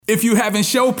If you having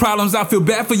show problems, I feel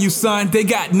bad for you, son. They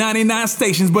got 99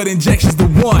 stations, but injection's the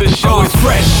one. The show is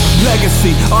fresh.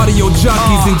 Legacy, audio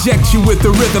junkies inject you with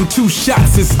the rhythm. 2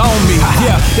 shots, it's on me.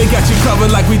 Yeah, they got you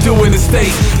covered like we do in the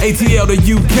States. ATL to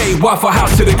UK, Waffle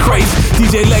House to the crates.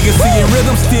 DJ Legacy and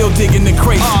Rhythm still digging the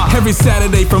crates. Every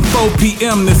Saturday from 4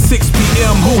 p.m. to 6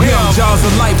 p.m. Who him? Jaws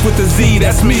of Life with the Z,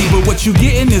 that's me. But what you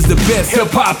getting is the best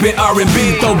hip-hop and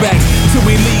R&B throwbacks. Till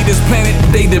we leave this planet,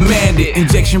 they demand it.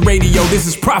 Injection Radio, this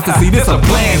is prophecy, this a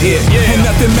plan here. And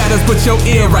nothing matters but your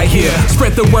ear right here.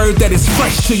 Spread the word that is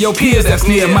fresh to your peers that's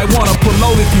near. Might wanna pull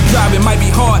over if you drive, it might be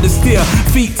hard to steer.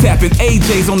 Feet tapping,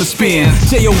 AJ's on the spin,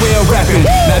 JOL rapping.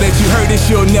 Now that you heard this,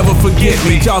 you'll never forget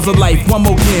me. Jaws of Life, one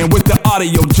more again with the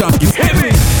audio junkies. Hit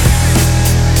me!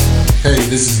 Hey,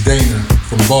 this is Dana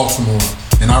from Baltimore,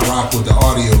 and I rock with the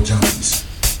audio junkies.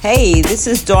 Hey, this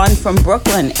is Dawn from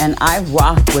Brooklyn, and I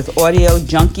rock with Audio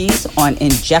Junkies on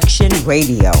Injection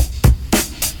Radio.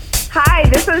 Hi,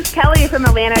 this is Kelly from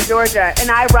Atlanta, Georgia, and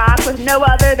I rock with no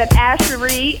other than Ash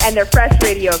Marie and their Fresh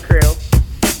Radio crew.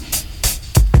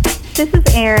 This is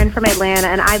Erin from Atlanta,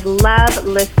 and I love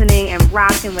listening and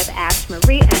rocking with Ash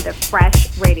Marie and the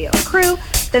Fresh Radio crew.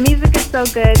 The music is so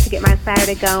good to get my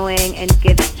Saturday going and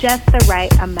gives just the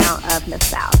right amount of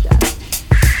nostalgia.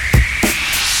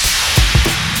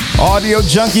 Audio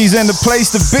junkies in the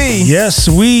place to be. Yes,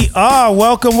 we are.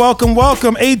 Welcome, welcome,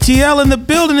 welcome. ATL in the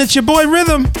building. It's your boy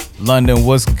Rhythm. London,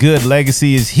 what's good?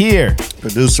 Legacy is here.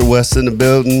 Producer West in the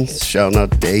building. Shouting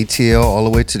out to ATL all the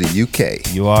way to the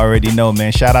UK. You already know,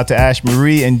 man. Shout out to Ash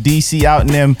Marie and DC out in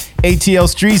them ATL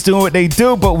streets doing what they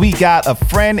do. But we got a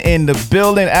friend in the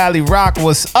building. Ali Rock,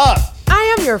 what's up?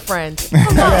 I am your friend.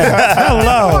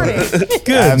 Hello. Hello.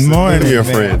 Good morning, your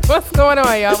friend. What's going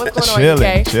on, y'all? What's going on,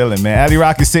 UK? Chilling, man. Ali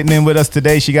Rock is sitting in with us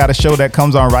today. She got a show that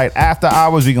comes on right after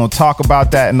hours. We're going to talk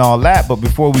about that and all that. But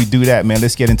before we do that, man,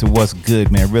 let's get into what's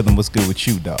good, man. Rhythm, what's good with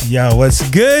you, dog? Yo, what's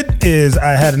good is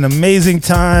I had an amazing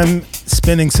time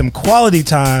spending some quality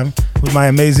time with my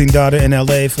amazing daughter in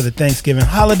LA for the Thanksgiving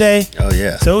holiday. Oh,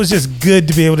 yeah. So it was just good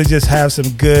to be able to just have some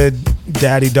good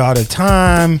daddy-daughter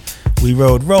time. We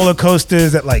rode roller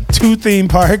coasters at like 2 theme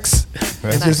parks.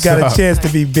 And just got a chance to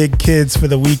be big kids for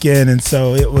the weekend. And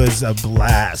so it was a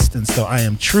blast. And so I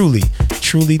am truly,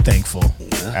 truly thankful.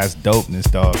 That's dopeness,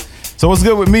 dog. So what's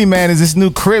good with me, man, is this new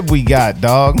crib we got,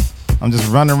 dog. I'm just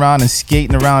running around and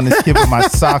skating around this kid with my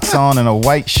socks on and a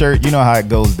white shirt. You know how it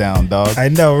goes down, dog. I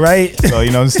know, right? So,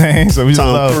 you know what I'm saying? So we just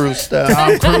Tom Cruise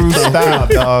style. Tom Cruise style,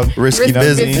 dog. Risky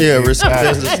business. Yeah, risky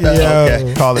business style.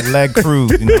 Okay. Call it leg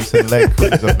cruise. You know what I'm saying? Leg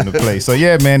cruise up in the place. So,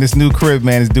 yeah, man, this new crib,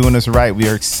 man, is doing us right. We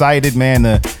are excited, man,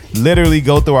 to literally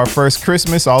go through our first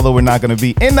Christmas, although we're not going to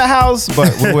be in the house,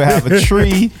 but we will have a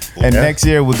tree. And next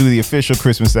year, we'll do the official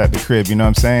Christmas at the crib. You know what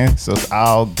I'm saying? So, it's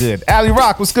all good. Ali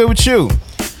Rock, what's good with you?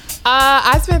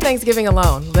 I spent Thanksgiving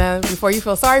alone. Then before you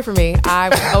feel sorry for me, I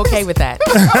was okay with that.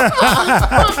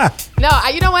 No,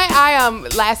 you know what?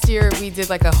 Last year we did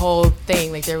like a whole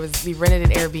thing. Like we rented an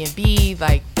Airbnb.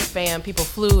 Like the fam, people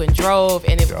flew and drove,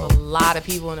 and it was a lot of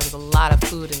people, and it was a lot of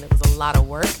food, and it was a lot of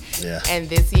work. Yeah. And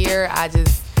this year I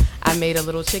made a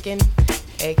little chicken.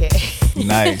 AKA.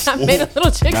 Nice. I made a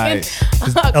little chicken. Nice.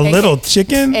 A little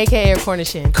chicken? AKA a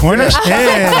Cornish hen. Cornish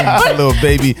hen. A little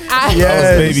baby.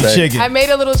 Baby chicken. I made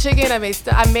a little chicken. I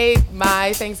made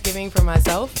my Thanksgiving for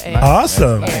myself. And,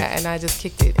 awesome. Yeah, and I just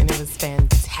kicked it, and it was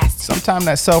fantastic. Sometimes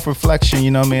that self-reflection, you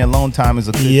know what I mean, alone time is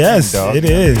a good thing, dog. It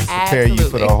is. Prepare you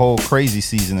for the whole crazy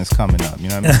season that's coming up, you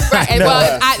know what I mean? Right. And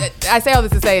well, I say all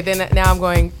this to say, then now I'm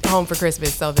going home for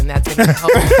Christmas, so then that's going to be a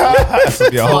whole, that's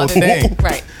gonna be a whole thing.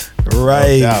 Right.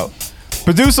 Right. No.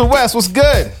 Producer West, what's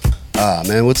good?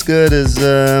 Man, what's good is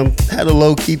had a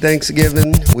low-key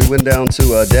Thanksgiving. We went down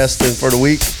to Destin for the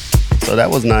week, so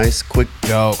that was nice.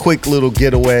 Quick little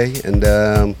getaway, and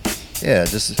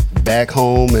just back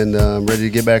home and ready to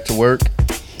get back to work.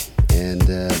 And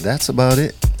that's about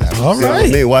it. All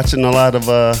right. Me watching a lot of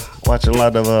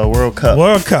World Cup.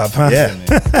 World Cup, huh? Yeah,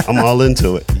 I'm all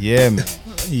into it. Yeah, man.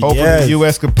 Hopefully the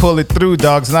U.S. could pull it through,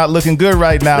 dog. It's not looking good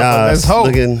right now. Nah, let's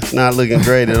hope. Not looking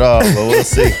great at all, but we'll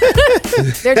see.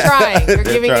 They're trying. They're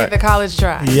giving it the college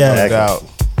try. Yeah. No doubt.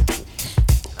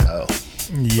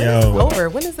 Yo. Over.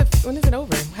 When is it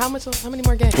over? How many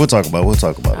more games? We'll talk about it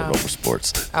over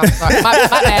sports. Oh, sorry. My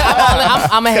bad.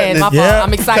 I'm ahead. My fault.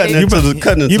 I'm excited. You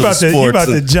about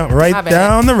to jump right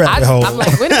down the rabbit hole. I'm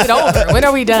like, when is it over? When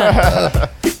are we done?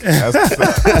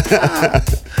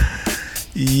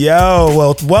 Yo,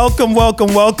 well,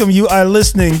 welcome. You are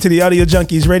listening to the Audio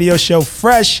Junkies radio show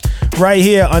Fresh right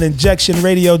here on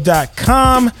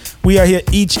injectionradio.com. We are here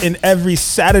each and every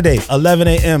Saturday, 11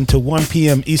 a.m. to 1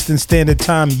 p.m. Eastern Standard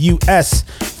Time, U.S.,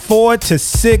 4 to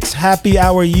 6 Happy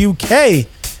Hour UK.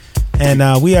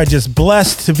 And we are just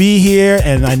blessed to be here.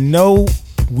 And I know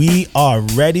we are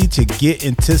ready to get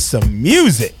into some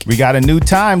music. We got a new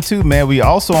time too, man. We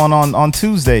also on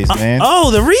Tuesdays, man.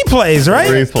 The replays, right?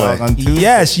 Replay.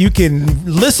 Yes, you can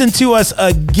listen to us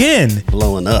again.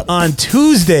 Blowing up. On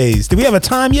Tuesdays. Do we have a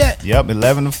time yet? Yep,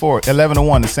 11 to 4, 11 to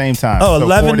 1, the same time. Oh, so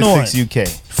 11 to 4 to 6 UK.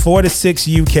 4 to 6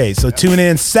 UK. So tune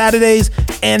in Saturdays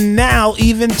and now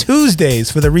even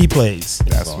Tuesdays for the replays.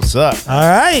 That's what's up. All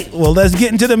right. Well, let's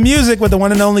get into the music with the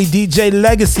one and only DJ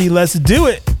Legacy. Let's do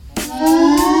it.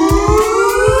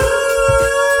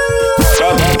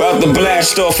 About to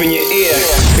blast off in your ear.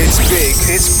 It's big,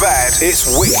 it's bad, it's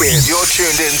wicked. You're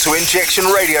tuned in to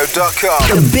InjectionRadio.com.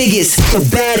 The biggest, the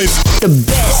baddest, the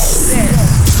best.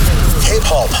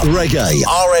 Hip-hop, reggae,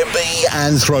 R&B,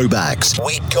 and throwbacks.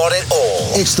 We got it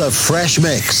all. It's the Fresh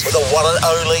Mix with the one and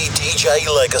only DJ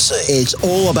Legacy. It's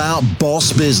all about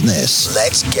boss business.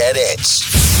 Let's get it.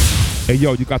 Hey,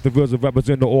 yo, you got the RZA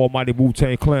representing the almighty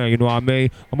Wu-Tang Clan, you know what I mean?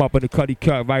 I'm up in the Cuddy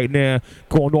Cut right now,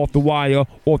 going off the wire,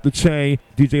 off the chain.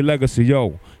 DJ Legacy,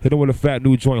 yo, hit him with a fat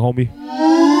new joint, homie.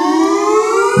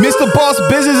 Mr. Boss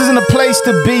Business isn't a place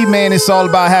to be, man. It's all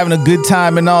about having a good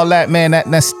time and all that, man. That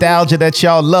nostalgia that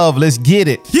y'all love. Let's get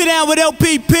it. You down with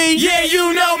LPP? Yeah,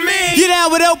 you know me. You down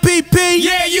with LPP?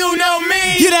 Yeah, you know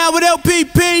me. You down with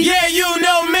LPP? Yeah, you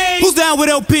know me. Who's down with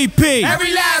LPP?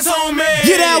 Every last homie.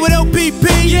 You down with LPP?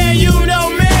 Yeah, you know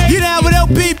me. You down with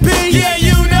LPP? Yeah,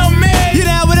 you know me. You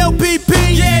down with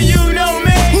LPP? Yeah, you know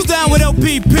me. Who's down with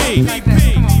LPP?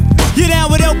 You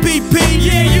down with LPP?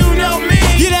 Yeah, you know me.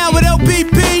 You down with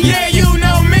LPP? Yeah, you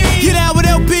know me. You down with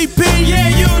LPP? Yeah,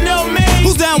 you know me.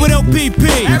 Who's down with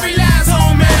LPP? Every last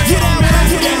homie. You down with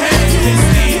LPP? This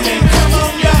evening, come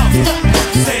on, y'all.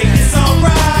 Say it's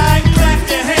alright. Clap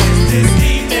your hands this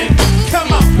evening.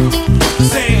 Come on.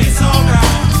 Say it's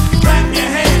alright. Clap your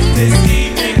hands this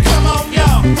evening. Come on,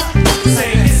 y'all.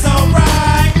 Say it's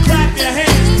alright. Clap your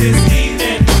hands this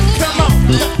evening. Come on.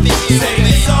 Say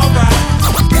it's alright.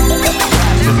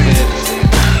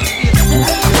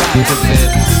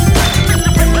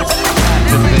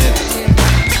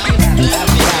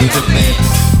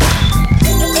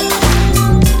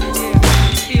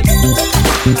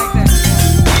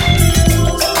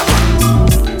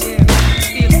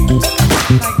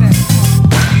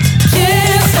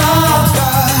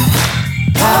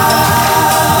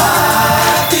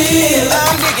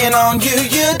 On you,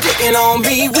 you're digging on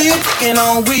me, we're digging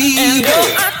on we. And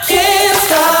I can't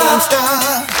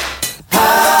stop. I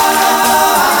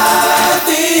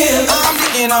feel I'm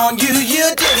digging on you,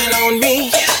 you're digging on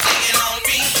me.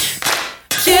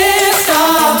 Can't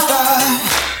stop.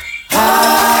 I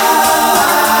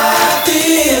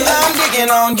feel I'm digging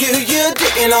on you, you're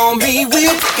digging on me,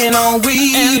 we're digging on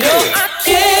we. And I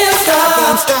can't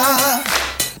stop.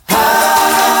 I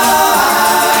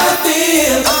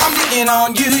feel I'm digging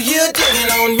on you, you're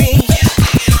digging on me.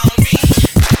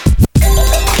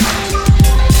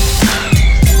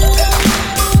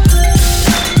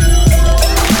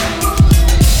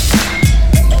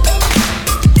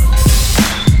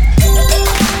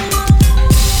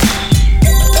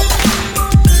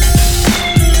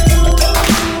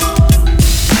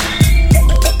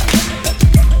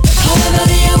 However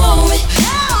do you want me?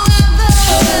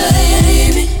 However do you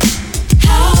need me?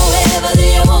 How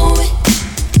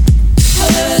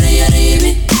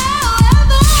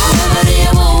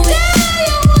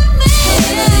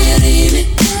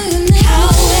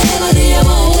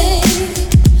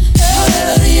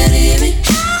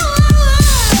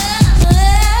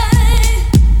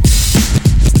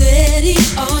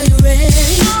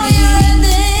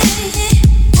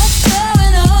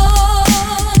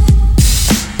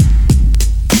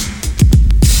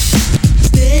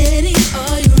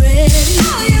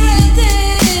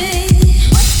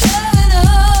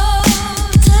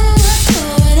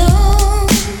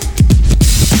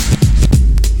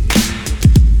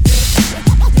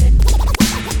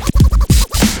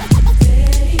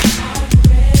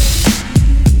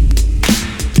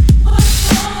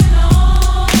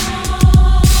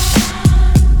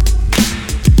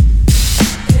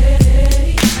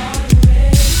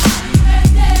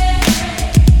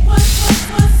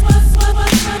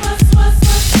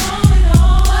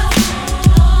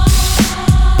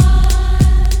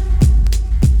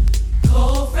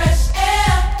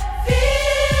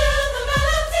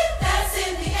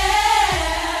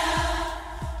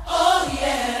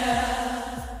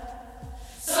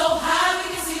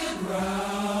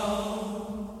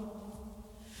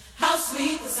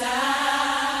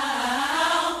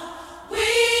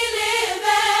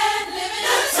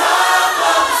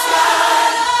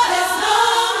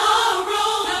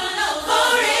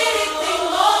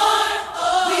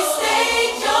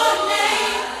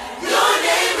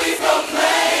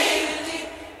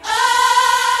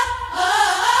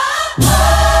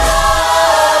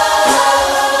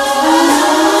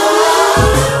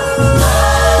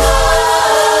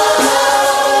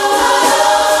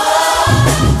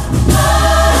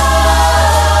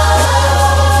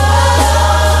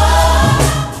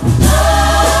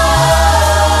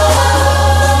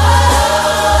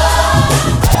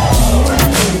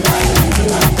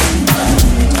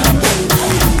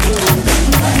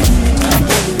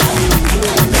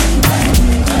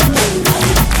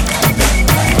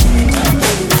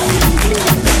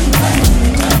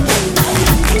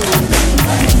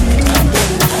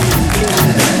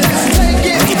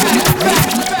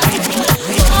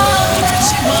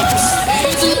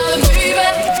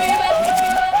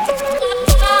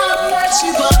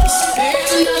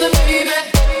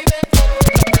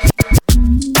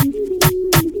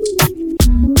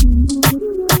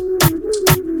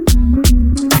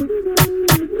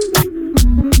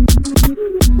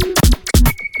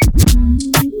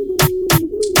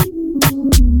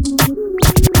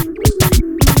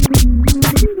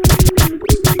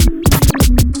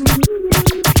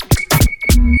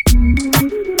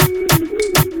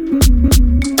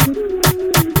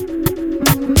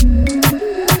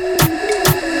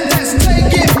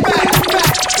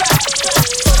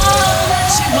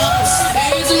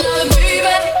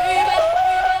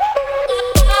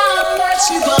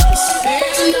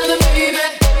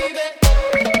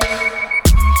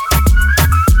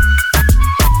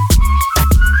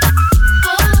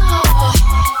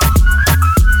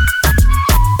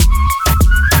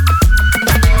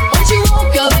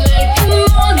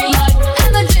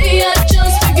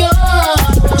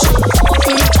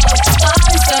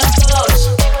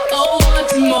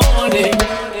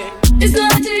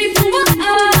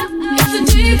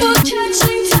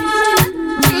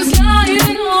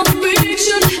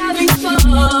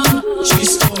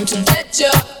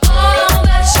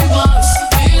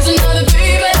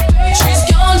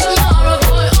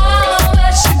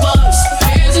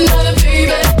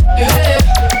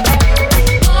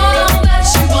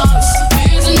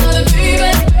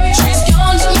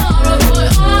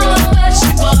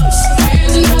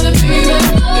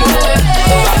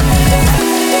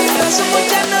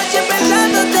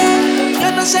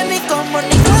sabemos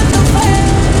ni cuándo fue,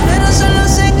 pero solo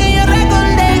sé que yo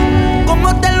recordé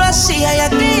cómo te lo hacía y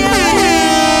aquella vez.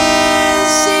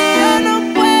 Si yo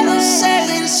no puedo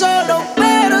seguir solo,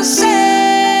 pero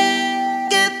sé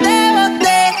que te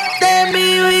boté, de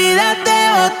mi vida te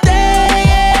boté.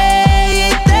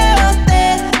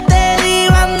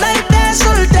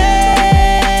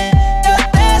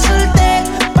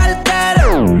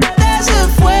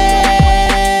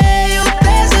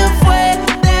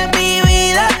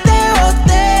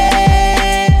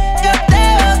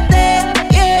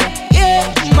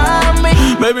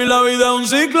 Baby, la vida es un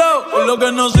ciclo, y lo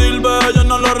que no sirve yo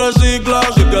no lo reciclo.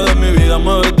 Así que de mi vida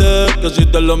muévete, que si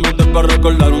te lo metes para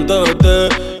recordar un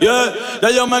TBT. Yeah, ya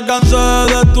yo me cansé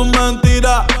de tus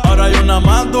mentiras, ahora hay una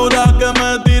más dura que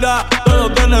me tira.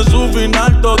 Todo tiene su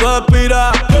final, todo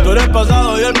expira. Tú eres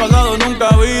pasado y el pasado nunca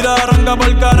vira. Arranca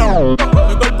pa'l carajo,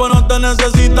 mi cuerpo no te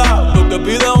necesita. Lo que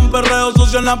pide es un perreo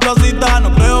sucio en la placita.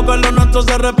 No creo que lo nuestro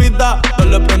se repita. Yo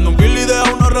le prendo un kill y deja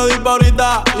uno ready pa'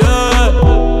 ahorita. Yeah.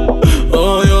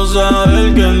 Odio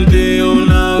saber que en ti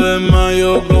una vez más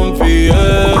yo confié.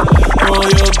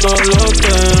 Odio todo lo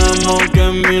que amo, que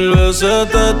 1000 veces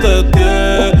te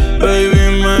testé.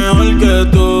 Baby, mejor que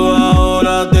tú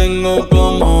ahora tengo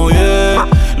como 10.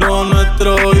 Lo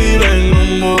nuestro ir en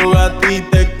un Bugatti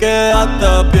te quedaste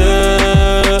a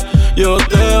pie. Yo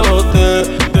te boté,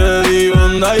 te di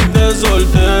onda y te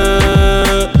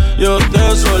solté. Yo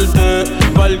te solté,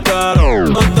 pa'l carajo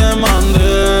no te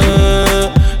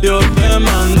mandé. Yo te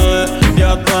mandé y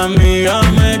a tu amiga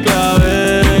me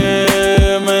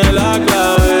clavé, me la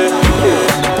clavé.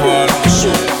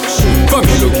 From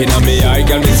you looking at me, I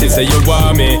got me say you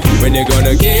want me. When you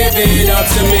gonna give it up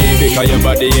to me? Because your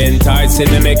body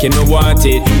enticing me, making me want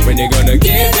it. When you gonna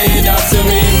give it up to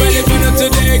me? When you gonna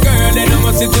today, girl, then I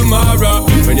must see tomorrow.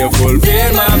 When you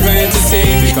fulfill my fantasy,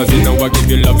 because you know I give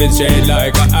you love and shade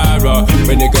like an arrow.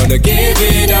 When you gonna give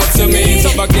it up to me? So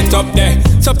fuck it up there,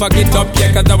 so fuck it up,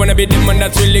 yeah. Cause I wanna be the man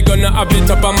that's really gonna have it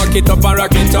up and mock it up and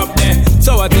rock it up there.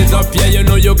 So what is up, yeah? You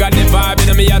know you got the vibe,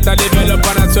 and me have to develop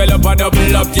and I swell up and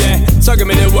double up, yeah. So give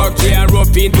me the work, yeah.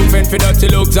 Rope in to fend for dirty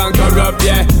looks and corrupt,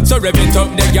 yeah. So rev it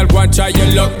up, the girl go and try your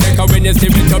luck. Cause when you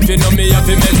step it up, you know me have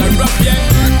to measure up, yeah.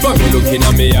 Fuck you looking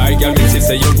at me, I girl, me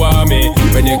say you want me.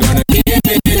 When you gonna give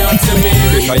it up to me?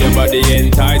 Because your body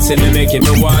enticing me, making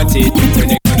me want it.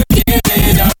 When you gonna give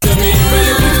it up to me? When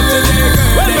you gonna today,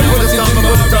 girl, then I must see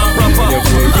tomorrow. When you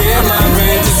fulfill my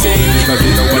fantasy, because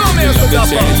you know what you love the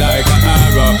shade like an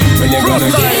arrow. When you gonna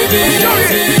give it up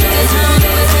to me?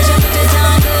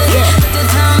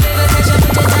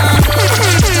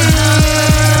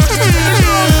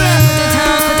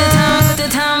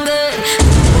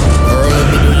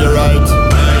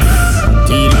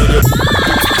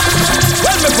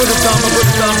 Put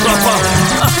it down proper.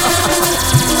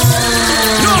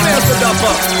 No me hace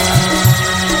dapper.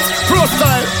 Pro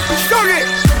style, show it.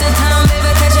 Put the town,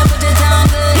 baby, catch up, put it down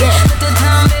good. Yeah. Put the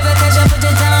town, baby, catch up, put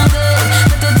it down good.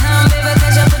 Put the town, baby,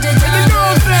 catch up, put it down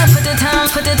good. Put the town,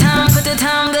 put the town, put the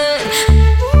town good.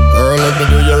 Girl, let me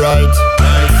do you right.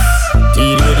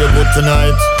 Deal with your good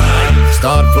tonight.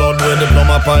 Start flood with the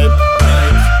plumber pipe.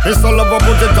 Pistol lover,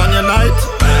 put it on your night.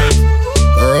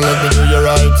 Girl, let me do you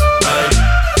right.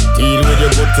 Deal with your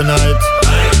good tonight.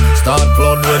 Start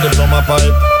flood with the plumber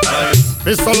pipe.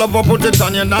 Pistol lover, put it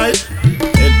on your night.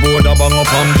 Headboard a bang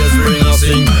up on the spring a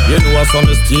sing. You know a son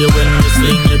is stay when we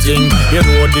sling it in. You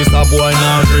know this a boy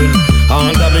now grin.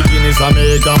 And the beginnings a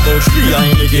make a push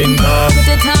behind the king. Put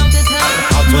it down, put it down.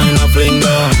 A twin a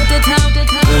finger. Put it down, put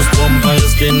it down. Post bump on your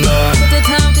skin. Put it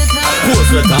down, put it down. Post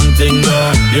sweat and ting.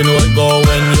 You know it go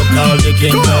when you call the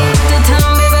king. Put it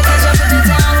down, baby, catch up, put it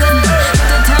down good. Put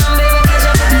it down, baby, catch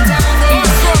up, put it down good. Put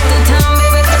it down,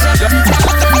 baby, catch up, put it down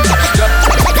good.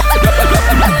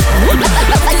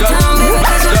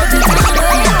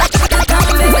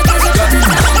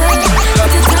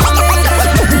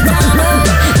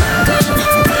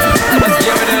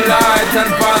 And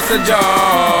pass the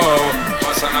Joe.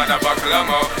 What's another buckle of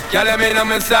more? Girl, I'm in on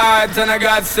my sides and I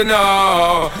got to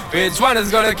know which one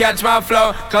is gonna catch my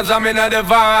flow. Cause I'm in the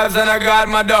vibes and I got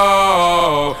my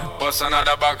dough. What's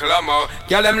another buckle of more?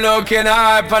 Girl, I'm looking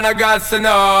hype and I got to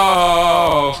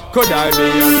know. Could I be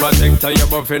your protector? You're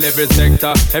buff in every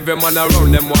sector. Every man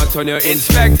around them want on your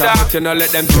inspector. But you know let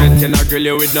them threaten, I grill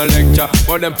you with no lecture.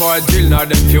 But them for a drill, now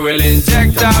them fuel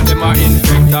injector. Them a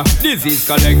infector, disease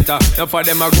collector. Now for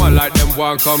them a go like them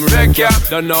want come wreck ya.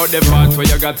 Don't know the part where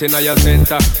you got in your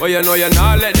center. But you know you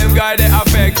not let them guys they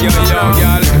affect you, young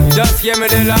girl. Just give me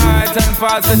the light and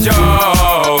pass the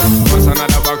joe. What's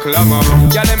another buckle of more?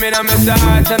 Girl, I'm in on my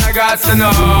sight and I got to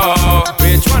know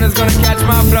which Which one is gonna catch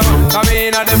my flow? I'm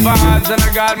in at the vibes and I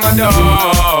got my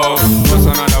dough. Just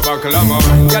another buckle of more.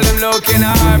 Girl, I'm looking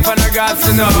hype and I got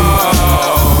to know.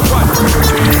 What?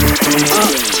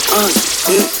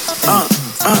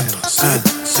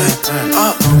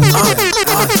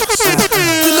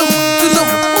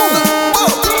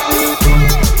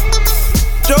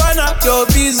 Joanna, your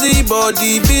busy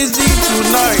body, busy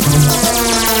tonight.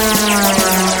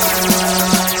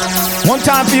 One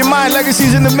time for your mind,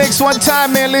 Legacy's in the mix. One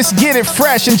time, man, let's get it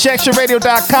fresh.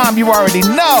 InjectionRadio.com, you already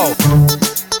know.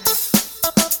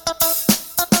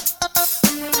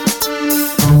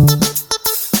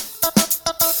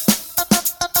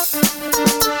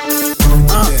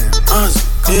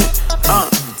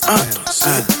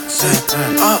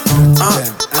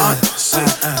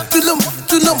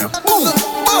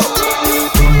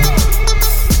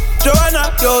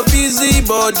 Joanna, your busy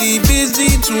body,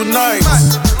 busy tonight.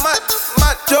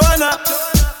 Joanna,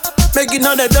 making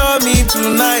all the dummy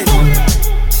tonight.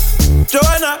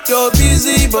 Joanna, your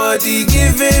busy body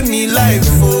giving me life,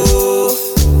 oh,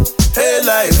 hey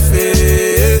life,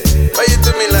 hey. Why you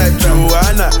do me like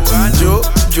Joanna,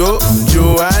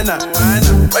 Joanna?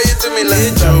 Why you do me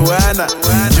like Joanna,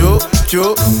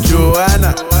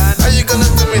 Joanna? How you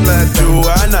gonna do me like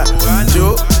Joanna,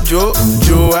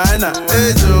 Joanna?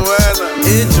 Hey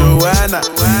Joanna,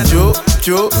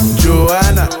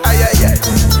 Joanna. Ay ay ay.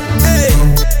 Hey,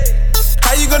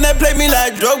 how you gonna play me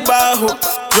like Drogba, ho?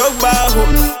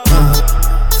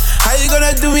 How you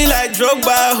gonna do me like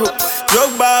Drogba, ho?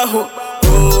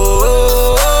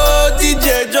 Oh,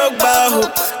 DJ Drogba, ho.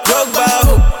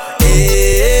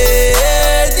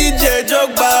 Hey, DJ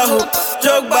Drogba, ho.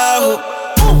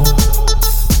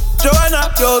 Joanna,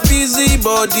 your busy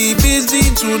body, busy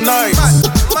tonight.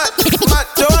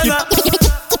 Joanna,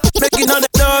 making all the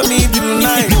dummy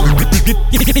tonight.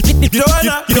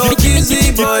 Joanna, your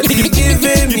busy body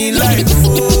giving me life,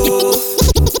 oh,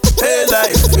 hey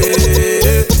life,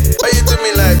 hey. Why you do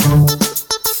me like?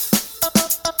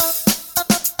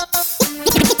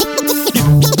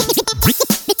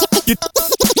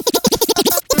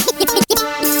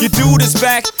 You do this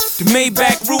back, the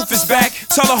Maybach roof is back.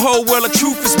 Tell the whole world the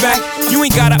truth is back. You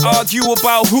ain't gotta argue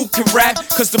about who can rap,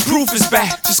 cause the proof is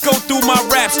back. Just go through my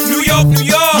raps. New York,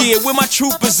 yeah, where my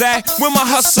troopers at? Where my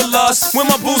hustlers? Where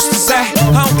my boosters at?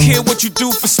 I don't care what you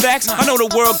do for stacks. I know the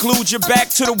world glued your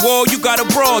back to the wall. You got a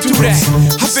brawl, do that.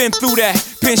 I've been through that,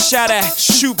 been shot at,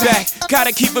 shoot back.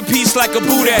 Gotta keep a peace like a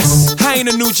boot ass. I ain't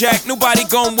a new jack, nobody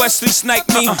gon' Wesley snipe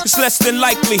me. It's less than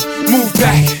likely. Move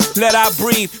back, let I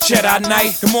breathe, Jedi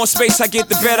Knight. The more space I get,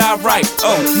 the better I write.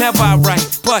 Oh, never I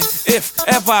write, but if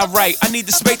ever I write, I need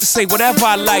the space to say whatever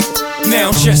I like.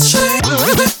 Now just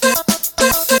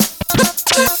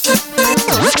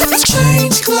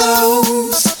change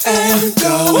clothes and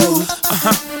go.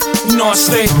 You know I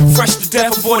stay fresh to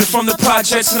death, aborted from the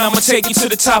projects, and I'ma take you to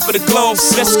the top of the globe.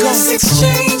 Let's go. Let's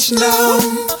exchange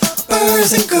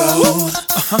numbers and go.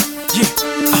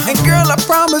 And girl, I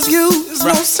promise you, there's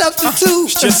no substitute.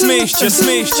 It's just me, it's just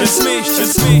me, it's just me, it's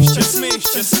just me, it's just me,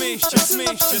 it's just me, it's just me,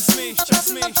 it's just me, it's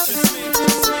just me, it's just me, it's just me,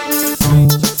 it's just me.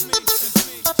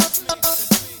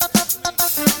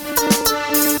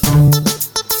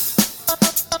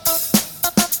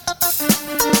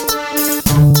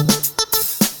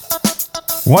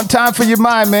 One time for your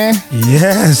mind, man.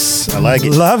 Yes. I like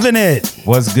it. Loving it.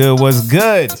 What's good? What's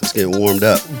good? Let's get warmed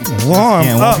up. Warm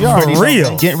up for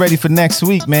real. Getting ready for next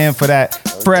week, man, for that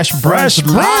Fresh Brunch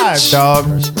Live, dog.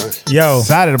 Yo.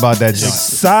 Excited about that joint.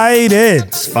 Excited.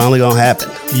 It's finally gonna happen.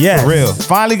 Yeah. For real.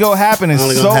 Finally gonna happen and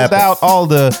Finally sold gonna happen. out all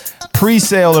the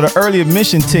pre-sale or the early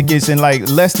admission tickets in like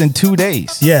less than 2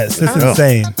 days. Yes, it's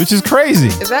insane. Which is crazy.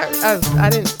 Is that? I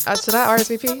didn't. Should I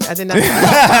RSVP? I did not.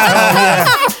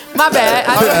 My bad.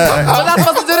 Was I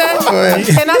supposed to do that?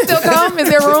 Can I still come? Is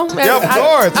there room? Yeah, of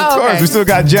course, of course. Okay. We still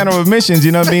got general admissions.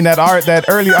 You know what I mean? That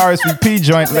early RSVP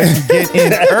joint lets you get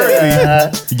in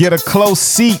early, get a close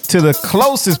seat to the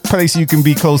closest place you can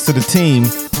be close to the team,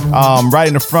 right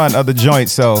in the front of the joint.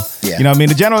 So, you know what I mean?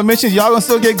 The general admissions, y'all gonna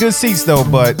still get good seats though,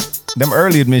 but them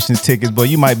early admissions tickets, boy,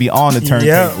 you might be on the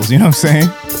turntables. You know what I'm saying?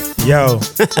 Yo,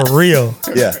 for real.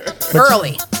 Yeah.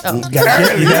 Early. Oh.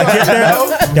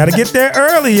 Gotta get there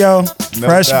early, yo. No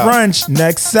Fresh doubt. Brunch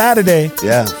next Saturday.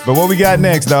 Yeah. But what we got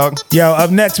next, dog? Yo, up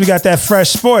next, we got that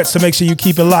Fresh Sports, so make sure you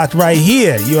keep it locked right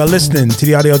here. You are listening to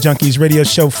the Audio Junkies radio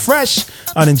show Fresh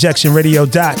on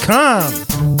InjectionRadio.com.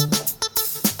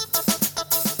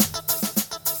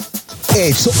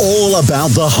 It's all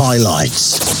about the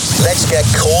highlights. Let's get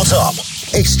caught up.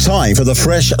 It's time for the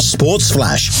Fresh Sports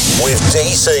Flash with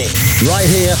DC. Right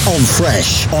here on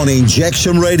Fresh on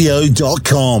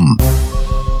InjectionRadio.com.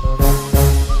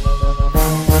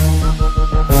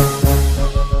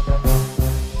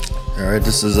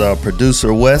 This is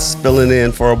producer Wes filling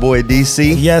in for our boy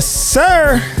DC. Yes,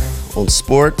 sir. On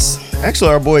sports.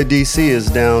 Actually, our boy DC is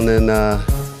down in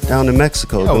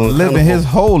Mexico. Living his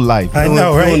whole life. I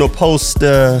know, right? Doing a post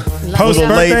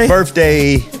late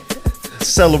birthday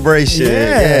celebration.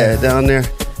 Yeah, down there.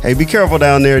 Hey, be careful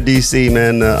down there, DC,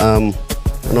 man. I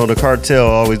know the cartel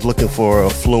always looking for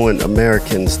affluent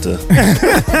Americans to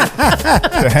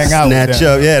hang out. Snatch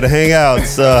up, to hang out.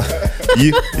 So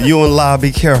you and La,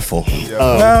 be careful.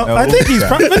 Well, I think he's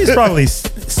probably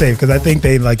safe because I think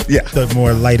they like the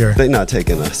more lighter. They're not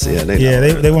taking us.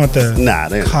 They want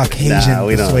the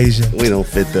Caucasian persuasion. We don't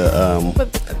fit the. But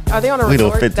are they on a resort? We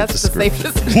don't fit That's the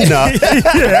safest.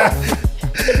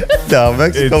 No,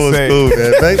 Mexico is cool,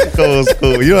 man. Mexico is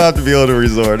cool. You don't have to be on a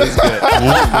resort. It's good.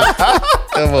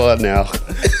 Come on now.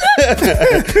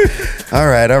 All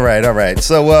right.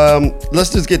 So let's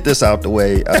just get this out the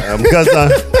way because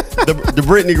the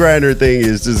Brittany Griner thing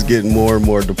is just getting more and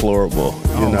more deplorable.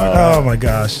 Oh my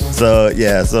gosh. So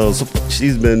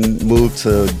she's been moved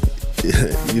to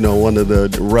one of the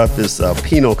roughest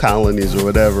penal colonies or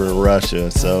whatever in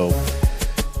Russia. So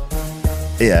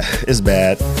yeah, it's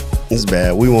bad. It's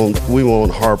bad. We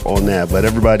won't harp on that, but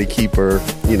everybody keep her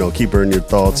in your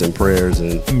thoughts and prayers,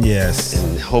 and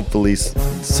and hopefully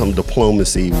some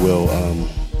diplomacy will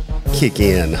kick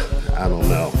in. I don't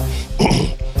know.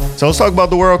 So let's talk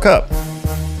about the World Cup.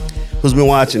 Who's been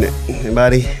watching it?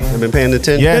 Anybody have been paying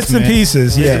attention? Yes, bits and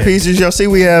pieces. Yeah, bits and pieces. Y'all see,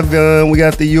 we got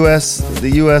the U.S.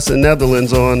 and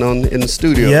Netherlands on in the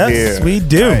studio. Yes, here. we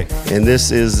do. Right. And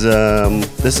this is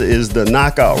the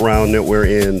knockout round that we're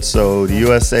in. So the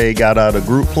USA got out of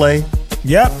group play.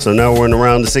 Yep. So now we're in the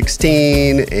round of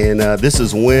 16, and this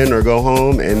is win or go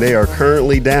home, and they are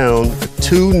currently down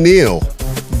 2-0.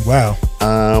 Wow.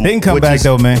 They can come back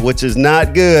though, man. Which is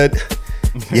not good.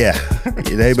 Yeah,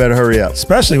 they better hurry up.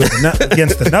 Especially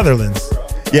against the Netherlands.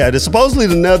 Yeah, supposedly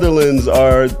the Netherlands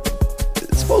are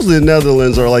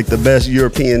like the best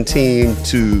European team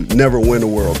to never win a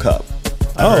World Cup.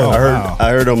 I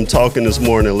heard them talking this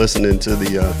morning, listening to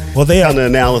the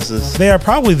analysis. They are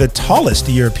probably the tallest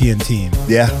European team.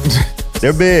 Yeah.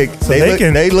 They're big. So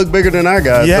they look bigger than our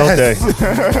guys, don't they?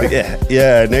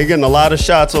 Yeah. And they're getting a lot of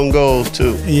shots on goals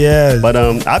too. Yeah. But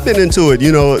I've been into it.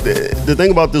 The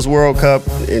thing about this World Cup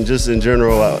and just in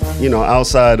general,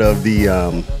 outside of the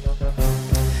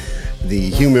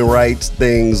human rights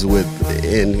things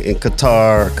in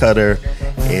Qatar,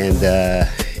 and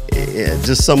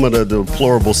just some of the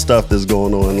deplorable stuff that's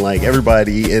going on, like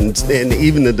everybody and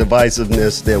even the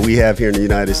divisiveness that we have here in the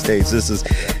United States.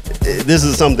 This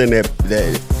is something that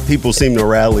people seem to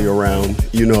rally around,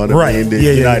 you know what I mean? The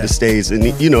United States, and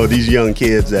these young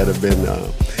kids that have been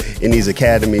in these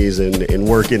academies and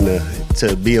working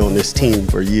to be on this team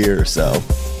for years. So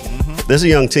this is a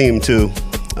young team too,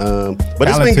 but talented,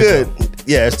 it's been good.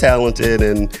 Yeah, it's talented,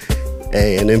 and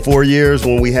in 4 years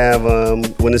when we have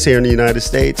when it's here in the United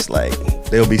States, like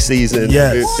they'll be seasoned.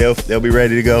 Yes. They'll be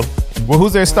ready to go. Well,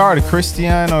 who's their starter?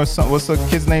 Christian or something? What's the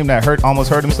kid's name that almost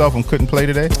hurt himself and couldn't play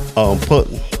today?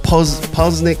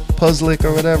 Puzzlik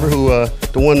or whatever, who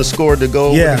the one that scored the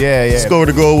goal. Yeah. Scored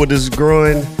the goal with his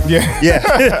groin. Yeah.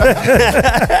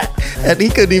 And he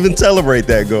couldn't even celebrate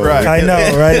that goal. Right. I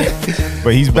know, right?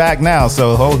 But he's back now,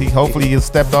 so hopefully he'll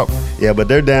step up. Yeah, but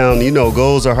they're down.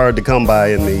 Goals are hard to come by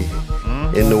in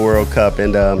the World Cup.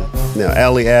 And now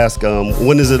Allie asked,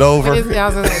 when is it over? Can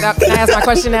I ask my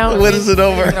question now? When is it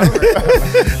over?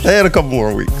 They had a couple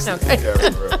more weeks. Okay.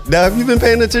 Now, have you been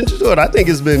paying attention to it? I think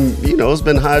it's been, it's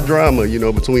been high drama,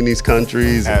 between these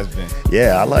countries. It has been.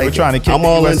 Yeah, I like it. We're trying to kick I'm the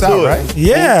all US into out, it. right?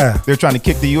 Yeah. They're trying to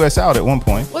kick the U.S. out at one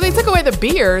point. Well, they took away the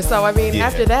beer, so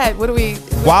after that, what do we?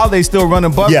 While they still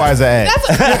running Budweiser ads.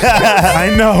 I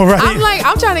know, right?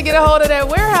 I'm trying to get a hold of that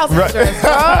warehouse insurance,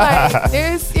 bro. Like,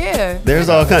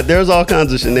 There's all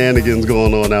kinds of shenanigans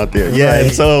going on out there. Yeah, Right.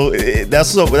 and so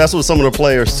that's what some of the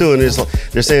players too, and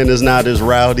they're saying it's not as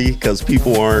rowdy because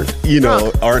people aren't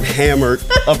hammered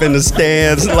up in the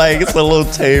stands. Like it's a little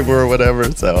tamer or whatever.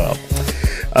 So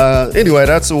anyway,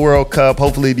 that's the World Cup.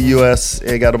 Hopefully the U.S.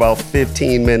 got about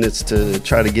 15 minutes to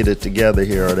try to get it together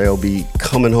here, or they'll be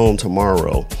coming home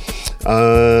tomorrow.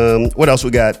 What else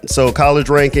we got? So college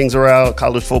rankings are out.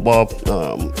 College football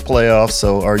playoffs.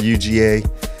 So our UGA,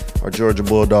 our Georgia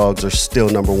Bulldogs, are still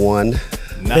number one.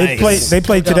 Nice. They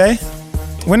play today.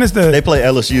 When is They play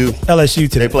LSU. LSU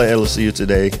today? They play LSU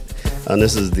today, and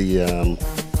this is the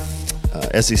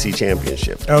SEC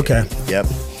championship. Okay. Yep.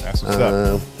 That's what's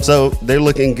up. So they're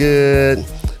looking good.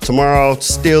 Tomorrow,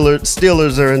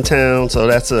 Steelers are in town, so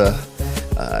that's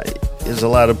there's a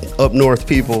lot of up north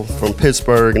people from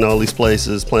Pittsburgh and all these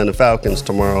places playing the Falcons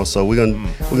tomorrow. So we're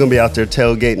gonna be out there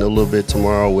tailgating a little bit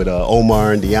tomorrow with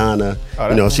Omar and Deanna.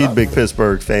 She's a big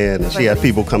Pittsburgh fan, and she had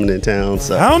people coming in town.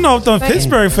 So I don't know if the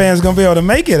Pittsburgh fans gonna be able to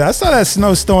make it. I saw that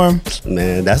snowstorm.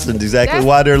 Man, that's exactly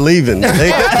why they're leaving. That's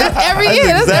every year.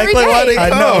 That's exactly every day. why they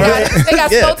come. I know, right? They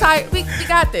got so tight. We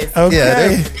got this.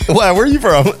 Okay. Yeah, why? Where are you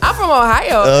from? I'm from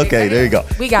Ohio. Okay, there you go.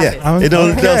 We got this. It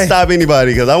don't stop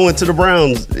anybody because I went to the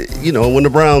Browns. When the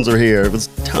Browns are here, it was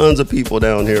tons of people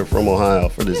down here from Ohio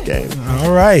for this game.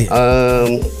 All right.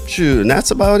 And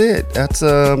that's about it. That's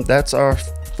our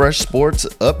Fresh Sports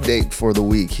update for the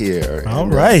week here. All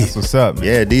right. That's what's up, man.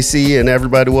 Yeah, DC and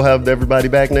everybody will have everybody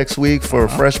back next week for a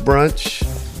fresh brunch.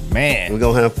 Man, we're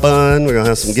gonna have fun. We're gonna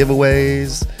have some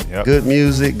giveaways. Yep. Good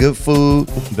music, good food.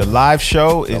 The live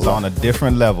show is on a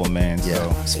different level, man. Yeah,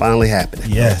 so it's finally happening.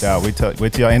 Yes.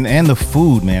 With y'all and the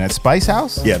food, man, at Spice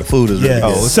House. Yeah, the food is really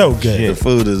good. It's so good. The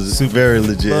food is very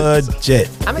legit. Legit.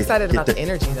 I'm excited about the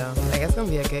energy though. Like it's gonna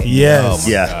be a good. Yes.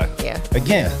 Yeah.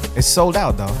 Again, it's sold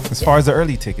out though. As far as the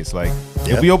early tickets, like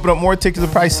if we open up more tickets,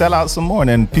 it'll probably sell out some more, and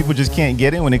then people just can't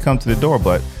get in when they come to the door.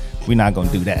 But we're not gonna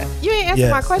do that. You ain't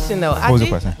answered my question though. What was the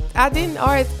question? I didn't.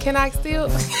 Or can I still?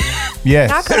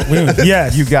 Yes.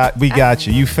 Yes. We got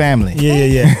you. You family. Yeah.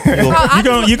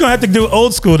 You're gonna have to do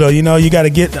old school though. You got to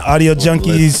get the Audio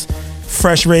Junkies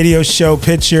Fresh Radio show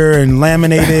picture and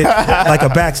laminate it like a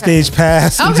backstage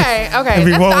pass. Okay. And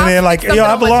be rolling in like, yo,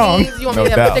 I belong. You want me to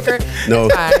have a sticker? No.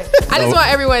 I just want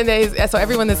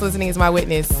everyone that's listening is my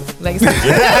witness. Like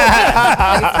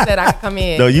I said, I can come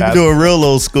in. No, you can do a real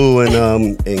old school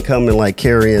and come and like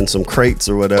carry in some crates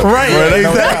or whatever. Right.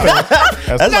 Exactly.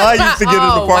 That's how I used to get in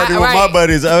the party with my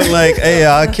buddies. I was like, hey,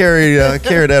 I'll carry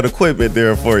that equipment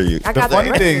there for you. I got the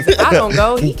funny thing. I don't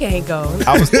go. He can't go.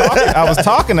 I was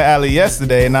talking to Allie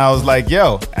yesterday, and I was like,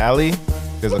 yo, Allie,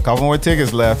 there's a couple more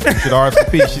tickets left. You should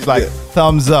RSVP. She's like,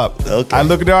 thumbs up. Okay. I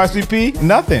look at the RSVP,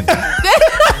 nothing.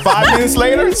 5 minutes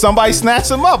later, somebody snatched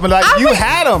them up and like, you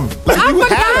had them. Like, I you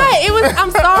forgot. had them.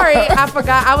 I'm sorry. I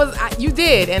forgot. You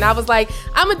did, and I was like,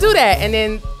 I'm gonna do that, and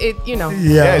then it,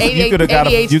 Yeah, you could have got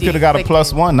a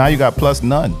 +1. Now you got plus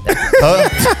none.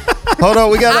 Hold on,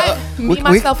 we got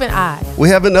myself and I. We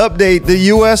have an update. The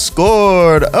U.S.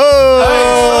 scored.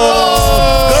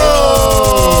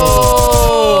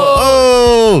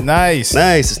 Nice. All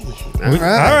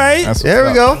right. There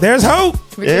we go. There's hope.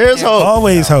 There's hope.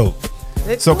 Always hope.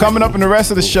 So coming up in the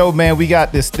rest of the show, man, we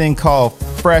got this thing called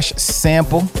Fresh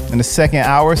Sample in the second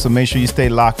hour. So make sure you stay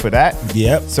locked for that.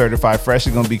 Yep. Certified Fresh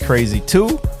is going to be crazy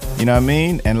too. You know what I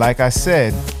mean? And like I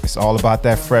said, it's all about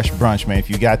that fresh brunch, man. If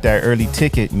you got that early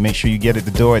ticket, make sure you get at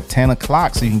the door at 10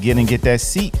 o'clock so you can get in and get that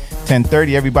seat.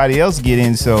 10:30, everybody else get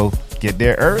in, so get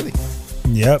there early.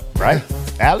 Yep. Right?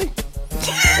 Allie? I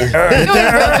knew he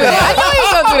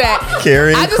was gonna do that.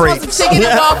 Carrying I just want some chicken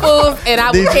and waffles, and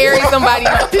I would carry somebody.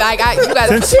 Like you got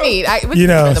to need.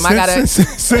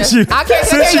 Since you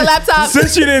carry your laptop.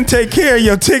 Since you didn't take care of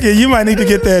your ticket, you might need to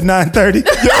get there at 9:30.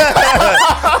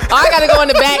 I gotta go in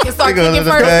the back and start cooking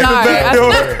first.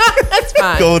 That's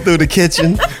fine. Going through the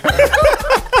kitchen.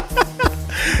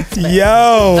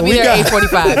 Yo, I'll be there at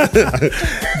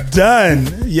 8:45. Done.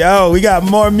 Yo, we got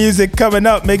more music coming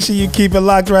up. Make sure you keep it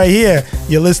locked right here.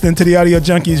 You're listening to the Audio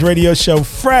Junkies radio show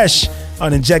Fresh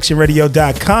on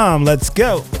injectionradio.com. Let's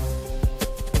go.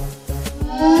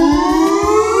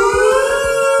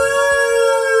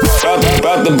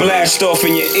 About to blast off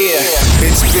in your ear.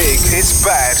 It's big, it's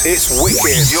bad, it's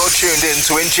wicked. You're tuned in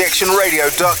to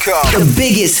injectionradio.com. The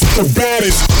biggest, the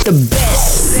baddest, the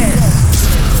best.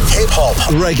 Hip-hop,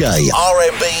 reggae,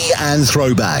 R&B, and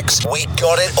throwbacks. We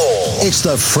got it all. It's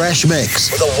the Fresh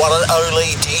Mix with the one and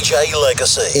only DJ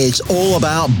Legacy. It's all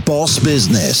about boss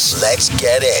business. Let's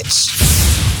get it.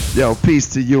 Yo, peace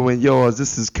to you and yours.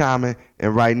 This is Common,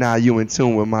 and right now you in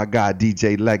tune with my guy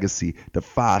DJ Legacy, the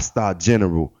 5-star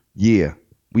general. Yeah,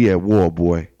 we at war,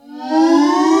 boy.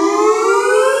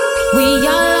 We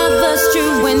are lovers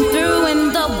true and through,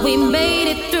 and though we made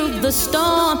it through the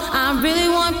storm, I really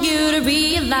want you to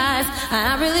realize,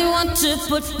 I really want to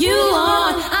put you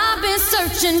on. I've been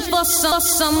searching for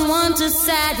someone to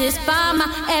satisfy my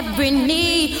every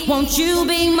need. Won't you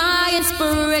be my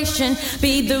inspiration,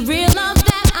 be the real love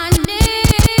that I need?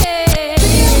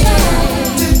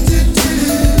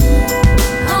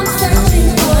 I'm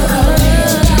searching for a real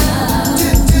love,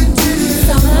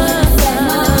 someone to set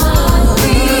my heart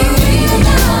free.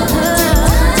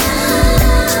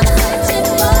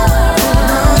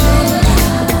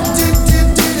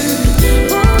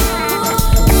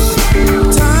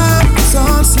 Time is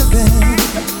on slipping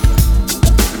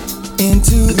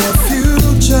into the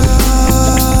future.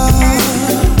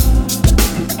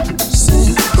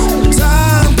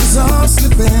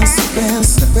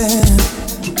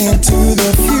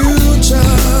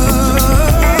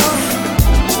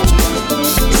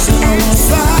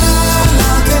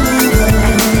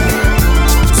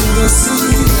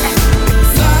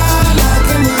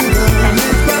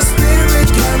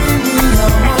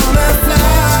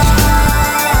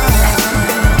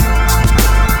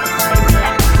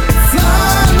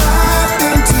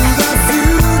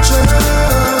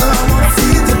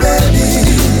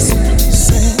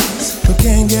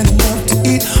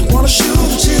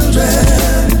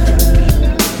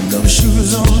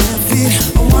 their feet.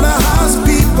 I wanna house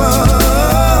people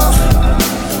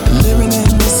living in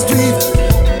the street.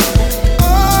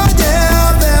 Oh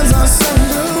yeah, there's a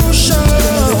solution.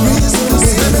 The reason to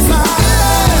fly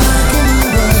like an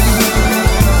eagle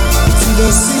to the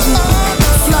sea.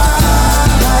 Fly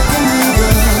like an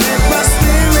eagle. Let my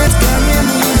spirit carry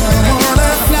me. I wanna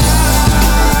fly.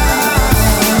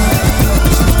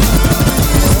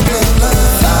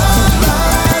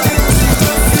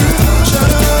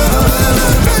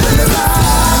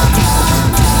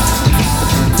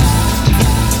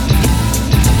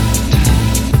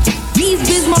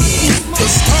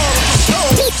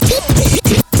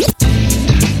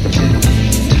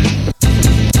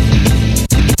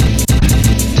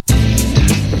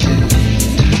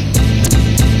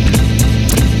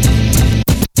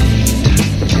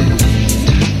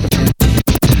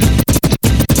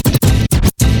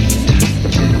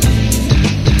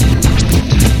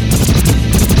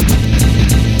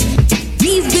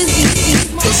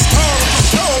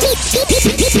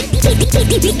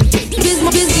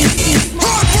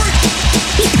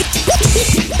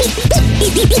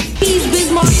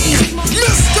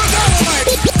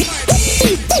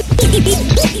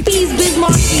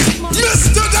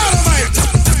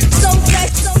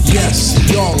 Yes,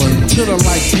 y'all are to the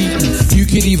like beaten. You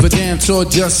can either dance or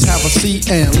just have a seat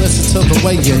and listen to the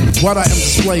weigh-in. What I am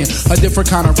displaying, a different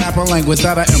kind of rapper language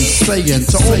that I am saying.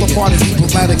 To all the party people,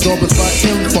 let it go but the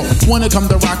info. When it come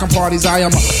to rockin' parties, I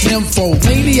am a nympho.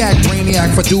 Maniac,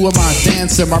 brainiac for doing my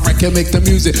dancing. My record make the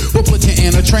music, will put you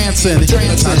in a trance and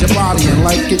hypnotize your body and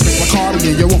like it, drink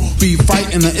Bacardi and you won't be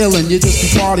fighting the ill and you just be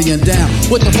partying down.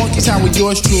 With the funky sound with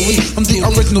yours truly, I'm the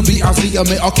original B.I.Z.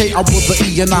 Okay, I will the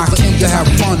E and I aim to have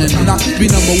fun and not be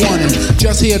number one. And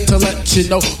just here to let you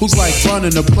know who's like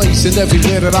running the place. And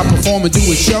everywhere that I perform and do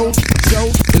a show,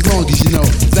 as long as you know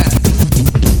that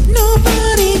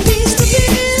Nobody beats the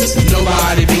biz.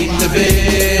 nobody beat the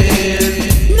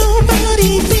biz.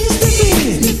 Nobody beats the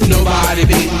biz. Nobody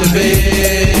beat the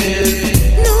biz.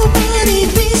 Nobody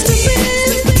beats the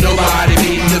biz. Nobody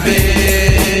beat the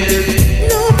biz.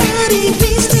 Nobody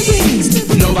beats the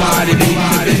biz. Nobody beat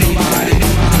the biz.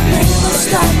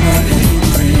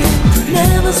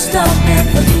 Never stop,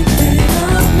 never give in.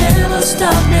 Never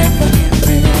stop, never give in. Never stop, never give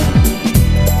in.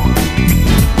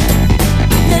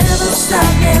 Never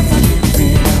stop, never give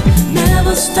in.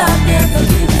 Never stop, never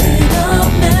give in.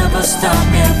 Never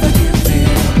stop, never give in.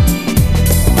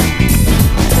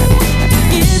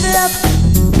 Give it up.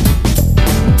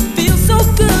 Feels so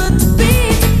good to be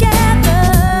together.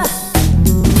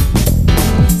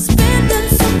 Spending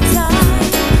some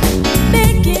time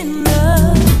making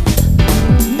love,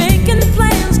 making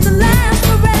plans to last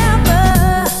forever.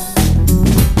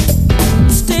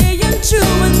 Staying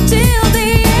true until the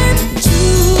end.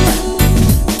 True.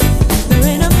 There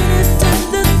ain't a minute in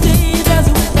the day that's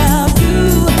without you.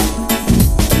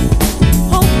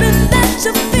 Hoping that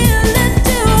you feel it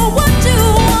too. What you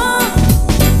want,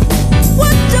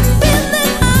 what you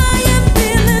feeling, I am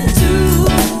feeling too.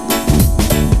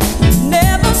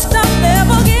 Never stop,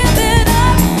 never give it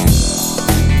up.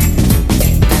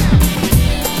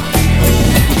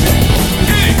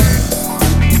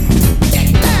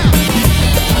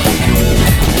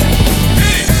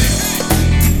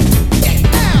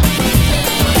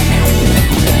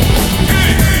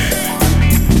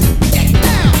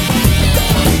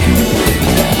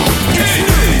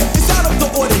 It's out of the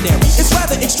ordinary, it's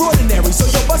rather extraordinary. So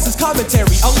your bus is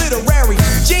commentary, a literary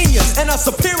genius and a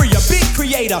superior beat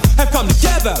creator have come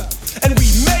together. And we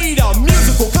made a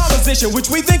musical composition which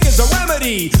we think is a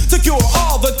remedy to cure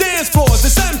all the dance floors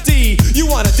that's empty. You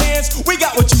wanna dance? We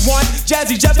got what you want.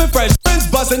 Jazzy Jeff and Fresh Prince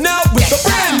buzzing out with a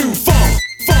brand new funk.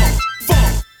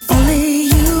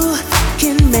 Only you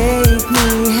can make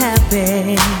me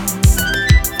happy.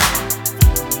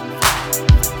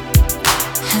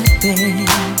 Happy.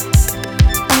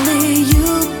 Only you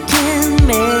can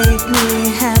make me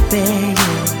happy.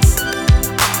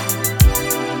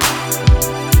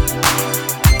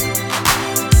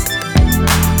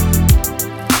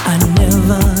 I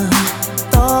never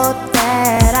thought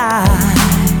that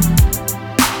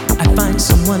I'd find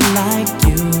someone like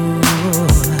you.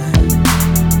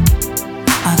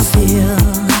 I feel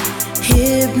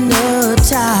hypnotized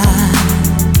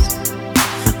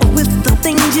with the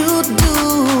things you do.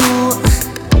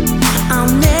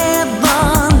 I'll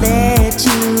never let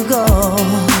you go.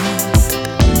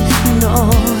 No,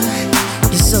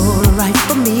 you're so right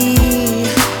for me.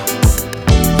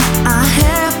 I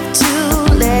have to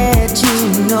let you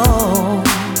know.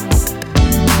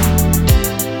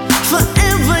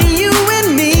 Forever you and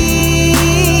me.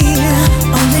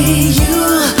 Only you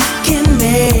can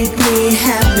make me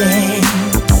happy.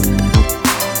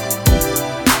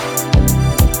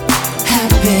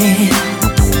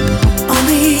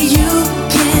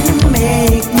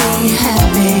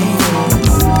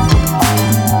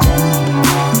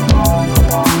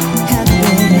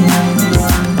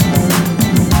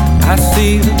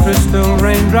 see the crystal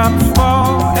raindrops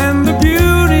fall, and the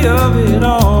beauty of it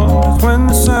all is when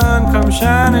the sun comes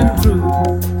shining through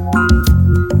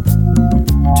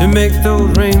to make those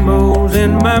rainbows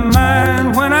in my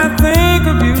mind. When I think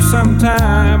of you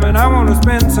sometime, and I want to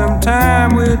spend some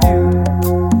time with you,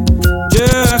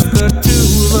 just the two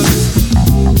of us.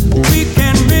 We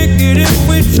can make it if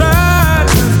we try,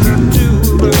 just the two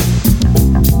of us.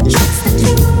 Just the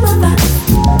two of us.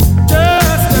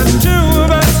 Just the two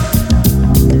of us.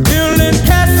 Building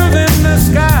castles in the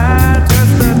sky,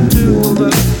 just the two of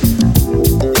us.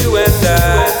 You and I.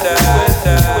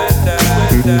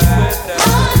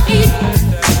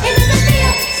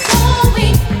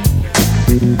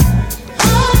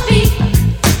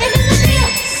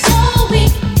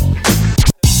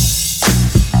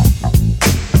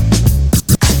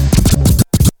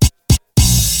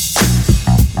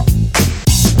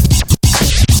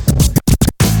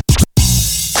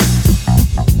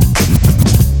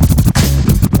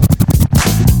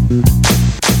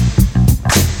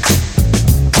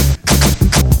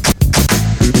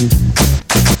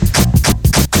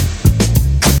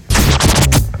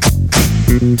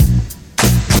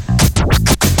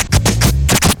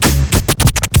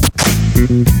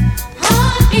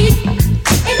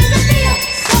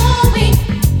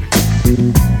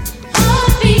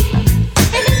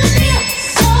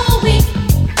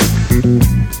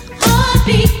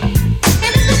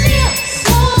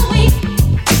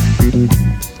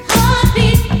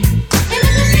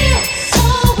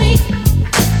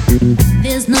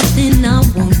 There's nothing I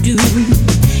won't do,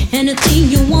 anything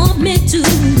you want me to.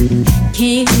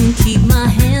 Can't keep my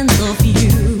hands off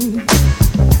you.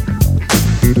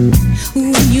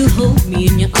 When you hold me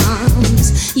in your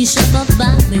arms, you shove up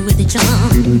by me with your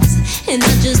charms, and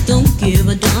I just don't give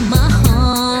a damn. My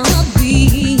heart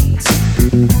beats.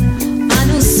 I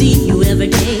don't see you every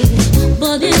day,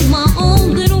 but in my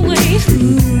own little way,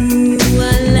 ooh, I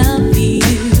love you.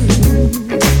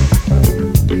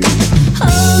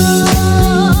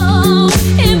 Oh,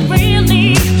 it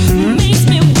really makes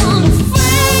me wanna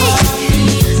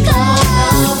freak.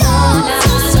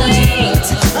 So sweet,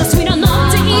 sweet enough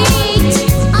to eat.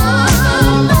 It's complete.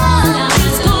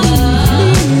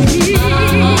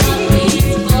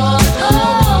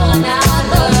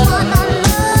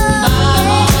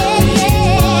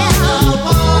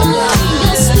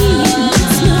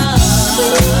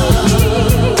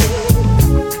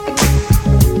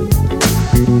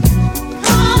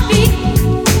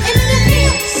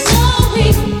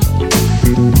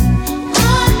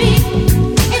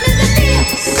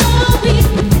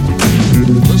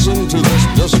 Listen to this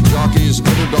disc jockey's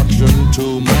introduction to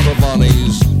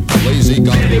Montavani's Lazy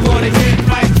Gun.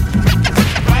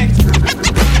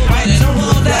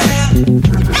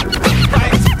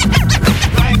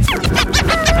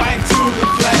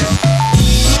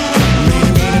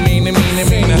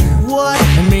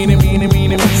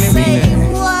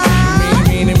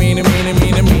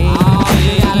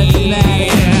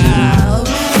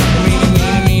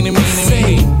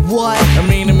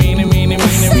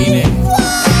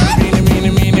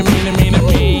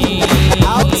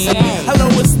 Hello,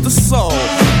 it's the soul,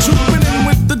 trooping in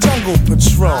with the jungle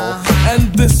patrol.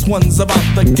 And this one's about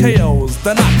the KOs,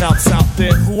 the knockouts out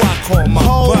there who I call my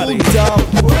buddy.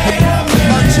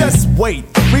 Now just wait,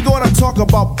 we're gonna talk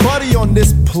about Buddy on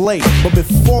this plate. But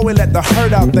before we let the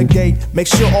herd out the gate, make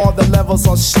sure all the levels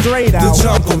are straight out. The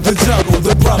jungle,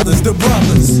 the brothers,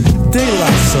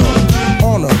 Daylight Soul,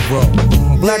 on a roll.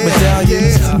 Black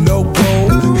medallions, no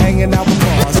gold, hanging out with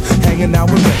bars, hanging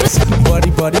out with mates.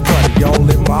 Buddy, all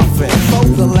in my face.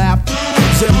 Overlap,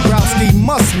 Zembrowski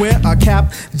must wear a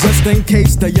cap, just in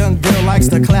case the young girl likes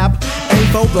to clap. Ain't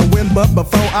for the win, but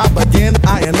before I begin,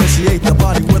 I initiate the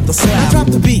body with the slap. I drop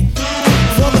the beat,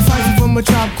 for the fight from a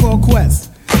Tribe Called Quest.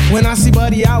 When I see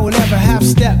Buddy, I will never half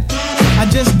step. I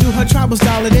just do her tribal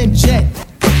style and then jet.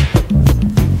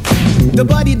 The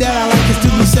Buddy that I like is to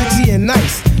be sexy and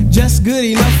nice, just good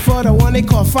enough for the one they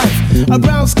call Fife. A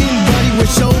brown skinned Buddy with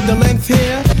shoulder length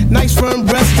hair, nice firm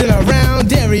breast and a round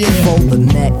derriere. For the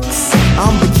next,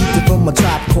 I'm the keeper from a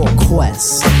Tribe Called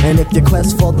Quest. And if you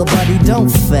quest for the Buddy, don't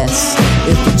fess.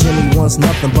 If the Jimmy wants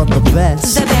nothing but the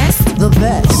best, the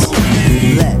best.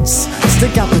 Let's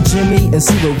stick out the Jimmy and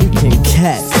see what we can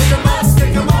catch.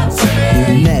 Stick 'em up,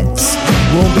 Jimmy. Next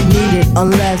won't be needed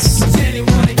unless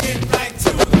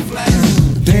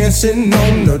dancing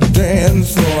on the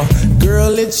dance floor.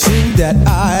 Girl, it's you that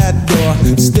I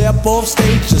adore. Step off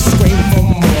stage, just scream for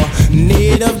more.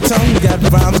 Native tongue got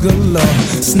rhymes galore.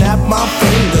 Snap my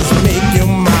fingers, make you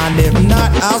mine. If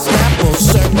not, I'll snap a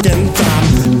second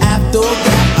time. After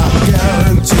that, I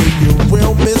guarantee you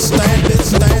will be standing.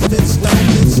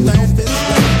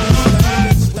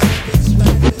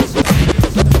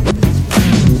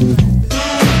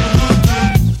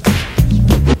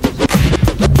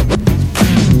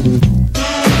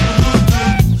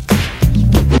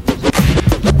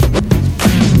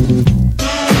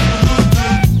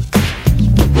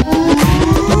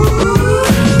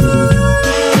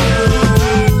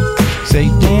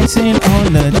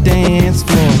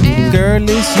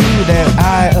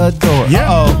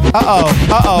 Yeah.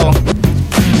 Uh-oh.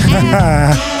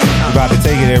 We're about to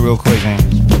take it there real quick, man.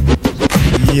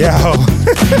 Yo.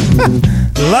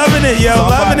 Loving it, yo.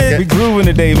 Loving it. We grooving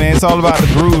today, man. It's all about the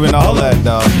groove and all that,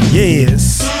 dog.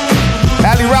 Yes.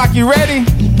 Ali Rock, you ready?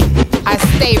 I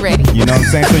stay ready. You know what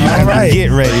I'm saying? So you have to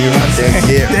get ready. You know what I'm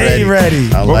saying? Stay ready.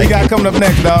 What we got coming up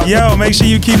next, dog? Yo, make sure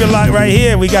you keep it locked right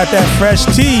here. We got that fresh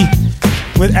tea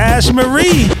with Ash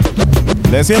Marie.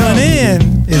 Let's Filling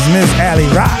in is Miss Ali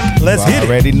Rock. Let's hit it.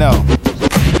 Already know.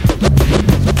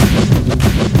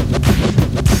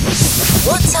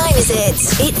 What time is it?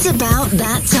 It's about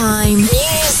that time.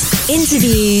 News,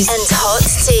 interviews, and hot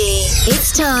tea.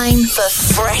 It's time for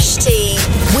Fresh Tea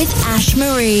with Ash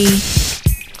Marie.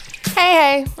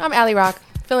 Hey, I'm Ali Rock,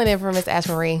 filling in for Miss Ash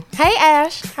Marie. Hey,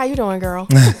 Ash. How you doing, girl?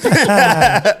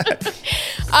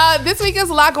 This week there's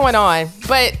a lot going on,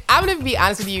 but I'm going to be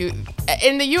honest with you.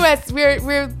 In the U.S.,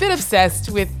 we're a bit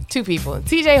obsessed with two people,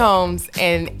 TJ Holmes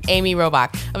and Amy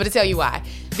Robach. I'm going to tell you why.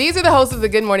 These are the hosts of the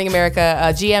Good Morning America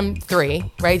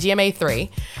GM3, right? GMA3.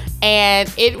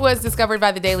 And it was discovered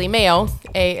by the Daily Mail,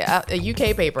 a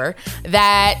UK paper,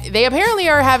 that they apparently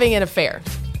are having an affair,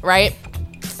 right?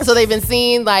 So they've been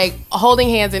seen like holding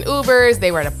hands in Ubers.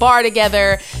 They were at a bar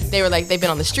together. They've been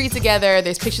on the street together.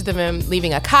 There's pictures of them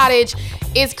leaving a cottage.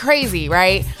 It's crazy,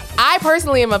 right? I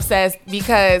personally am obsessed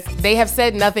because they have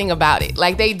said nothing about it.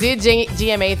 Like they did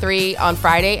GMA3 on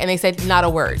Friday and they said not a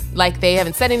word. Like they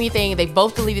haven't said anything. They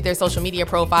both deleted their social media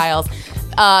profiles.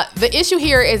 The issue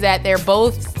here is that they're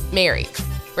both married.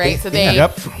 Right, so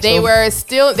they were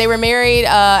married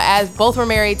as both were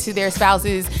married to their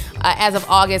spouses as of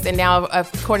August, and now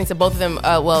according to both of them,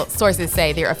 sources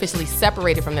say they're officially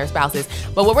separated from their spouses.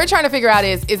 But what we're trying to figure out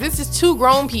is this just two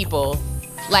grown people,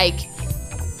 like,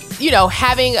 you know,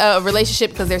 having a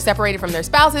relationship because they're separated from their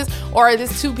spouses, or are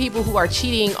this two people who are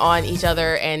cheating on each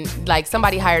other and like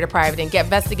somebody hired a private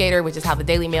investigator, which is how the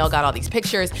Daily Mail got all these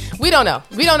pictures. We don't know.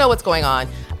 We don't know what's going on.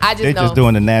 They're just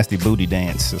doing the nasty booty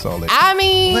dance. That's all they. I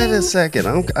mean, wait a second.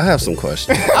 I have some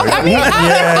questions. First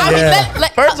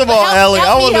of all, Allie,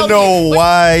 I want to know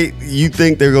why you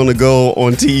think they're going to go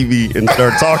on TV and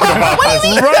start talking about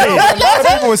this. Right. A lot of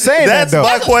people were saying that's that, though.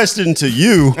 my question to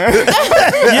you.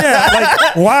 Yeah,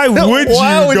 like why would you go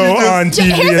on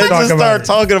TV and talk about start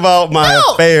talking about my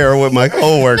affair with my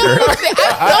coworker? No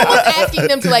one's asking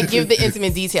them to like give the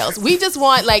intimate details. We just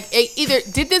want like either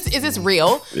is this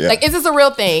real? Yeah. Like is this a real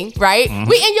thing? Right? Mm-hmm.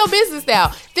 We in your business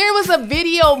now. There was a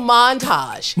video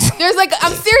montage. There's like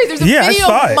I'm serious. There's a video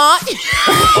montage.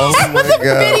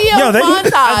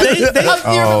 Of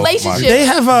their relationship. They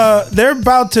have they're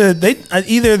about to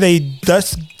either they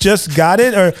just got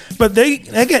it but they're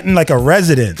getting like a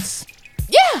residence.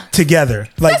 Yeah. Together.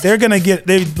 Like they're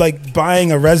like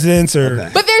buying a residence or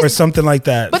something like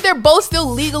that. But they're both still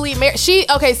legally married. So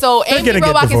Amy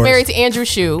Robach is married to Andrew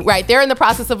Shue, right? They're in the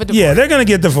process of a divorce. Yeah, they're gonna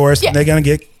get divorced. Yeah. They're gonna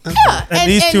get and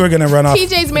these two are gonna run off.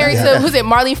 TJ's married to who's it?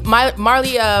 Marley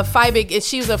Feibig.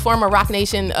 She's a former Rock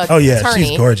Nation attorney.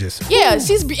 She's gorgeous. Yeah,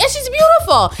 she's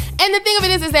beautiful. And the thing of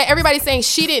it is that everybody's saying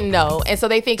she didn't know, and so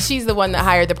they think she's the one that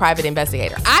hired the private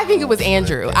investigator. I think it was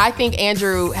Andrew. I think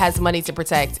Andrew has money to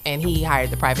protect, and he hired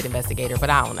the private investigator.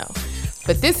 But I don't know.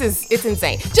 But it's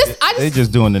insane. They're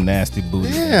just doing the nasty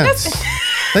booty. Yeah.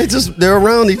 They're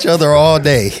around each other all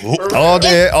day, all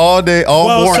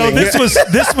morning. So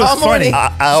this was funny.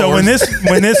 So when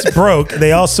this broke,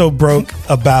 they also broke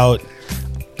about.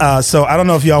 So I don't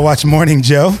know if y'all watch Morning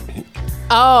Joe.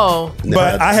 Oh,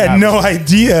 but I had no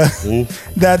idea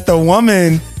that the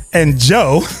woman and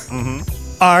Joe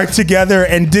are together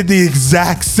and did the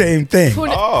exact same thing.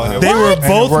 They were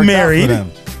both married,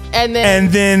 and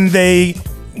then they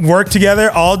worked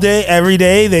together all day, every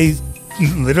day. They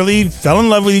literally fell in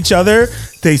love with each other.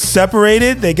 They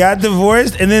separated, they got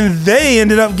divorced, and then they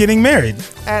ended up getting married.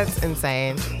 That's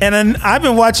insane. And then I've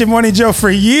been watching Morning Joe for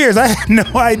years. I had no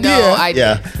idea. No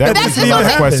idea. Yeah. But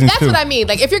that's what I mean.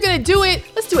 Like, if you're going to do it,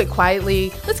 let's do it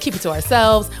quietly. Let's keep it to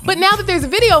ourselves. But now that there's a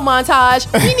video montage,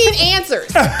 we need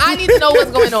answers. I need to know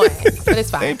what's going on. But it's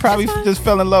fine. They probably just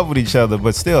fell in love with each other,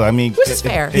 but still, I mean. Which is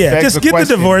fair. Just get the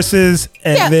divorces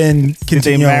and then continue. Did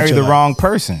they marry the wrong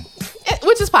person?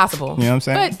 Which is possible. You know what I'm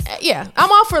saying? But yeah,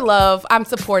 I'm all for love. I'm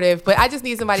supportive, but I just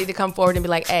need somebody to come forward and be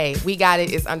like, hey, we got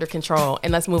it. It's under control.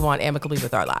 And let's move on amicably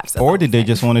with our lives. Or did they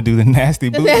just want to do the nasty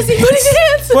booty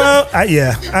dance? Well, I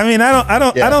mean, I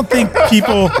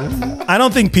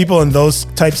don't think people in those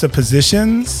types of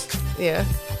positions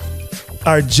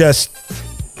are just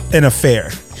an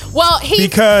affair. Well,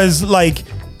 because like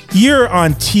you're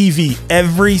on TV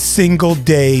every single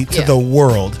day to the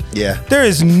world. Yeah. There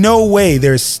is no way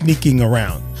they're sneaking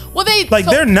around. Well,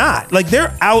 they're not. Like,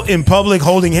 they're out in public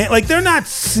holding hands. Like, they're not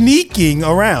sneaking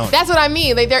around. That's what I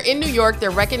mean. Like, they're in New York. They're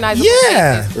recognizable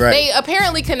Yeah. faces. Right. They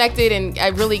apparently connected and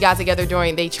really got together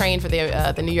they trained for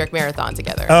the New York Marathon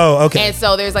together. Oh, okay. And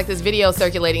so there's like this video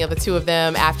circulating of the two of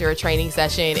them after a training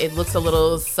session. It looks a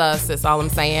little sus, that's all I'm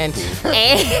saying.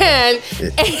 And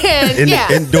yeah.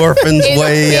 Endorphins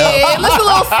way up. It looks a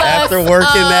little sus. After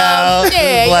working out.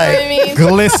 Yeah, you know what I mean?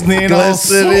 Glistening,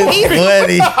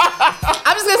 sweaty.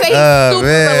 I'm just gonna say he's super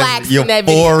relaxed in that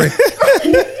video.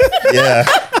 Yeah.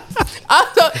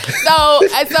 So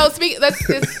let's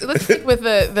stick with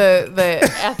the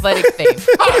athletic theme.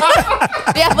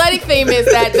 The athletic theme is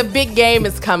that the big game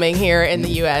is coming here in the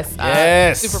U.S.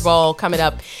 Yes. Super Bowl coming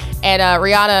up, and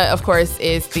Rihanna, of course,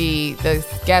 is the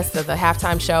guest of the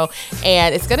halftime show,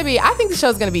 and it's gonna be. I think the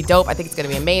show's gonna be dope. I think it's gonna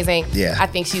be amazing. Yeah. I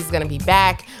think she's gonna be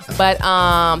back, but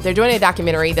they're doing a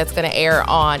documentary that's gonna air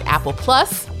on Apple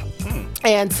Plus.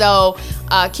 And so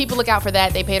keep a lookout for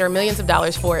that. They paid her millions of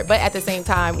dollars for it. But at the same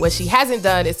time, what she hasn't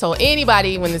done is told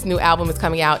anybody when this new album is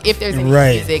coming out, if there's any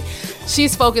music,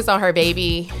 she's focused on her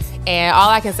baby. And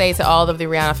all I can say to all of the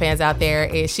Rihanna fans out there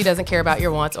is she doesn't care about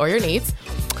your wants or your needs.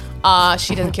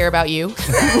 She doesn't care about you.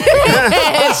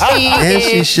 And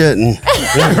she shouldn't.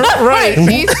 Right.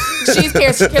 She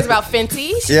cares about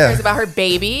Fenty. She cares about her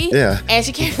baby. Yeah. And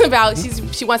she cares about,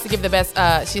 she wants to give the best,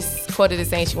 she's quoted as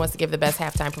saying she wants to give the best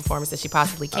halftime performance that she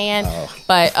possibly can.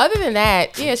 But other than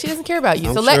that, yeah, she doesn't care about you.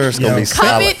 I'm So sure it's gonna be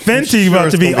solid. Fenty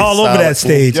about to be all over that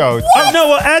stage. Yo, no,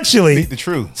 well, actually, speak the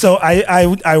truth. So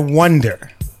I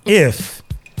wonder if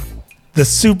the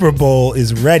Super Bowl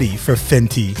is ready for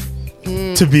Fenty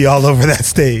to be all over that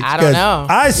stage. I don't know.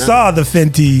 I saw the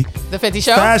Fenty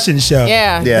show? fashion show.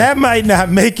 Yeah. That might not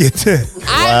make it to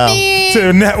I mean,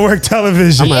 to network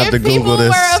television. I'm gonna have to Google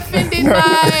this. If people were offended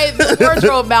by the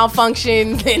wardrobe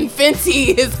malfunction, then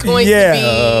Fenty is going Yeah. to be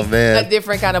Oh, man. a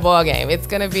different kind of ball game. It's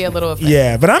going to be a little offensive.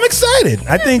 Yeah, but I'm excited.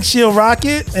 I think she'll rock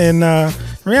it, and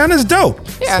Rihanna's dope.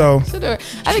 Yeah, So she'll do it.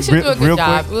 I think she'll do a real good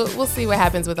job. quick. We'll see what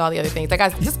happens with all the other things. Like I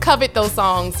just covet those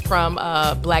songs from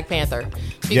Black Panther.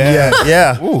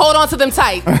 Yeah. Hold on to them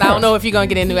tight. I don't know if you're gonna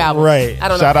get a new album. Right. I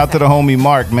don't know. Shout out to the homie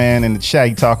Mark, man, in the chat.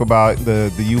 He talk about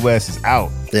the U.S. is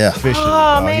out. Yeah. Officially.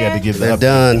 Oh, He had to man. give the They're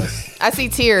update. done. I see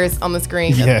tears on the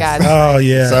screen. Yes. Guys. Oh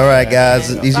yeah. It's all right,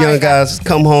 guys. These young guys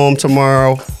come home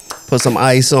tomorrow, put some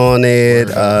ice on it,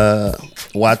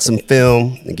 watch some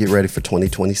film, and get ready for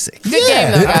 2026. Good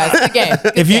game though, guys. Good game.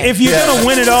 If you're gonna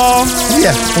win it all,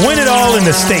 win it all in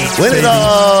the States. Win baby. it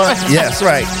all. Yes,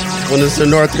 right. When it's in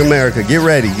North America, get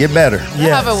ready, get better.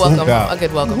 We'll have a welcome home, a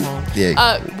good welcome home.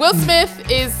 Yeah. Will Smith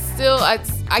is still,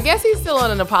 I guess he's still on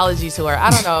an apology tour. I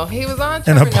don't know. He was on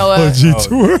An Trevor Noah. apology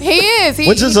tour. He is.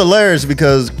 Which is hilarious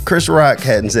because Chris Rock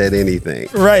hadn't said anything.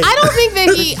 Right. I don't think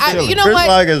that he. you know Chris what?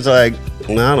 Rock is like,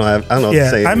 no, I don't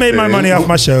say Yeah, I made my anything. money off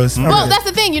my shows. Well, that's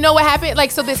the thing. You know what happened?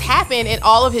 Like, so this happened in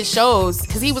all of his shows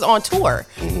because he was on tour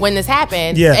when this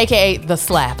happened. Yeah. AKA the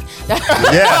slap.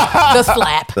 Yeah. The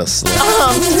slap. The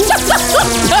slap.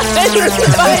 But you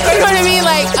know what I mean?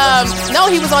 Like, no,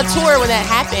 he was on tour when that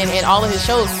happened, and all of his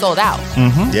shows sold out.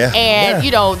 Yeah. And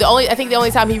you know, I think the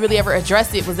only time he really ever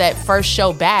addressed it was that first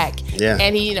show back. Yeah.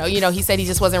 And he, he said he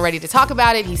just wasn't ready to talk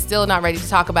about it. He's still not ready to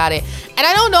talk about it. And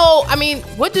I don't know. I mean,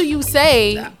 what do you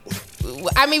say?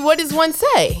 I mean, what does one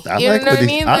say? I You like know what I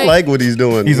mean? I like what he's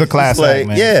doing. He's a class like, act,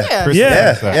 man. Yeah. Chris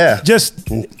Yeah. is a class act. Yeah. Just,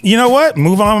 you know what?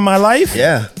 Move on with my life.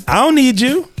 Yeah. I don't need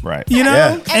you. Right. You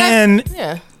know? Yeah. And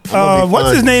Yeah. what's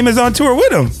fine. his name is on tour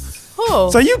with him.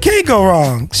 Who? So you can't go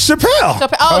wrong. Chappelle.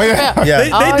 Chappelle.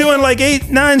 Yeah. They doing like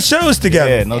 8-9 shows together.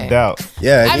 Yeah, no doubt.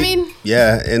 Yeah. I mean-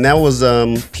 Yeah, and that was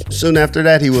soon after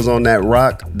that he was on that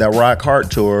Rock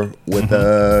Hart tour with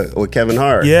Kevin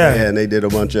Hart. Yeah. And they did a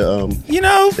bunch of You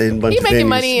know, they did a bunch He of making venues.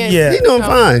 money. And, Yeah. He doing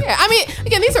fine. Yeah. I mean,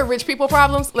 again, these are rich people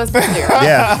problems. Let's be clear.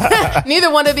 Yeah.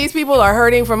 Neither one of these people are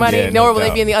hurting for money, Yeah, no nor will they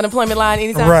doubt. be in the unemployment line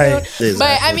anytime Right. soon.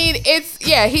 But I mean,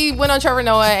 he went on Trevor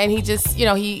Noah and he just,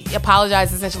 he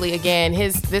apologized essentially again.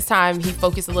 This time he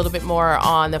focused a little bit more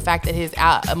on the fact that his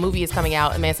a movie is coming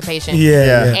out, Emancipation.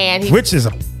 Yeah. And he, Which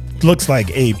looks like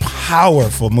a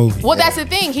powerful movie. well, that's the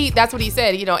thing. That's what he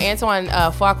said. Antoine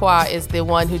Fuqua is the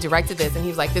one who directed this, and he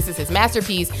was like, "This is his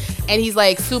masterpiece." And he's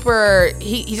like, super.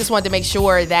 He just wanted to make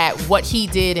sure that what he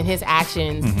did and his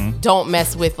actions don't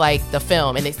mess with like the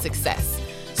film and its success.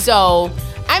 So,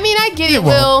 I mean, I get it,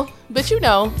 Will, but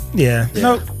Yeah.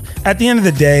 No, at the end of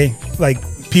the day, like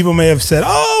people may have said,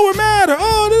 "Oh, we're mad," or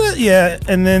 "Oh, yeah,"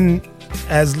 and then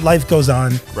as life goes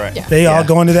on, Right. Yeah. they all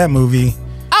go into that movie.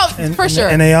 Oh for sure.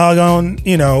 And they all going,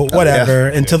 whatever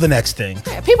until the next thing.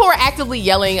 Yeah, people were actively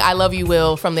yelling "I love you,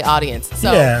 Will" from the audience.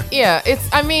 So Yeah.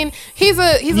 He's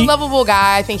a lovable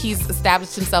guy. I think he's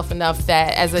established himself enough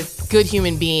that as a good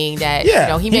human being that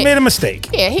he made a mistake.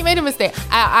 Yeah, he made a mistake.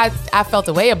 I felt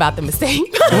a way about the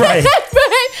mistake. Right.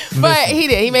 but he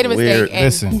did. He made a mistake. And,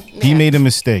 Listen, he made a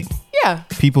mistake. Yeah.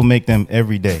 People make them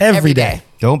every day. Every day.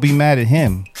 Don't be mad at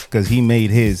him because he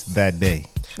made his that day.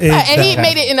 And he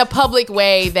made it in a public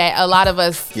way that a lot of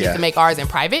us get to make ours in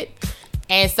private.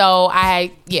 And so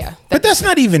But that's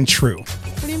not even true.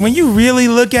 When you really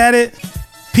look at it,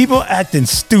 people acting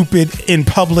stupid in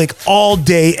public all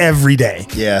day, every day.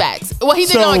 Yeah. Facts. Well, he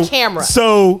did it on camera.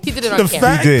 So he did it on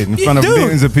camera. He did in front of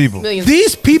millions of people.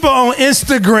 These people on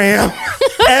Instagram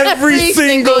every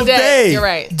single day. You're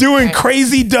right. Doing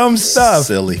crazy dumb stuff.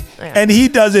 Silly. And he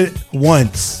does it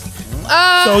once.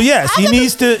 So yes, he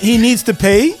needs to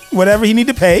pay whatever he need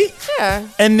to pay. Yeah.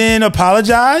 And then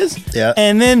apologize. Yeah.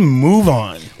 And then move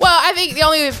on. Well, I think the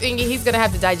only thing he's gonna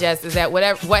have to digest is that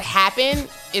what happened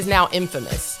is now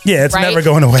infamous. Yeah, it's right? never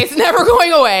going away. It's never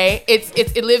going away.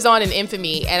 It lives on in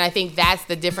infamy, and I think that's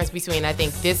the difference between I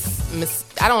think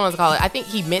I don't want to call it. I think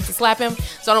he meant to slap him,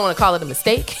 so I don't want to call it a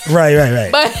mistake.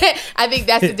 Right. But I think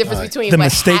that's the difference between the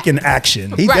mistake in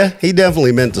action. He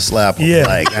definitely meant to slap him. Yeah.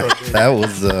 Like that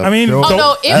was. I mean, it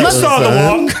you saw the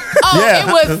walk. It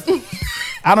was.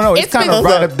 I don't know. It's kind of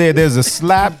right up there. There's a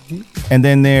slap, and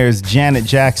then there's Janet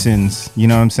Jackson's. You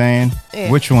know what I'm saying?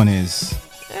 Yeah. Which one is?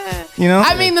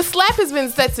 I mean, the slap has been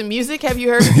set to music. Have you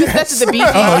heard? It's been set to the Bee Gees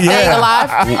Staying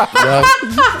Alive.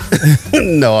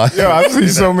 No, I've seen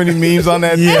so many memes on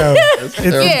that. Yeah,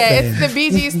 it's the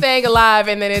Bee Gees Staying Alive,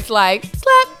 and then it's like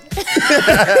slap.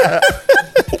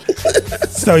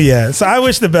 So I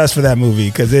wish the best for that movie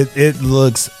because it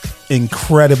looks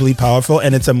incredibly powerful,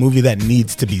 and it's a movie that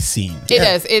needs to be seen. It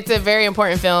does. It's a very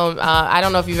important film. I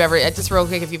don't know if you've ever, just real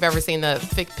quick, if you've ever seen the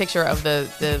picture of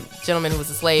the gentleman who was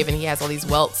a slave and he has all these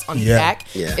welts on his back.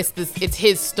 Yeah. It's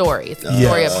his story. It's the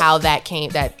story of how that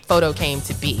photo came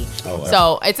to be. Oh, wow.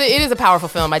 So it is a powerful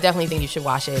film. I definitely think you should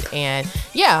watch it. And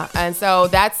so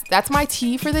that's my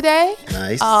tea for the day.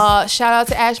 Nice. Shout out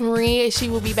to Ash Marie. She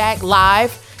will be back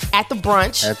live at the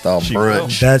brunch.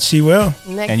 That she will.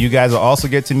 And you guys will also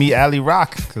get to meet Ali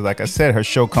Rock because, like I said, her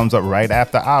show comes up right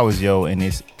after ours, and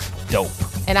it's dope.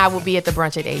 And I will be at the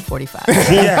brunch at 8:45.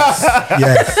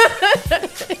 Yes.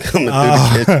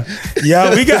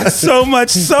 Yeah, we got so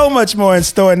much more in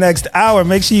store next hour.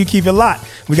 Make sure you keep it locked.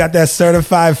 We got that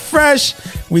certified fresh.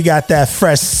 We got that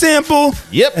fresh sample.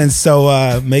 Yep. And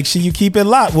so make sure you keep it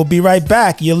locked. We'll be right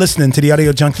back. You're listening to the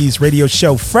Audio Junkies radio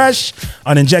show Fresh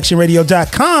on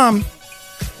injectionradio.com.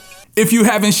 If you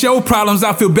having show problems,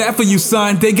 I feel bad for you,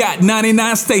 son. They got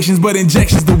 99 stations, but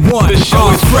Injection's the one. The show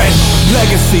is fresh.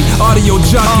 Legacy, audio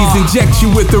junkies inject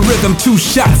you with the rhythm. 2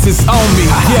 shots, it's on me.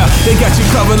 Yeah, they got you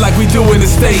covered like we do in the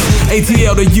States.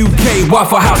 ATL to UK,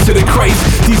 Waffle House to the crates.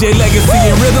 DJ Legacy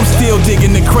and Rhythm still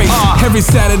digging the crates. Every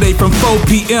Saturday from 4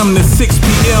 p.m. to 6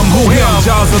 p.m. Who him?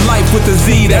 Jaws of Life with the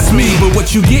Z, that's me. But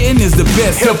what you getting is the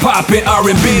best hip-hop and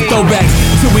R&B throwbacks.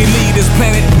 Till we leave this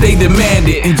planet, they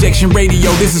demand it. Injection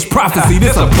Radio, this is prophecy,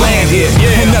 this a plan here.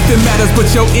 And nothing matters but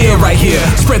your ear right here.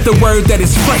 Spread the word that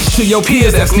it's fresh to your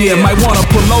peers that's near. Might wanna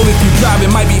pull over if you driving,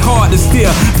 might be hard to steer.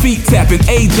 Feet tapping,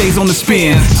 AJ's on the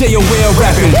spin. J.O.L.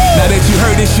 rapping. Now that you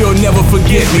heard this, you'll never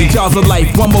forget me. Jaws of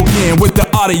Life, one more again with the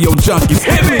audio junkies.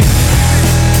 Hit me!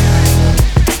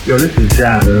 Yo, this is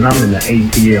Jada, and I'm in the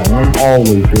ATL. I'm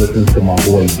always listening to my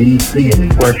boy DC and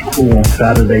the Fresh Crew on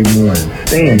Saturday morning.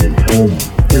 Stand in tune.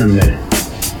 In a minute.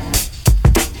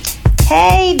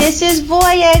 Hey, this is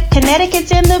Voya.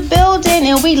 Connecticut's in the building,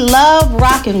 and we love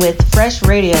rocking with Fresh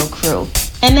Radio Crew.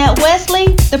 And that Wesley,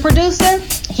 the producer,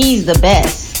 he's the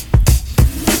best.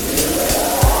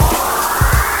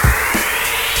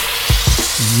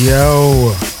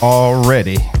 Yo,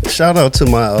 already. Shout out to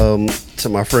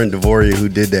my friend Devoria who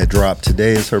did that drop.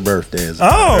 Today is her birthday.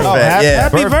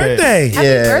 Happy birthday.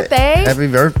 Happy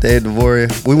birthday, Devoria.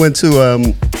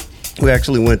 We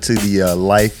actually went to the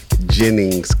Life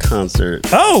Jennings concert.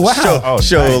 Oh, wow.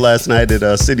 Show last night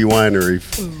at City Winery.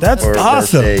 That's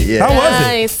awesome. Yeah. How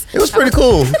was it? It was pretty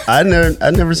cool. I'd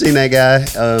never seen that guy.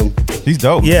 He's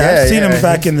dope. Yeah, I've seen him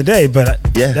back in the day, but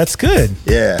that's good.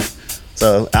 Yeah.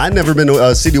 So I've never been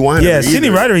to City Winery. Yeah, City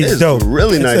Winery is dope.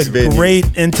 Really nice venue.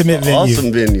 Great intimate venue.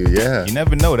 Awesome venue. Yeah. You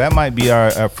never know. That might be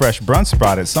our fresh brunch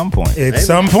spot at some point. No,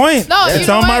 it's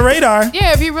on my radar.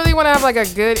 Yeah, if you really want to have like a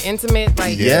good intimate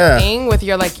thing with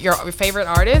your favorite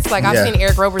artist, like I've seen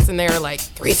Eric Roberson there like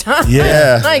 3 times.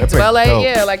 Yeah. Like 12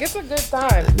 yeah, like it's a good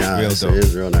time. Nah, it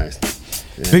is real nice.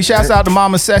 Yeah. Big shouts out to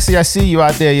Mama Ceci. I see you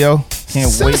out there, yo.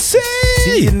 Can't wait to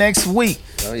see you next week.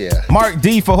 Oh, yeah. Mark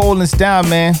D for holding us down,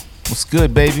 man. What's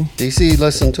good, baby? DC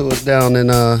listened to us down in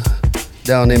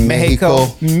Mexico.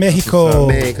 Mexico.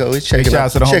 He's checking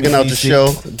out the show.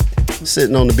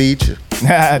 Sitting on the beach.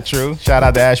 True. Shout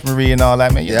out to Ash Marie and all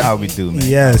that, man. You know how we do, man.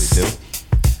 Yes. You know how we do.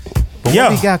 But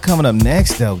what we got coming up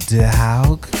next, though,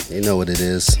 dog? You know what it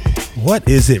is. What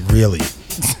is it really?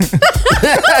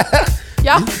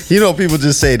 Yeah. You know, people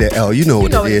just say that. Oh, you know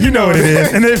what it is. You know what it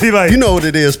is, and they be like, you know what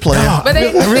it is, player. But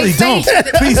they really don't.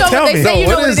 Please tell me. They say you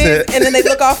know what it is, and then they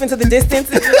look off into the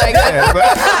distance and be like,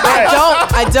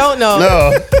 I don't know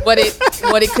what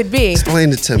it could be.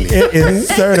 Explain it to me. It is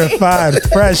certified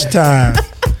fresh time.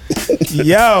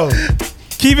 Yo,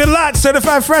 keep it locked.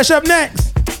 Certified fresh up next.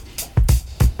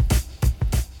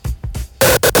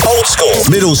 Old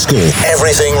school, middle school,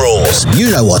 everything rules.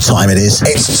 You know what time it is.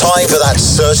 It's time for that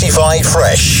certified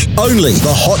fresh. Only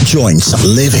the hot joints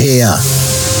live here.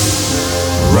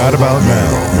 Right about now.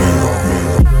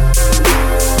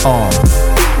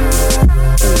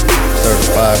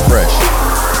 Certified fresh.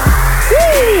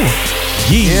 Woo!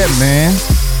 Yeah, man.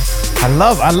 I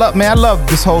love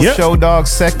this whole show, dog.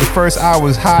 The first hour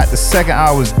was hot. The second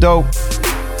hour was dope.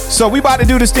 So we about to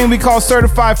do this thing we call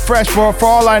Certified Fresh. For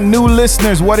all our new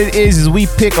listeners, what it is we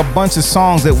pick a bunch of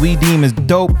songs that we deem as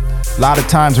dope. A lot of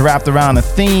times wrapped around a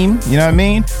theme, you know what I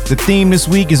mean? The theme this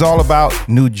week is all about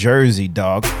New Jersey,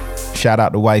 dog. Shout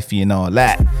out to Wifey and all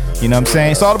that. You know what I'm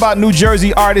saying? It's all about New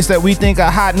Jersey artists that we think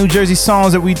are hot, New Jersey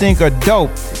songs that we think are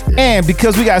dope. And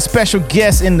because we got special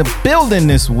guests in the building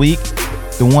this week,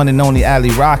 the one and only Ali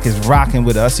Rock is rocking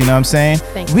with us, you know what I'm saying?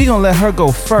 We gonna let her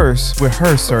go first with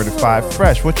her Certified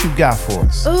Fresh. What you got for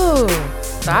us? Ooh,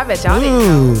 so I bet y'all didn't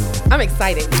know. I'm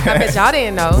excited. I bet y'all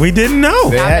didn't know. We didn't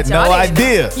know. They had no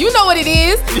idea. You know what it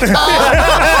is.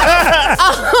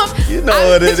 You know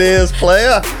what it is,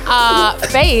 player.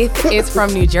 Faith is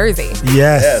from New Jersey.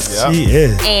 Yes, she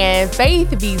is. And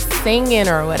Faith be singing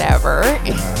or whatever.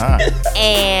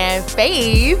 And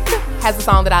Faith has a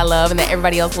song that I love and that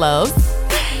everybody else loves.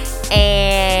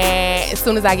 And as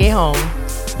soon as I get home,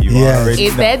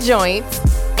 it's that joint.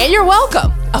 And you're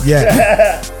welcome. Okay.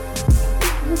 Yeah.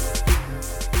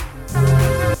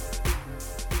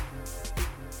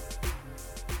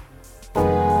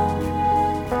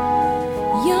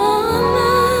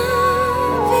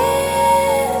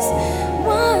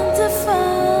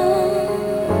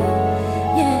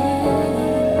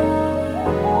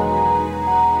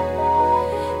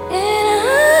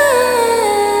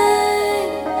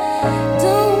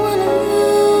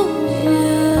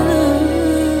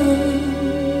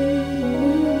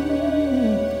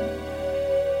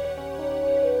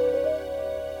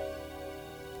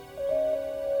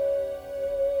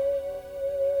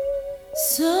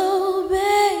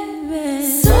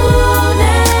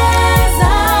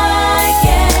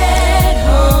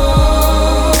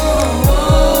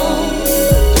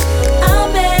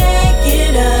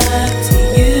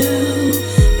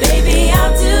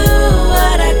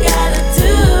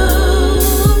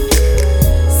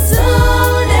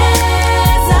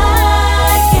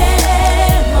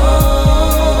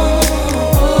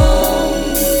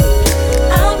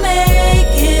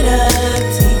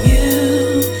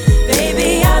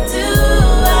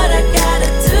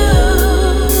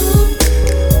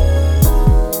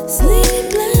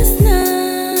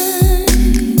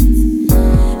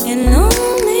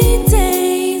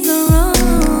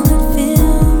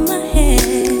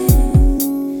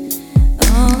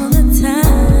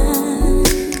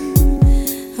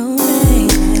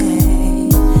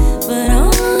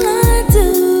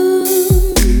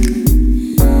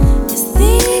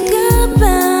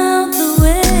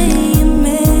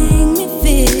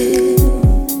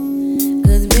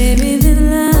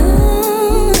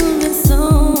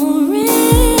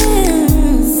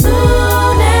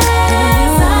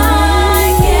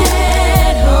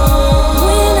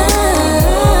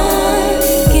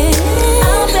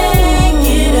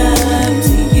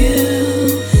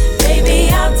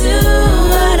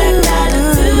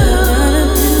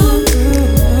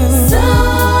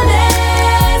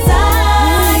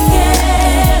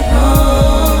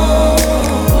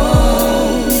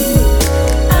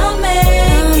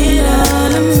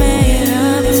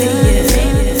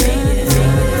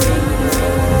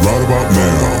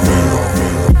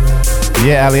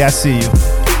 Yeah, Ali, I see you.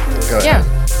 Yeah.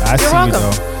 I see welcome. you,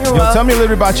 though. You're Yo, welcome. tell me a little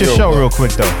bit about your show real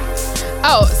quick, though.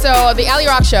 Oh, so the Ali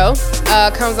Rock Show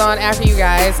comes on after you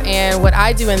guys, and what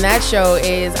I do in that show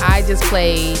is I just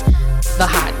play the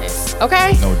hotness.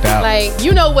 Okay? No doubt. Like,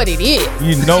 you know what it is.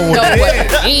 You know what it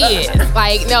is.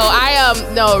 Like, no,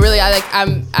 no, really,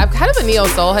 I'm kind of a neo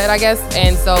soul head, I guess.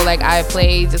 And so, like, I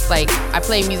play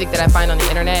music that I find on the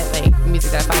internet, like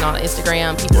music that I find on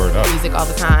Instagram. People send me music all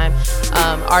the time.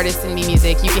 Artists send me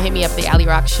music. You can hit me up at the Alley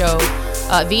Rock Show,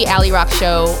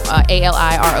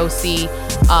 ALIROC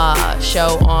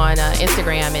show on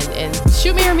Instagram and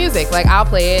shoot me your music. Like, I'll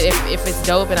play it if it's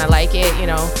dope and I like it, you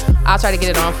know. I'll try to get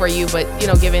it on for you, but, you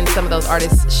know, giving some of those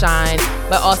artists shine,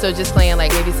 but also just playing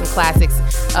like maybe some classics.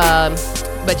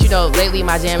 But, you know, lately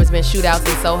my jam has been Shootouts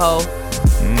in Soho.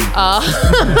 All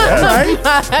right.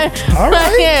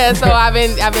 Yeah, so I've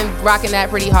been rocking that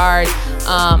pretty hard.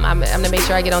 I'm gonna make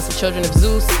sure I get on some Children of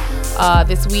Zeus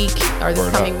this week or this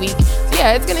coming week. So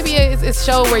yeah, it's gonna be a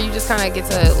show where you just kind of get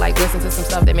to like listen to some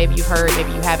stuff that maybe you've heard,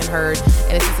 maybe you haven't heard,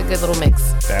 and it's just a good little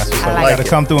mix. That's what's up. I gotta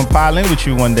come through and pile in with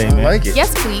you one day, man. I like it.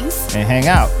 Yes, please. And hang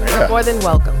out. You're more than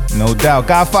welcome. No doubt.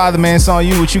 Godfather, man, it's on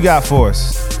you. What you got for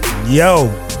us? Yo,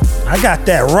 I got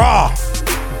that raw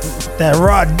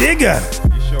digger.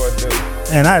 You sure do.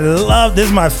 And I love this.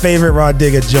 Is my favorite raw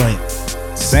digger joint.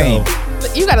 Same.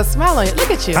 So, you got a smile on you. Look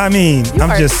at you. I mean,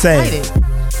 I'm just saying.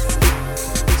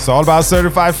 It's all about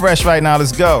Certified Fresh right now.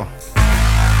 Let's go.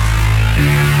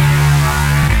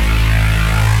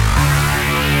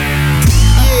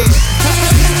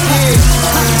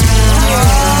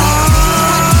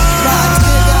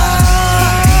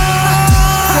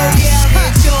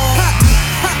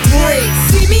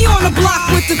 See me on the block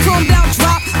with the chrome down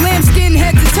drop, lambskin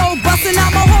head to toe, busting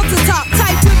out my halter top,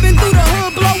 tight whipping through the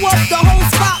hood, blow up the whole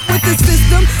spot with the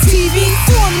system. TV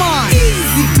for mine,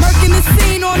 easy. Murking the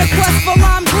scene on a quest for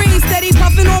lime green, steady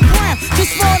puffing on brown,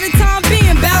 just for the time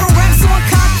being. Battle raps on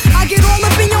cock, I get all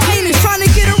up in your anus, trying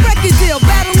to get a record deal,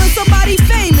 battling somebody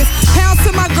famous. Pounds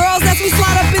to my girls as we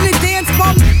slide up in the dance,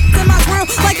 bump to my grill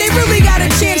like they really got a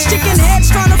chance. Chicken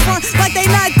heads trying to front like they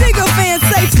not digger fans.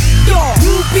 Say y'all,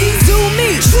 you be do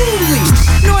me truly.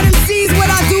 Know them C's what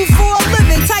I do for a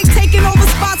living. Tight taking over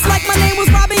spots like my name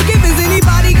was Robin Givens.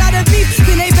 Anybody got a beef,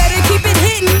 then they better keep it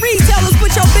hitting. Retailers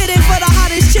put your bid in for the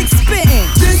hottest chick spitting.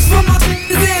 This for my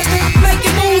ass,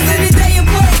 making moves any day and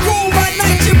play cool. Right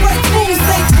night you break fools,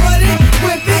 they flood it,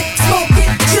 whip it, smoke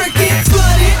it, trick it,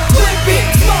 flood it, whip it,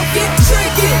 smoke it,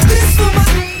 trick it. This for my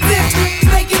ass,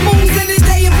 making moves any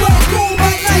day and play cool.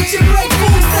 Right night you break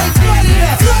fools, they flood it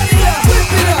up, whip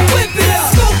it up, whip it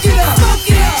up, smoke it up,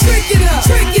 trick it up,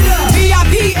 trick it up.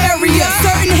 VIP area,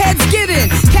 certain heads get in.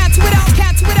 Cats without,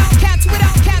 cats without, cats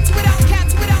without, cats without,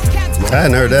 cats without, cats without. I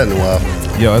hadn't heard that in a while.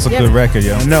 Yo, that's a good record,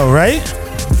 yo. I know, right?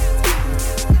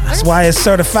 That's why it's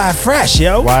certified fresh,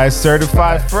 yo. Why it's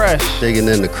certified fresh. Digging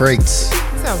in the crates.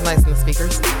 Sounds nice in the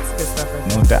speakers. It's good stuff right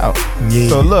there. No doubt. Yeah.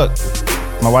 So look,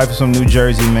 my wife is from New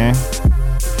Jersey, man.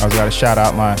 I was gotta shout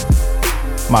out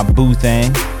my boo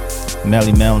thing,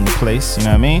 Melly Mel in the place. You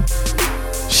know what I mean?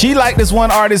 She liked this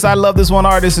one artist. I love this one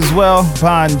artist as well.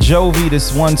 Bon Jovi.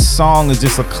 This one song is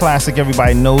just a classic.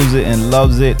 Everybody knows it and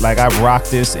loves it. Like, I rock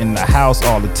this in the house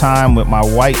all the time with my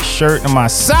white shirt and my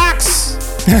socks.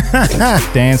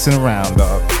 Dancing around,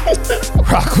 dog.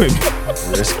 Rock with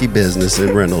me. Risky business in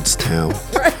Reynoldstown.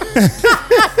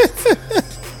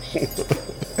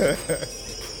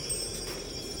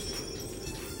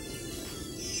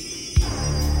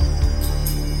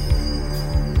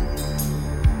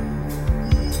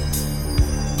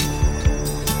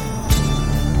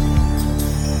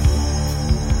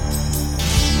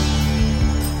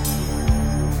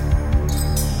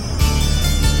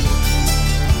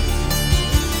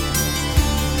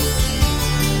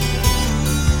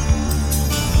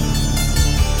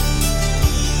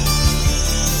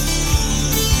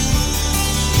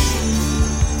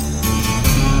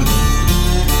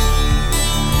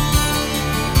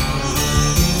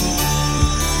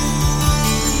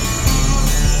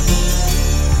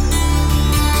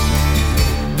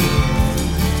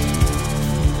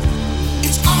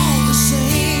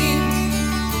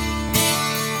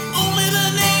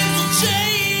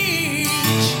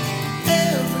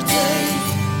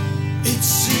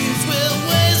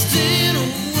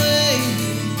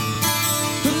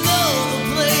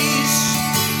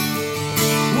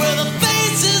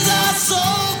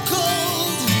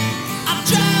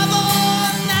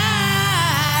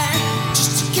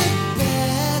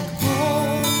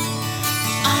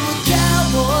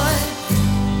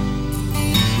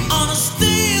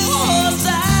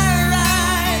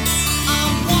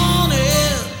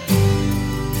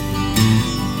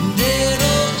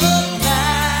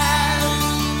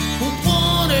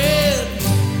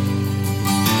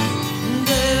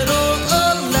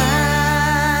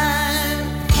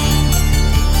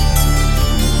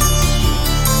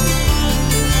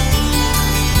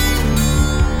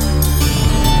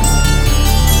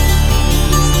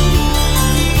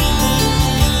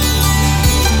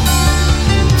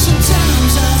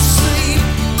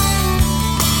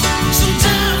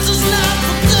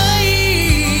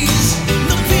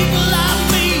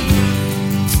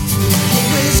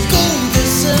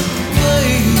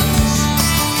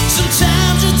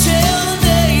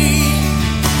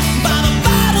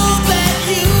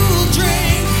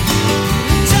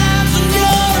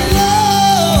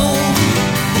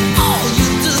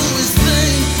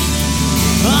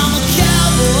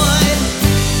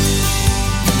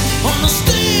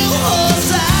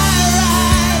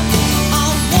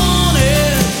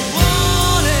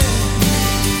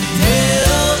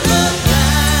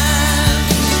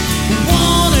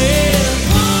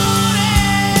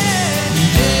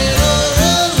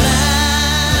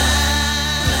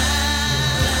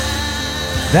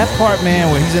 That part,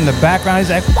 man, where he's in the background, he's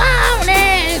like, wow,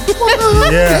 man.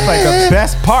 Yeah. It's like the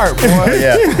best part, boy.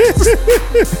 Yeah.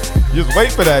 Just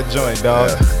wait for that joint,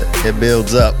 dog. It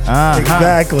builds up.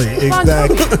 Exactly.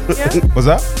 What's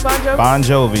up? Bon Jovi. Bon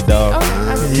Jovi, dog.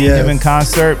 See him in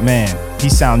concert, man. He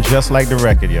sounds just like the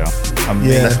record, yo.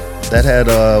 Amazing. That had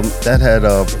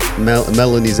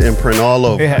Melanie's imprint all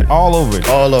over. It had all over it.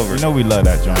 All over. You know we love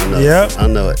that joint. I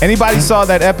know it. Anybody saw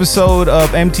that episode of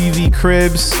MTV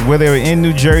Cribs where they were in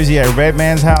New Jersey at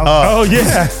Redman's house? Oh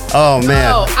yeah. Oh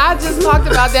man. Oh, I just talked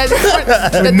about that.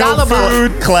 The dollar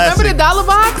box. Classic. Remember the dollar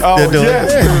box? Oh yeah,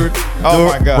 dude. Oh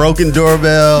my god. Broken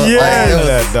doorbell.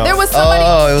 Yeah. There was somebody.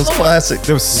 Oh, it was classic.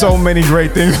 There was so many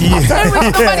great things. There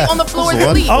was somebody on the floor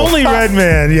asleep. Only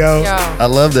Redman, yo. I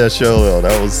love that show though.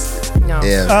 That was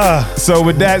So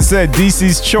with that said,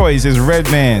 DC's choice is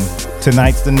Redman.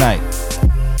 Tonight's the night.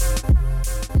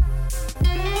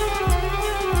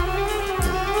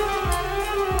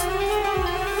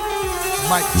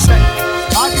 Mic check.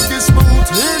 I can get smooth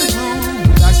to any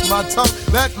groove. That's my tongue.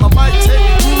 Let my mic take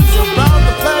grooves around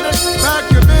the planet. Back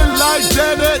him in like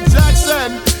Janet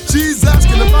Jackson. She's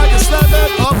asking if I can slam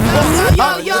it up.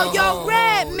 Yo,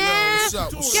 Redman.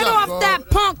 Get off that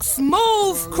punk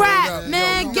smooth crap,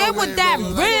 man. Get with that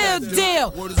real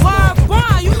deal. Bar,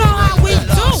 you know how we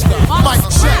do. Mic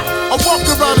check. I walk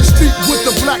around the street with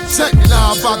the black tech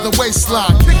now by the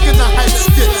waistline, kicking the hype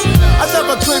skits. I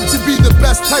never claimed to be the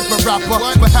best type of rapper,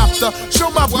 but have to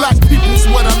show my black peoples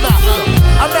what I'm after.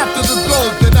 I'm after the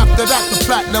gold, then after that the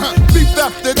platinum. Beef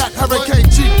after that,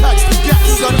 Hurricane G packs the gas,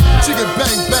 son. Chicken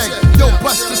bang bang, yo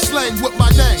bust the slang with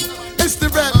my name. It's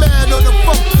the Redman on the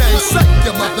funk thing. Set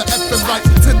your mother effing right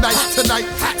tonight.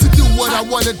 To do what I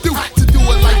wanna do, to do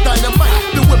it like dynamite.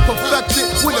 Do it perfected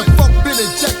when the funk been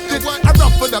injected. I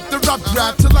roughen up the rough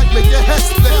drive till I make your head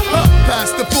split.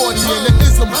 Past the 40 and the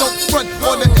ism, don't front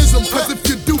on the ism. Cause if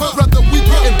you do, brother, we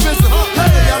getting busy.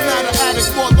 Hey, I'm not an addict,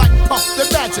 more like Puff the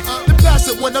Magic. The pass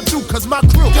it when I'm through, cause my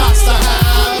crew got to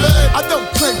have it. I don't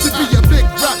claim to be a big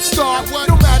rap star.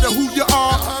 No matter who you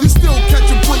are, you still catch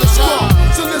a bullet scar.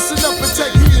 So listen up and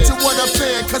take heed to what I'm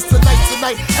saying. Cause tonight,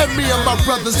 and me and my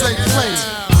brothers ain't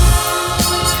playing.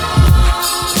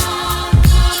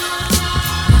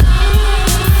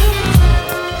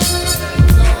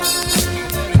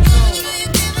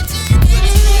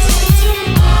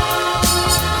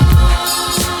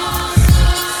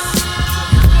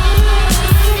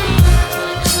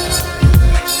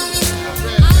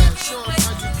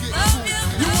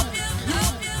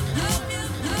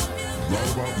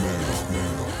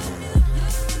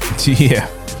 Yeah.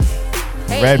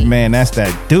 Redman, that's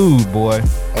that dude, boy.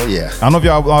 Oh yeah. I don't know if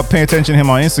y'all are paying attention to him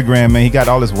on Instagram, man. He got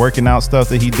all this working out stuff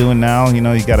that he's doing now. You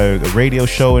know, he's got a radio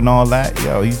show and all that.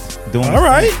 Yo, he's doing all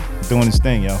right. Doing his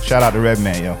thing, yo. Shout out to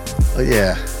Redman, yo. Oh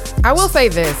yeah. I will say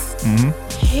this.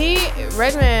 Mm-hmm.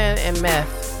 Redman and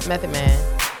Method Man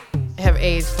have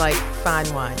aged like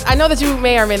fine wines. I know that you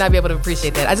may or may not be able to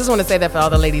appreciate that. I just want to say that for all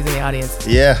the ladies in the audience.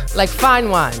 Yeah. Like fine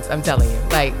wines, I'm telling you.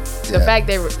 Like the fact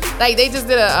they just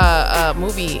did a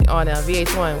movie on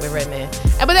VH1 with Redman.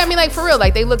 But I mean, like for real,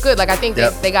 like they look good. Like I think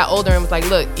they got older and was like,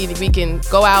 look, either we can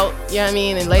go out, you know what I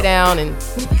mean, and lay down and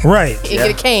get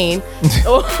a cane,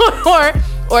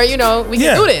 or you know, we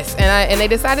can do this. And they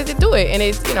decided to do it. And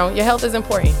it's, you know, your health is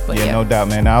important. But no doubt,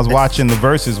 man. I was watching the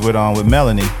verses with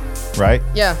Melanie. Right?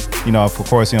 Yeah. You know, of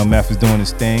course, you know, Meth is doing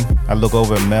his thing. I look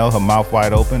over at Mel, her mouth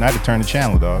wide open. I had to turn the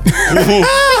channel, dog.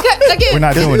 We're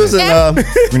not doing this.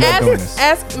 We're not doing this.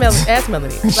 Ask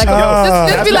Melody. Like,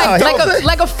 just be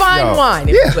like a fine wine,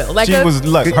 if you will. Like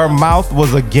her mouth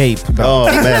was agape, dog.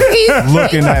 Oh man,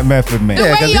 looking at Method Man.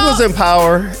 Yeah, because he was in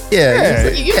power. Yeah.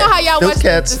 You know how y'all watch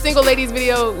the single ladies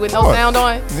video with no sound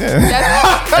on?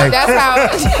 Yeah. That's how.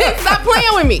 Stop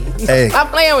playing with me. Hey. Stop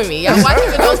playing with me. Y'all watch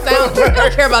it with no sound. I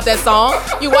don't care about that song.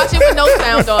 You watch it with no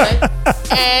sound on it,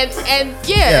 and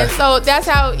so that's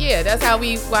how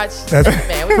we watch. That's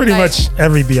man. We pretty much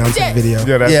every Beyonce video.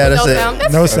 That's it. Sound.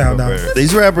 No sound on.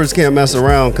 These rappers can't mess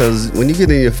around because when you get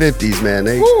in your 50s, man,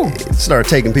 they start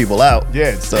taking people out.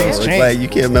 Yeah, so it's like you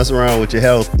can't mess around with your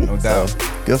health. No doubt. So,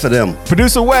 good for them.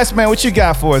 Producer West, man, what you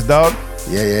got for us, dog?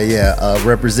 Yeah.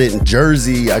 Representing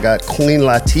Jersey, I got Queen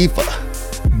Latifah.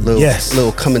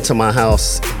 Little coming to my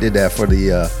house. Did that for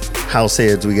the house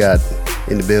heads we got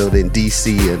in the building,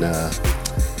 DC and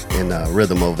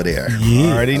Rhythm over there. You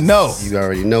already know. You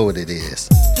already know what it is.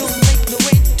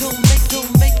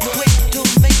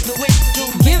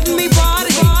 Give me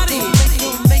body.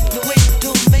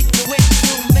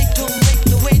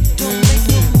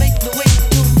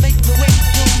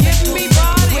 Give me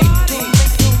body.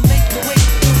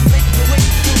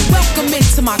 Welcome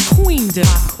into my queendom.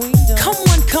 Come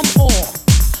on, come on.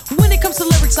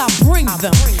 lyrics, I bring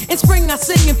them. In spring I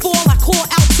sing, in fall I call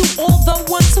out to all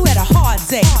the ones who had a hard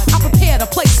day. I prepared a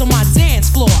place on my dance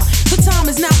floor. The time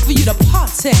is now for you to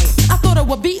party. I thought it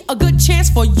would be a good chance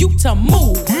for you to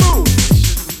move.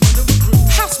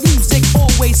 House music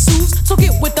always soothes, so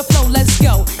get with the flow, let's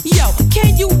go. Yo,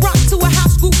 can you rock to a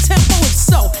house group tempo? If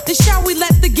so, then shall we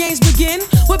let the games begin?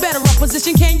 We're better up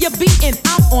position, can you be in?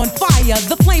 I'm on fire,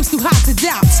 the flame's too hot to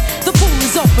doubt. The pool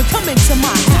is open, come into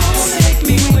my house. Don't make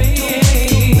me wait,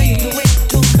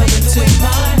 come into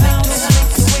my house.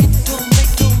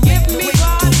 Give me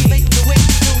body,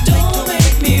 don't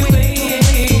make me wait,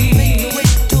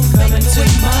 come into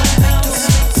my house.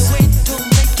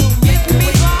 Give me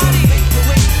body.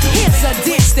 Here's a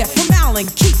dance step from Alan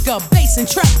Kika, bass and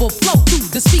treble flow through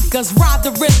the speakers, ride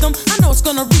the rhythm. I know it's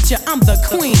gonna reach you, I'm the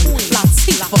queen,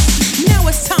 Latifah. Now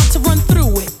it's time to run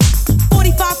through it.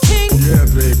 45 King, yeah,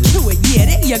 baby. Do it, yeah,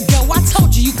 there you go. I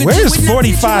told you you could do it. Where's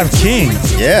 45 King?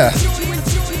 Yeah.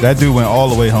 That dude went all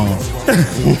the way home.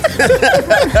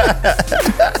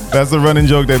 That's the running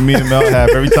joke that me and Mel have.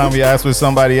 Every time we ask where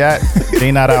somebody at,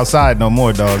 they not outside no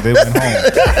more, dog. They went home.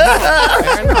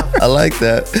 I like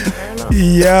that.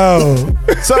 Yo.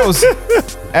 So,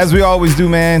 as we always do,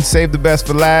 man, save the best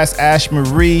for last. Ash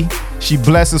Marie, she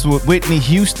blesses us with Whitney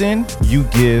Houston. You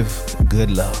give good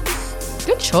love.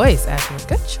 Good choice, Ashley.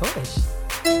 Good choice.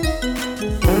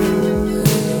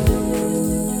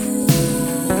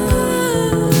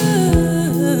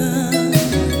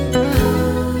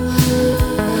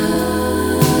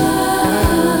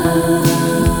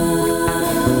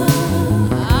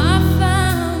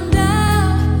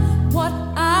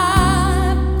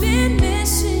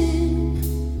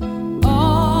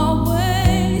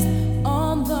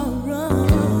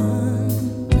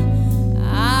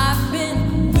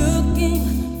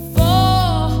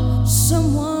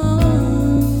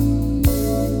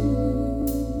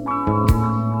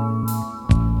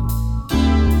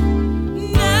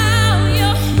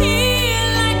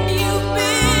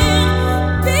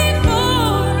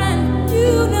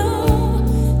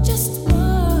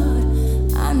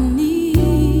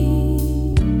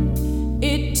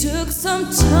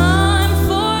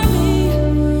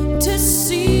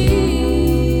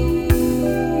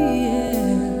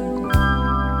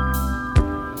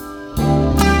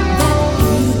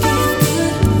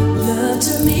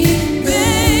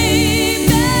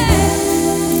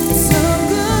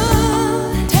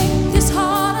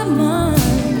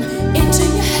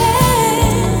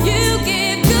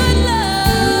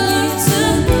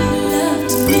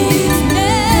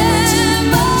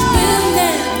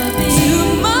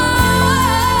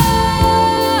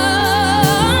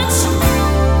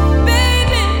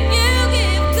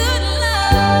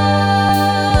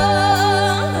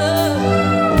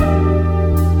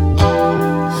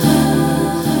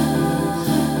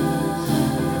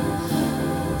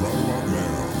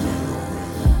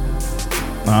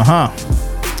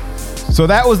 So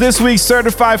that was this week's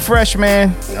Certified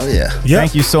Freshman. Oh, yeah. Yep.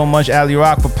 Thank you so much, Ali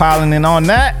Rock, for piling in on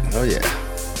that. Oh, yeah.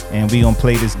 And we going to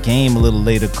play this game a little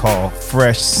later called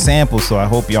Fresh Sample. So I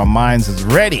hope y'all minds is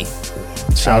ready.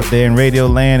 Out there in Radio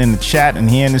Land, in the chat, and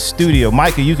here in the studio.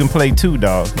 Micah, you can play too,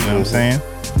 dog. You know what I'm saying?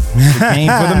 It's a game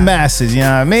for the masses, you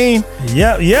know what I mean?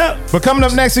 Yep. But coming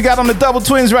up next, we got on the Double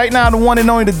Twins right now, the one and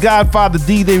only, the Godfather,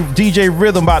 DJ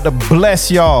Rhythm, about to bless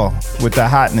y'all with the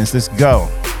hotness. Let's go.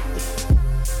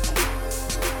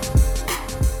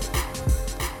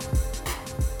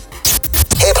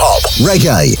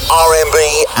 Reggae,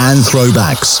 R&B, and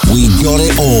throwbacks. We got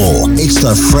it all. It's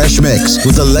the Fresh Mix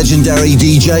with the legendary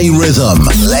DJ Rhythm.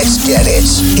 Let's get it.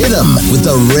 Hit 'em with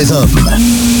the rhythm.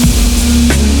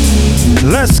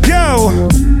 Let's go.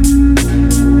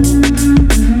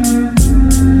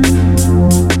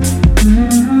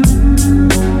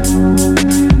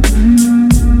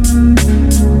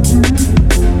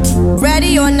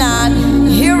 Ready or not,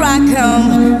 here I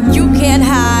come. You can't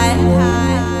hide.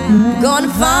 Gonna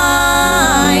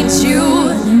find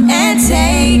you and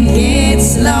take it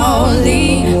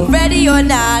slowly. Ready or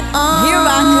not, here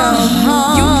I come.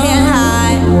 You can't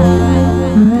hide.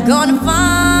 Gonna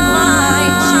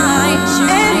find you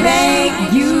and make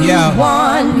you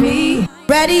want me.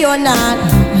 Ready or not,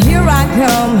 here I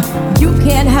come. You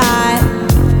can't hide.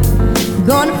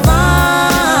 Gonna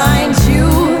find you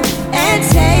and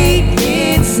take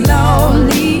it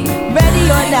slowly. Ready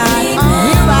or not,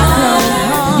 here I come.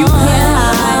 You can't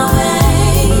hide.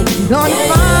 Gonna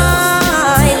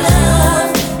find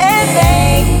love and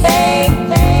bang.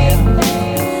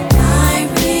 I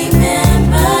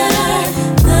remember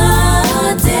the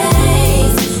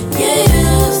days you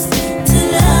used to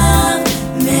love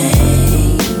me.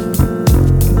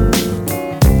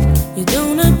 You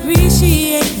don't appreciate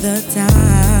appreciate the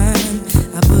time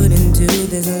I put into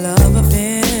this love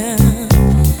affair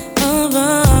of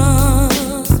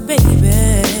us, baby.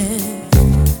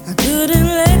 I couldn't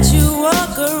let you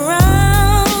walk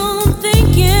around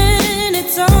thinking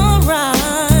it's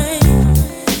alright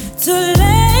to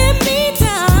let me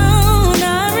down.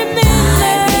 I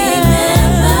remember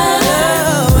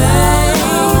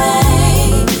the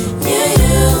way you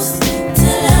used to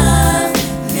love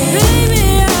me. Baby,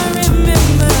 I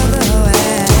remember the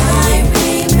way. I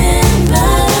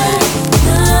remember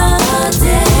the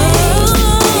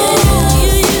days you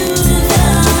used to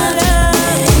love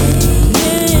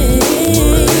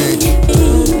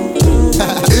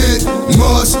It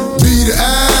must be the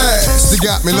ass that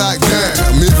got me like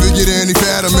damn. If it get any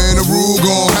fatter, man, the rule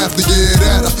gon' have to get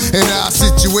at her. And our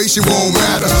situation won't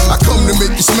matter. I come to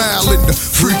make you smile in the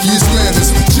freakiest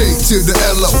manners. J to the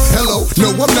L-O, hello.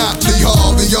 No, I'm not Lee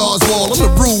Harvey Oswald. I'm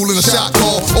the rule in a shot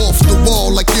call off the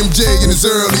wall like MJ in his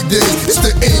early days. It's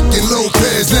the Ink and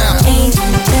Lopez now. Ain't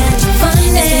that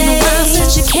funny? It's been a while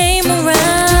since you came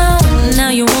around.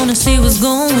 Now you wanna see what's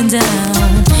going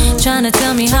down. Trying to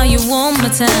tell me how you want my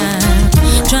time.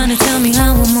 Trying to tell me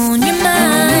how I'm on your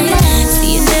mind.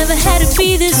 See, you never had to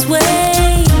be this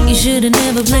way. You should've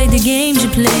never played the games you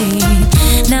played.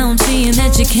 Now I'm seeing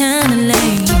that you're kinda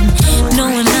lame,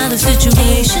 knowing how the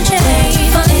situation changed.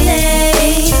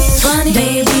 Funny,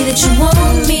 baby, that you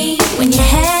want me when you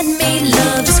had me.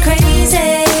 Love is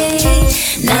crazy.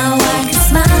 Now I can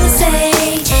smile and say,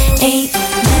 ain't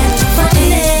that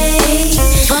funny?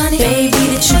 Funny, baby,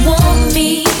 that you want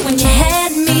me when you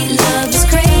had me. Love is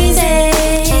crazy.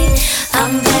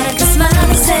 I'm glad I can smile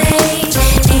and say,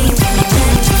 ain't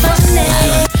that funny?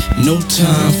 No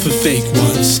time for fake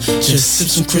ones. Just sip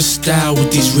some Cristal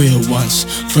with these real ones.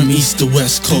 From east to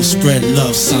west coast, spread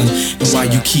love, son. And while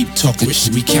you keep talking, we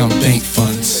count bank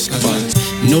funds.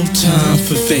 No time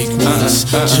for fake ones.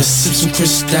 Just sip some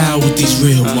Cristal with these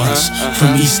real ones.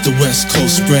 From east to west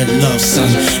coast, spread love, son.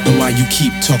 And while you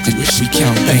keep talking, we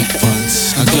count bank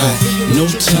funds. I got no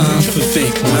time for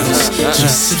fake ones.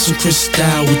 Just sip some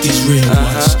Cristal with these real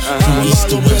ones. From east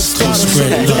to west coast,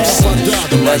 spread love, son.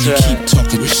 And while you keep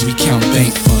talking, we count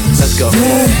bank funds. Let's go.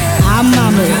 I'm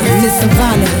Mama, Miss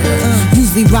Savannah.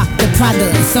 Usually rock the Prada,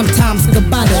 sometimes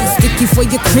Gabbana. Sticky for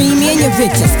your creamy and your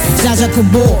riches. Jaja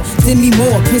Kabor, Demi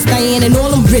Moore, Prince Diane and all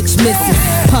them rich misses.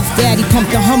 Puff Daddy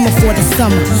pumped the Hummer for the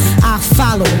summer. I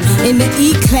follow in the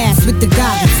E-class with the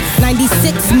goggles.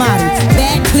 96 model,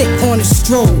 bad click on a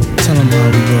stroll. Tell them how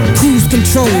we roll. Cruise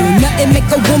control, nothing make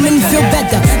a woman feel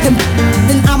better than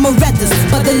I'm a reddas.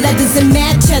 But the leathers and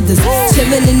mad cheddars.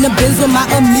 Chillin' in the Benz with my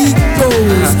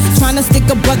amigos. Tryna stick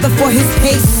a brother for his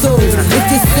pesos.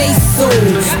 If you say so,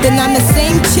 then I'm the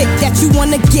same chick that you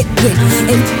wanna get with.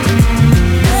 And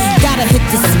gotta hit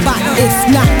the spot. If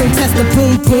not, don't test the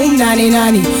boom boom.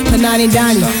 90-90,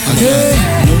 panani-dani. No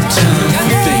time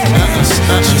for fake ones.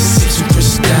 Just sip some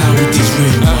Cristal with these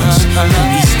real ones. From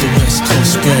east to west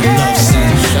coast, spread love, son.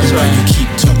 And while you keep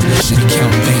talking, we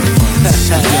count bank funds.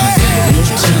 No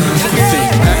time for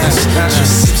fake ones.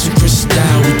 Just sip some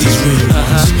Cristal with these real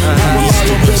ones. From east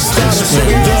to west coast, spread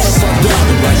love, son.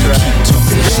 And while you keep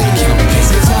talking, we count bank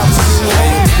funds.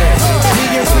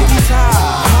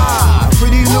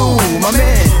 Pretty Lou, my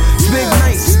man, big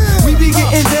nights. We be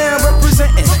getting down,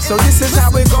 representing. So this is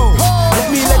how it goes. Let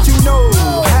me let you know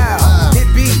how it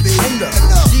be in the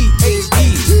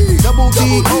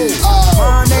G-H-E-double-D-O.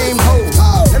 My name Ho.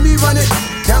 Let me run it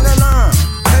down the line.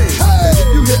 Hey, if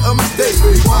you hit a mistake,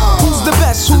 who's the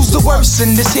best? Who's the worst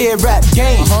in this here rap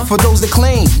game? For those that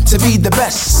claim to be the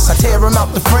best, I tear them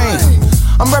out the frame.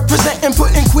 I'm representing,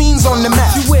 putting Queens on the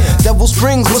map. Devil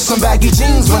Springs with some baggy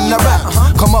jeans when I rap.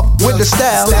 Come up with the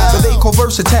style, but they call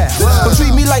versatile. Don't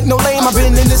treat me like no lame, I've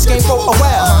been in this game for a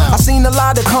while. I seen a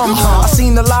lot to come, I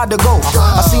seen a lot to go.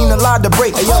 I seen a lot to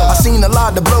break, I seen a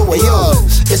lot to blow. Yo,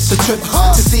 it's a trip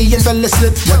to see your fella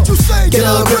slip. Get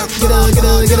a grip, get a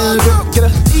grip, get a.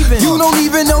 You don't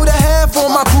even know the half on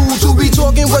my crew to be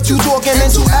talking what you talking and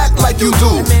to act like you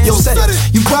do. Yo, said it.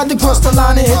 You tried to cross the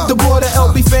line and hit the border.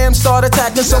 LB fam start attacking.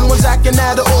 Someone's acting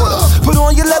out of order. Put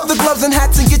on your leather gloves and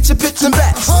hats and get your pits and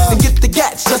bats and get the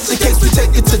gats just in case we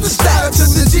take it to the stacks. To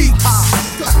the Jeeps,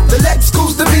 the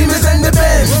Lexus, the Beamers and the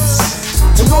Benz,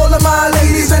 and all of my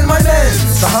ladies and my men,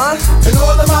 and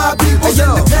all of my people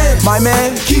in the pen. My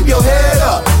man, keep your head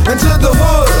up into the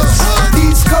hoods.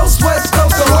 East Coast, West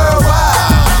Coast, and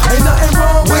worldwide. Ain't nothing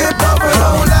wrong with bumping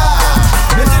on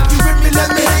live. And if you with me, let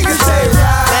me hear you say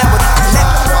right.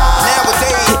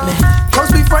 Nowadays, comes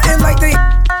be frontin' like they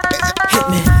hit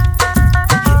me.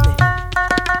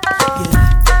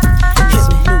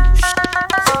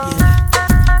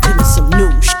 Give me some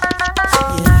new shit.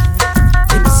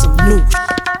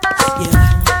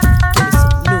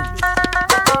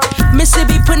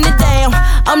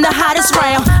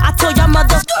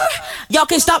 y'all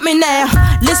can't stop me now.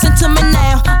 Listen to me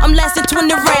now, I'm lasting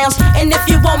 20 rounds. And if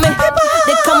you want me,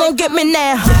 then come on get me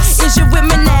now. Is you with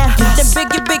me now? Then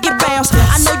biggie bounce.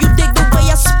 I know you dig the way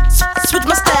I switch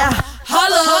my style.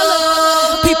 Holla,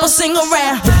 holla. People sing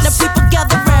around, now people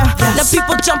gather round, now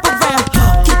people jump around.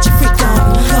 Get your freak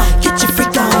on, get your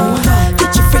freak on,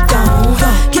 get your freak on,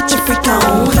 get your freak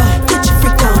on, get your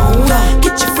freak on,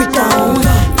 get your freak on,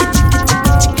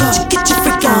 get your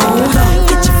freak on,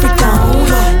 get your freak on,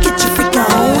 get your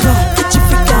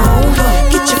freak on,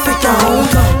 get your freak on,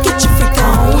 get your freak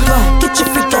on, get your freak on, get your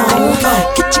freak on,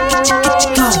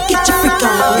 get your freak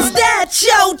on. Is that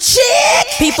your chick?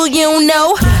 People you don't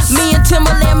know, me and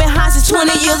Timberland been high since 20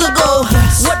 years ago.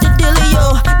 What the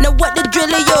dealio? Now what the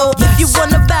drillio? If you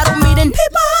wanna battle me, then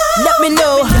let me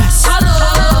know.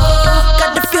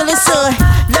 Got the feeling, son.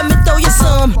 Let me throw you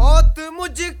some. People,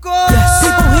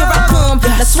 here I come.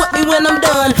 Now sweat me when I'm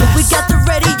done. We got the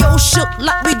radio shook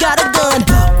like we got a gun.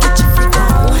 Get your freak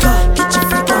on. Get your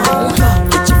freak on.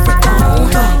 Get your freak on.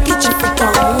 Get your freak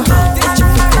on. Get your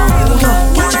freak on.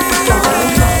 Get your freak on.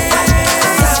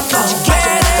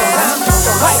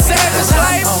 White Savage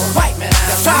life,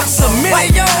 drops a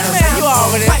million, man, you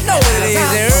already know what it is,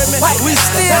 you heard me? We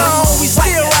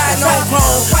still riding on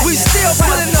chrome, we still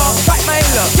pulling up, man,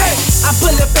 look. I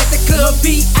pull up at the club,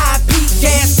 VIP,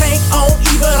 gas tank on,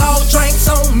 even all drinks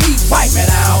on me. Wipe me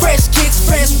down. Fresh kicks,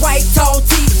 fresh white tall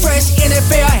teeth, fresh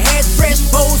NFL hats, fresh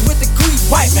bows with the crease.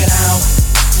 Wipe me down.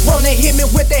 Wanna hit me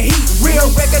with the heat, real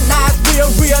recognize, real,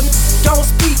 don't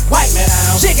speak. Wipe me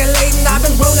down. Chicken laden, I've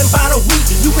been rolling by the week.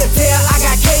 You can tell I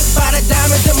got cake by the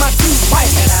diamonds in my teeth. Wipe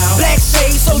me down. Black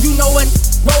shades, so you know what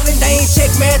rolling. They ain't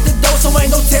check me at the door, so ain't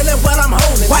no telling what I'm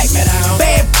holding. Wipe me down.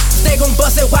 Bad they gon'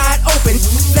 bust it wide open.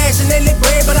 Flashing they look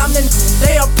red, but I'm the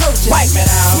they approaching. Wipe me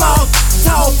down. Small,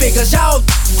 tall figures, y'all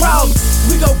crowd.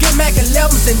 We gon' get Mac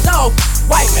 11s and dog.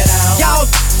 Wipe me down. Y'all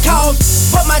call,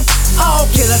 but my all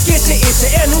killer. Get your issue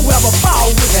and whoever fall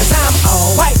with. Cause I'm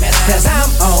on. Wipe me down. Cause I'm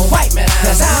on. Wipe me down.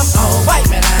 Cause I'm on. Wipe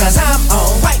me down. Cause I'm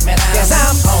on. Wipe me down. Cause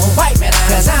I'm on. Wipe me down.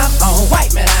 Cause I'm on.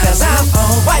 Wipe me down. Cause I'm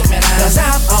on. Wipe me down. Cause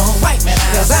I'm on. Wipe me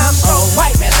down. Cause I'm on.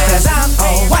 Wipe me down. Cause I'm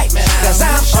on. Wipe me down. Cause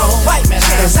I'm on. Wipe me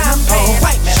down. Cause I'm on. Wipe me down. Cause I'm on. Wipe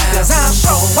me down. Cause I'm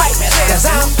on. Wipe me down. Cause I'm on. Wipe me down. Cause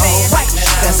I'm on. Wipe me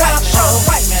down. Cause I'm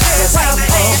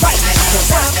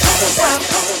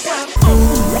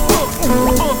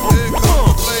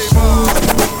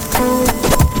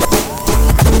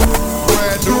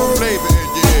Brand new flavor,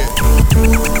 yeah.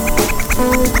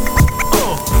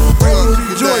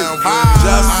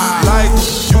 Just like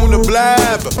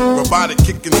Uniblab, robotic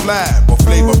kicking flab, or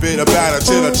flavor bitter batter,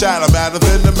 chitter chatter, madder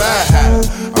than the Mad Hatter.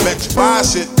 I bet you buy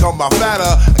shit, come my fatter.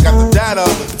 I got the data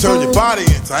to turn your body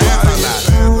into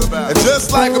antimatter. And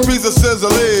just like a piece of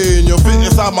sizzling, you'll fit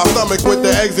inside my stomach with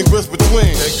the eggs and grits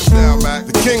between. Take them down, Mac.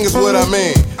 The king is what I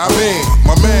mean.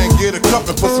 My man, get a cup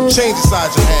and put some change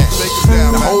inside your hand. Take them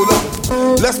down, now hold up.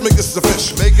 Let's make this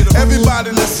official.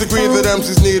 Everybody, let's agree that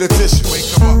MCs need a tissue. Wake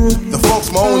them up. The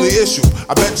funk's my only issue.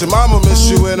 I bet your mama miss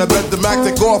you, and I bet the Mac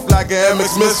take off like an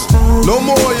MX missile. No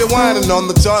more you whining on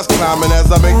the charts climbing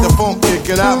as I make the funk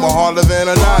kicking out more harder than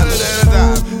a dime.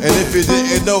 And if you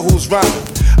didn't know who's rhyming,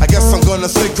 I guess I'm gonna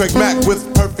say Craig Mack with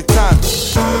perfect timing.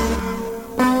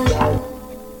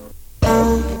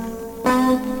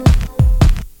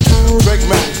 Craig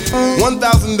Mack,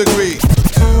 1,000 degrees.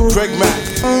 Craig Mack,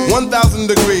 1,000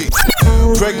 degrees.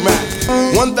 Craig Mack,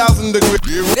 1,000 degrees.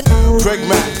 Craig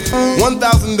Mack,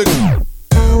 1,000 degrees.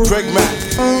 Craig Mack,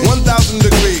 1,000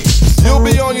 degrees. You'll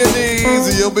be on your knees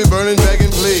and you'll be burning,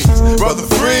 begging, please. Brother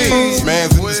Freeze,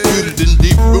 man's undisputed and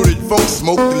deep-rooted. Folk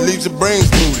smoke that leaves your brains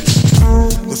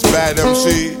polluted. This bad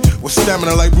MC with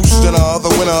stamina like Bruce Jenner. The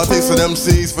winner takes an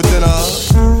MCs for dinner.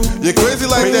 You're crazy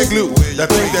like that glue. I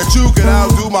think that you can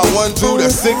outdo my 1-2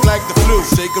 that's sick like the flu.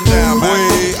 Shake 'em down, boy.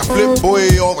 I flip boy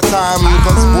all the time.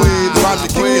 Cause boy, the rhyme to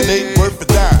kick ain't worth a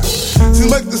dime.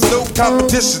 Seems like there's no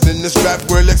competition in this rap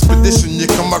world expedition. You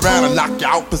come around and knock you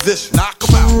out position. Knock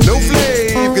 'em out. No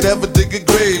flame could ever dig a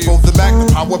grave. Both the Mac, the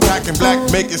power pack, and black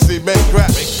make it see make crap.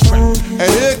 And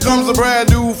here comes a brand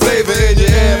new flavor in your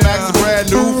ear. Mac's a brand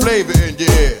new flavor in your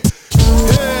ear.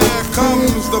 Here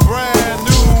comes the brand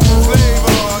new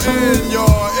flavor in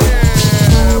your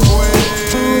ear, boy.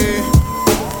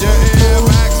 Your ear,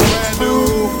 Mac's brand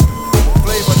new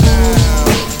flavor now.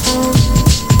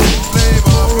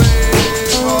 Flavor, here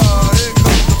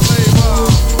comes the flavor.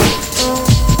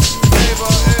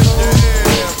 Flavor in your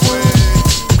ear, boy.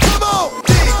 Come on, D,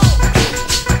 M,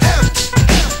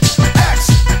 X,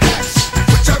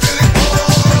 which I really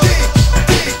want.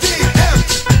 D, M,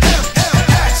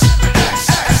 X.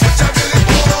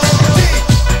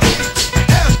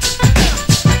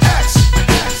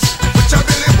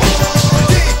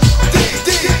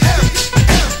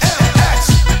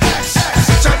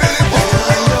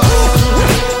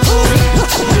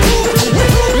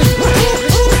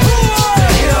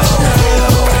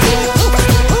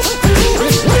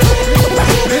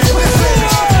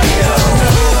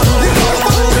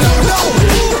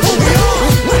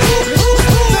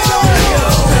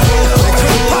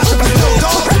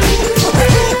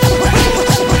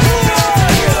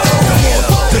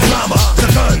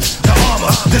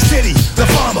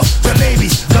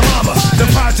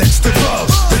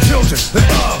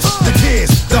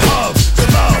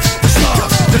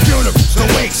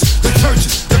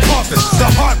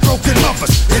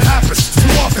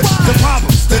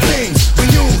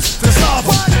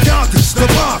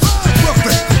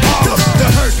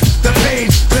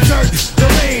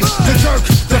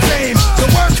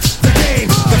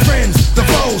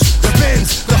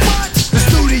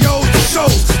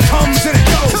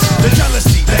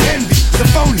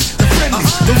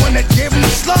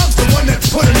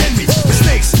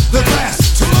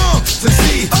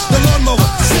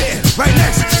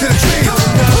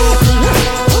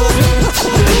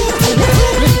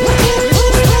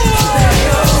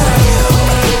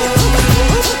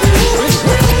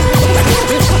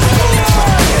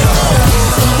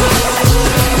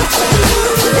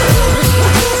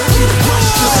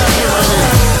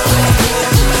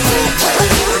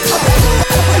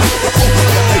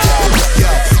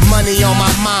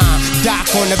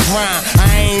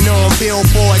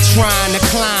 trying to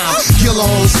climb. Kill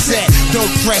on set, don't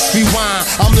press rewind.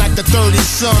 I'm like the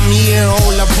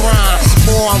 30-some-year-old LeBron.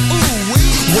 Boy, I'm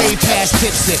way past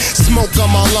tipsy. Smoke on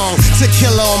my lung,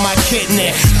 tequila on my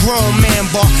kidney. Grown man,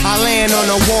 but I land on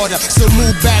the water. So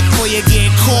move back before you get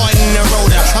caught in the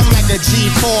rotor. I'm like a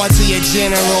G4 to your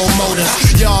General Motors.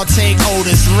 Y'all take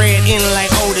Otis, red in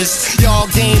like Otis. Y'all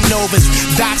game Novus,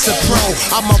 Doc's a pro.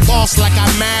 I'm a boss like I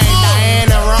married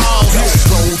Diana Ross.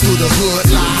 Roll through the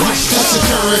hood like rush to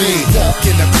security. Walk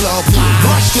in the club like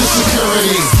rush to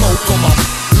security. Smoke on my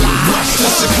rush to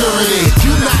security. If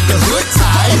you not the hood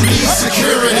type, you need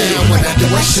security. And when I do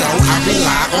a show, I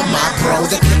rely on my bro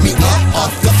to pick me up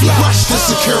off the floor. Rush to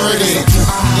security.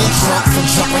 Get drunk from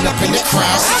jumping up in the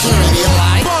crowd. Security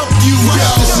like you rush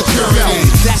to security.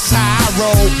 That's how I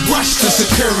roll. Rush to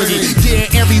security. They're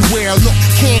everywhere. Look,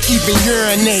 can't even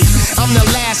urinate. I'm the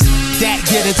last that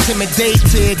get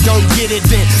intimidated. Don't get it,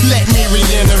 then let me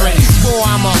reiterate. Boy,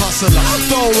 I'm a hustler.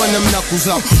 Throwing them knuckles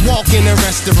up. Walk in a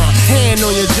restaurant. Hand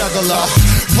on your juggler.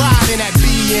 Riding that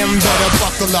BM, better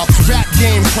buckle up. Rap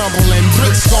game crumbling,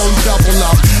 bricks gon' double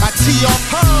up. I tee up,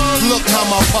 look how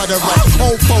my putter up.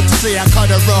 Old folks say I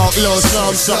cut her off, little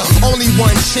some. Only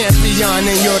one champion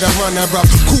and you're the runner-up.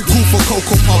 Cuckoo for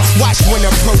Cocoa Puff, watch when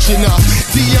approaching up.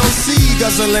 DOC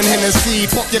guzzling Hennessy,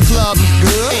 pump your club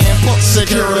good and pump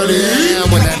security.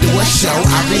 And when I do a show,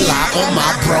 I rely on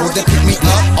my bro to pick me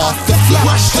up off the floor.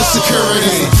 Rush to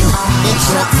security. And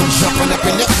drunk from jumping up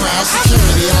in the crowd.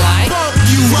 Security like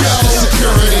you rush to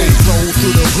security. Roll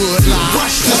through the hood like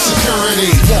rush to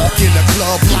security. Walk in the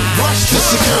club like rush to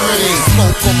security.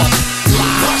 Smoke on my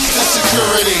like rush to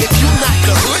security. If you not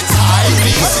the hood type, you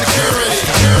need security.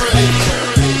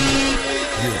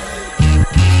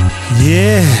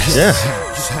 Yeah.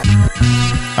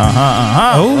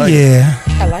 Oh yeah.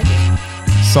 I like it.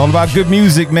 It's all about good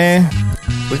music, man.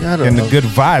 We got and the good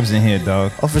vibes in here,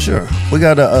 dog. Oh, for sure. We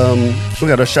got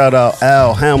to shout out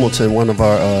Al Hamilton, one of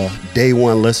our day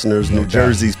one listeners, New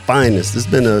Jersey's finest. It's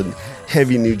been a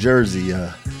heavy New Jersey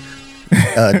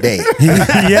day.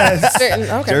 Yes.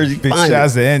 Okay. Jersey Big finest.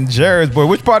 shouts to N Jersey. Boy,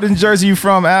 which part of New Jersey you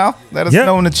from, Al? Let us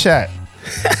know in the chat.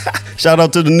 Shout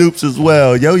out to the Noops as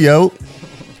well. Yo.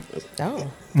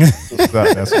 Oh. What's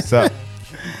up? That's what's up.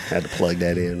 Had to plug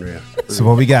that in there. So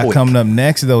what we got coming up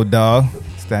next, though, dog?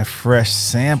 It's that fresh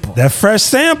sample. That fresh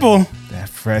sample.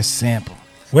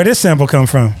 Where this sample come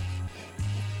from?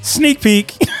 Sneak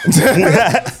peek. Do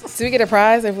we get a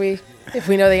prize if we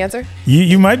know the answer?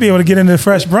 You might be able to get into the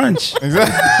fresh brunch. And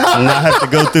I have to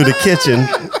go through the kitchen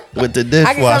with the dishwashers.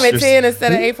 I can come at 10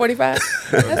 instead of 8:45.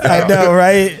 I know,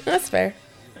 right? That's fair.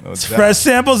 Fresh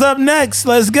samples up next.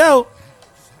 Let's go.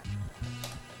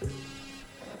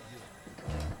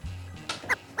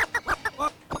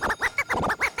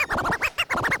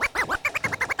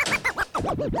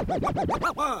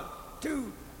 One,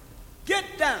 two, get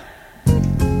down.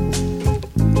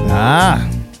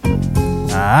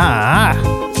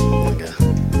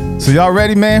 So y'all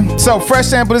ready, man? So fresh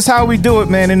sample, this is how we do it,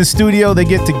 man. In the studio, they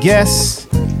get to guess.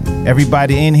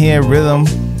 Everybody in here, Rhythm,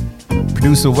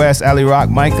 producer West, Ali Rock,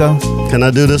 Micah. Can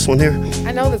I do this one here?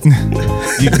 I know this.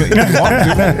 You want to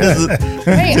do that?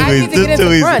 Hey, I need to get into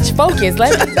brunch. Focus.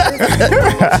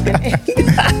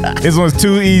 This one's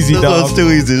too easy, dog. This one's too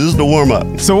easy. This is the warm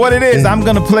up. So what it is, I'm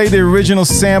gonna play the original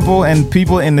sample, and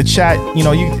people in the chat,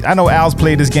 I know Al's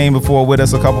played this game before with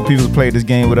us. A couple people played this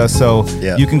game with us, so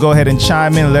you can go ahead and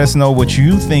chime in and let us know what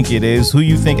you think it is, who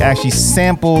you think actually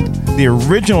sampled the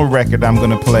original record I'm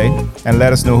gonna play, and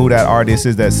let us know who that artist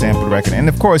is that sampled the record. And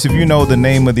of course, if you know the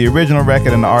name of the original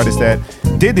record and the artist that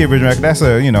did the original record, that's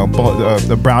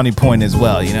a brownie point as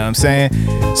well. You know what I'm saying?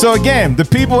 So again, the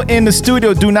people in the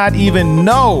studio do not even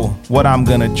know what I'm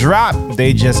gonna drop.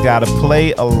 They just gotta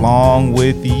play along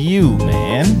with you,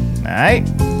 man. All right.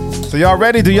 So y'all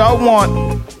ready? Do y'all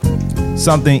want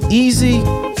something easy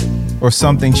or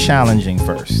something challenging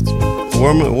first?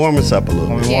 Warm us up a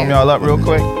little bit. Warm y'all up real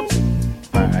quick.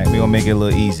 All right, we gonna make it a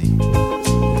little easy.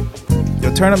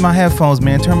 Yo, turn up my headphones,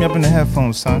 man. Turn me up in the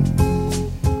headphones, son.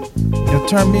 Yo,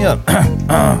 turn me up.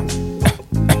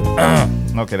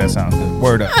 Okay, that sounds good.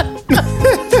 Word up.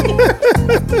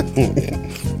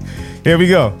 Here we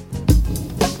go.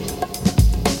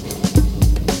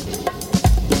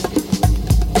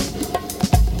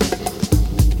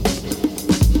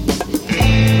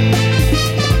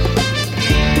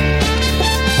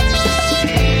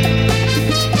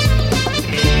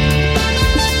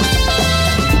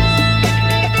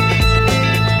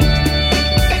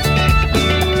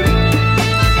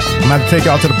 I'm about to take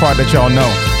y'all to the part that y'all know.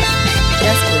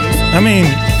 Yes, please. I mean,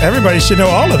 everybody should know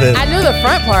all of it. I knew the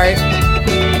front part.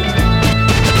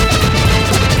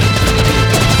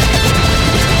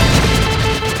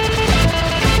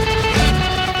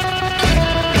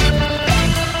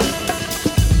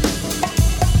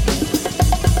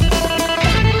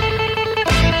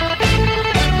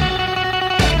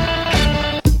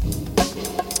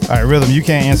 right, Rhythm, you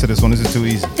can't answer this one. This is too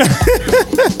easy.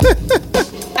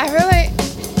 I feel like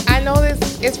I know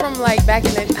this. It's from like back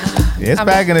in the. It's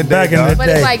back in the day. But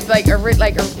it's like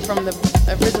from the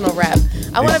original rap.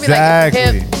 I want to be like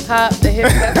hip hop. The hip.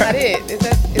 That's not it. Is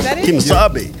that it?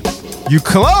 Kemosabe. You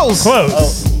close.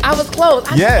 Close. I was close.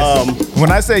 Yes.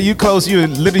 When I say you close, you're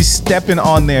literally stepping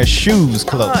on their shoes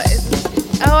close.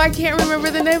 I can't remember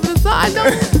the name of the song.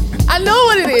 I know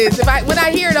what it is. When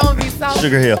I hear it, I'm gonna be solid.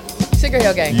 Sugar Hill. Sugar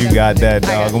Hill Gang. You got that,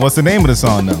 dog. And what's the name of the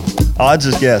song, though? Oh, I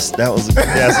just guessed. That was a good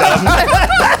guess.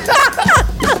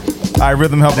 All right,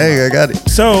 Rhythm, help me. Hey, I got it.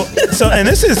 So, and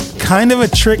this is kind of a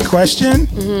trick question,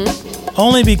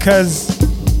 only because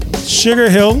Sugar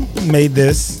Hill made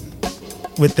this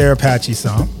with their Apache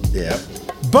song. Yeah.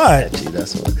 But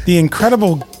that's what. the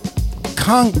Incredible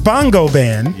Bongo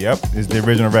Band. Yep, is the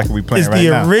original record we playing is right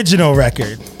now. the original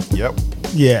record. Yep.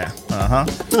 Yeah.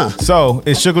 So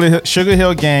it's Sugar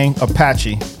Hill Gang,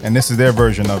 Apache, and this is their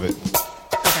version of it.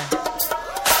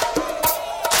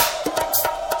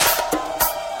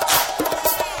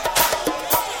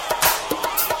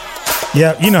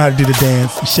 Yeah, you know how to do the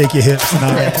dance, shake your hips and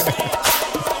all that.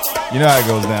 You know how it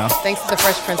goes down. Thanks to the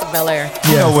Fresh Prince of Bel-Air.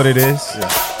 You know what it is.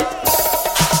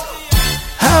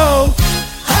 Ho,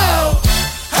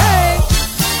 hey.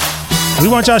 We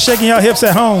want y'all shaking y'all hips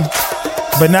at home,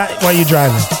 but not while you're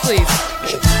driving. Please.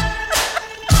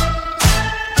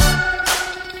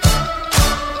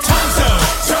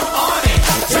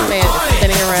 Man, just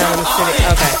spinning around in the city.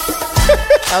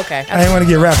 Okay. I didn't want to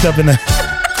get wrapped up in the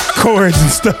chords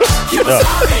and stuff.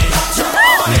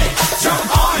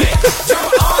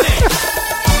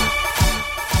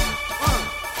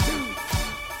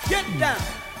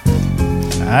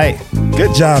 All right.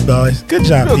 Good job, boys. Good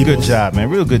job, Real people. good job, man.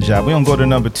 Real good job. We're going to go to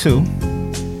number 2. We're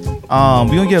going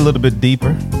to get a little bit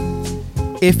deeper.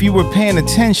 If you were paying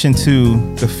attention to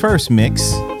the first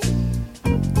mix,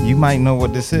 you might know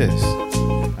what this is.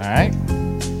 All right?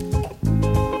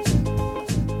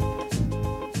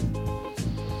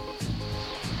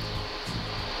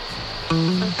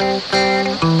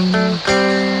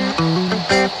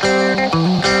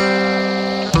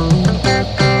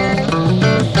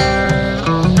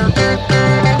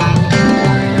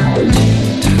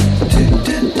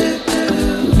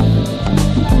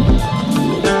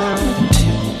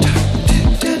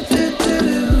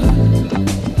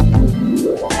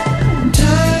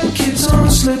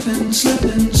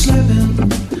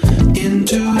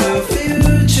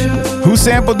 Who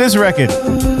sampled this record?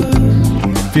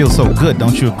 Feels so good,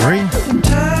 don't you agree?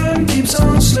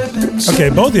 Okay,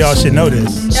 both of y'all should know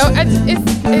this.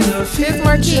 It's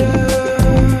Marquis.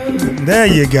 There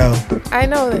you go. I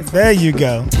know this. There you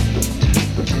go.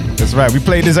 That's right. We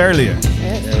played this earlier.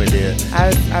 Yeah, we did. I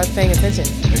was paying attention.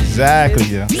 Exactly,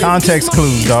 yeah. Context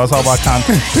clues, dog. It's all about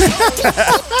context.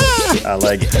 I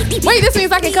like it. Wait, this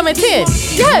means I can come in 10.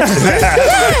 Yes.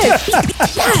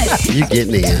 Yes. You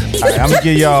getting in. All right, I'm going to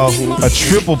give y'all a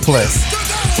triple play.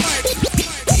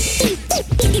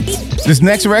 This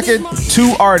next record,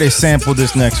 2 artists sampled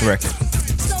this next record.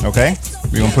 Okay?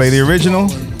 We're going to play the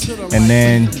original, and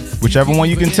then whichever one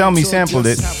you can tell me sampled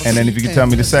it, and then if you can tell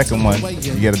me the second one,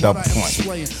 you get a double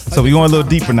point. So we're going a little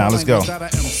deeper now. Let's go.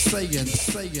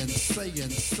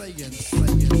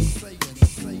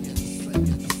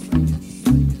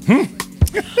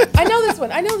 I know this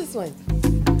one. I know this one.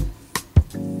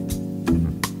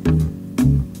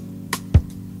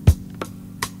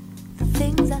 The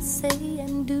things I say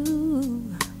and do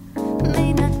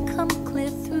may not come clear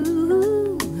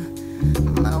through.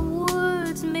 My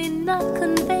words may not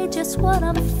convey just what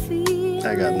I'm feeling.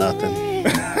 I got nothing.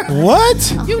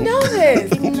 What? You know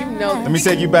this. You know. Let me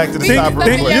take you back to the top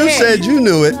real quick. You said you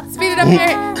knew it. Speed it up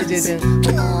here. It didn't.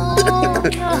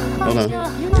 Hold on.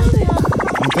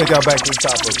 Let me take y'all back to the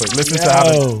top real quick.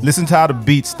 Listen to how the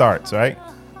beat starts, right?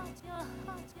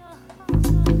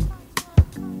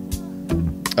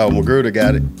 Oh, Magruder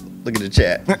got it. Look at the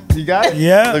chat. You got it?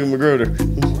 Yeah. Look at Magruder.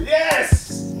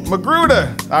 Yes!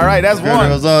 Magruder. All right, that's Magruder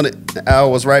one. was on it.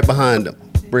 Al was right behind him.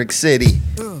 Brick City.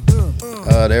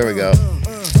 There we go.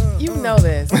 You know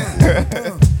this.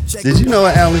 Did you know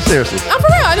it, Alan? Seriously? I'm for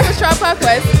real. I knew it was Tribe Called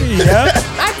Quest. Yeah.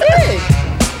 I did.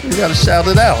 You gotta shout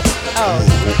it out. Oh,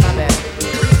 my bad.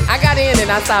 I got in and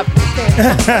I stopped.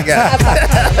 I got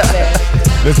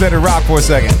it. Let's let it rock for a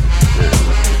second.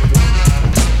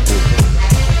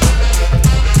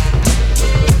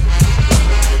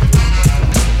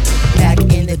 Back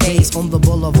in the days on the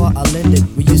boulevard I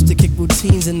landed, we used to kick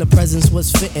routines and the presence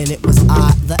was fitting. It was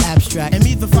I, the abstract. And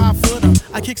me, the 5-footer.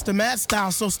 I kicks the mad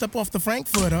style, so step off the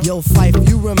Frankfurter. Yo, Fife,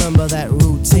 you remember that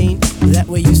routine? That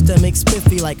way used to make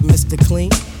spiffy like Mr.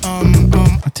 Clean.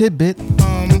 A tidbit,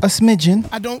 a smidgen.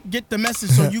 I don't get the message,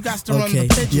 so you got to run the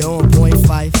pigeon. You're on point,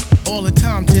 Fife. All the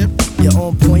time, Tip. You're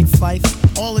on point, Fife.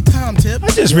 All the time, Tip. I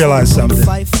just realized something.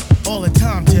 Fife. All the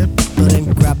time, Tip. So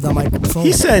then grab the microphone.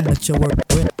 He said,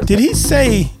 did he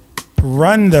say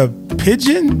run the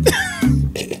pigeon?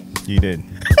 He did.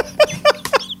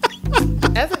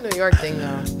 That's a New York thing,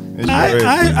 though.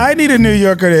 I need a New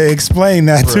Yorker to explain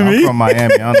that to me. I'm from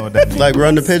Miami. I don't know what that means. Like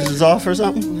run the pigeons off or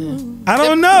something? I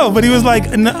don't know, but he was like,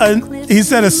 he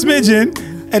said a smidgen,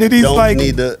 and then he's Don't like,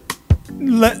 need to.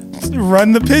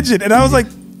 run the pigeon. And I was like,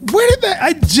 where did that?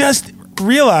 I just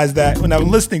realized that when I was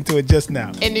listening to it just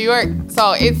now. In New York,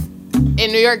 so it's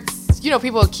in New York, you know,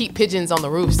 people keep pigeons on the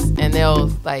roofs, and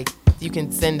they'll like, you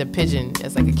can send a pigeon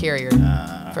as like a carrier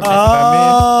for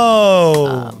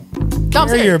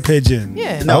carrier pigeon.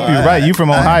 Yeah. I hope you're right. You from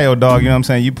Ohio, dog. You know what I'm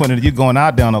saying? You going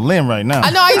out there on a limb right now.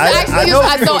 I know.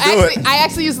 I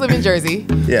actually used to live in Jersey.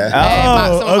 Yeah.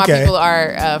 And some of my people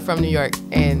are from New York,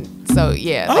 and so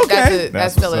yeah. Okay.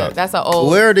 That's an old.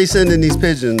 Where are they sending these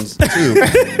pigeons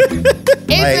to?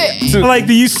 Like,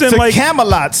 do you send to like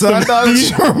Camelot, son?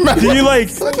 do you like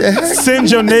send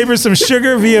your neighbor some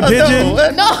sugar via pigeon?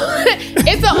 No,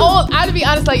 it's an old. I have to be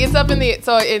honest. Like, it's up in the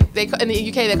in the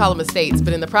UK they call them estates,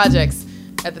 but in the projects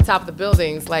at the top of the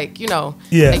buildings, like, you know,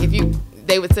 Yeah. like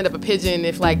they would send up a pigeon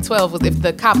if like 12 was if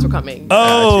the cops were coming.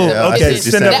 Oh, okay.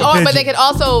 Send up a pigeon. But they could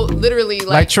also literally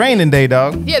Like training day,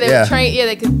 dog. Yeah, they would train. Yeah,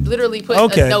 they could literally put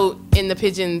a note in the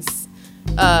pigeon's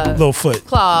little foot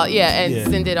claw. Yeah,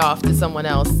 and send it off to someone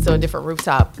else to a different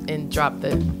rooftop and drop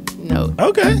the note.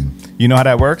 Okay. You know how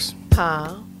that works?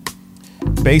 Huh?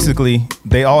 Basically,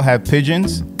 they all have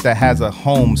pigeons that has a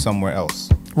home somewhere else.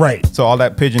 Right. So all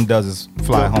that pigeon does is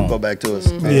fly home. Go back to us.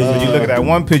 So you look at that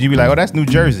one pigeon, you be like, oh, that's New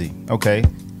Jersey. Okay.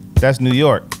 That's New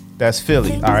York. That's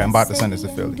Philly. All right, I'm about to send this to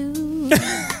Philly.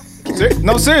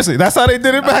 No, seriously. That's how they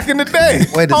did it back in the day.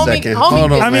 Wait a second.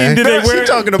 Hold on, I mean, did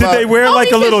they wear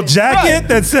like a little jacket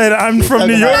that said "I'm from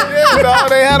New York"? No,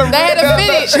 they had a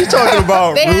fitted. She talking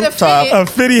about rooftop. A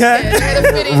fitty hat.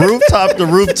 Rooftop to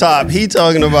rooftop. He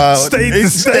talking about state to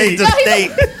state.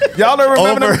 Y'all don't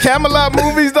remember them Camelot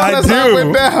movies? Though? That's how it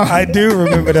went down. I do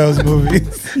remember those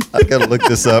movies. I gotta look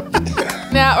this up.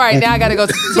 Now I gotta go.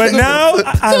 But now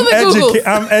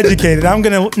I'm educated.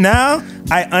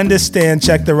 I understand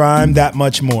Check the Rhyme that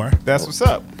much more. That's what's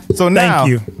up. So now,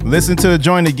 listen to the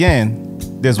joint again.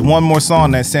 There's one more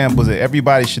song that samples it.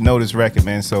 Everybody should know this record,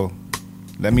 man. So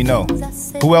let me know.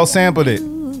 Who else sampled it?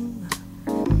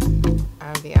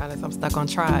 I'll be honest, I'm stuck on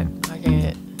Tribe. I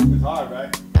can't. It's hard,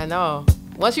 right? I know.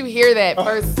 Once you hear that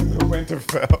first.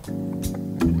 Winterfell.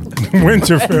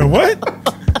 Winterfell, what?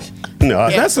 No,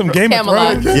 that's some Game of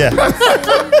Thrones. Yeah.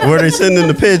 Where they sending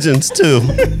the pigeons to?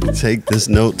 Take this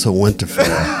note to Winterfell.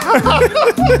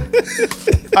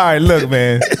 All right, look,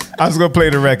 man. I was gonna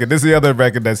play the record. This is the other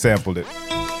record that sampled it.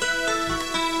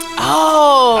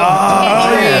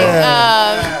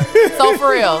 So for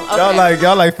real. Okay.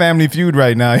 Y'all like Family Feud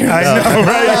right now. I know,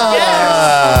 right?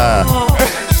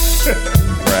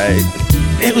 Right.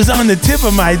 It was on the tip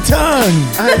of my tongue.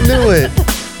 I knew it.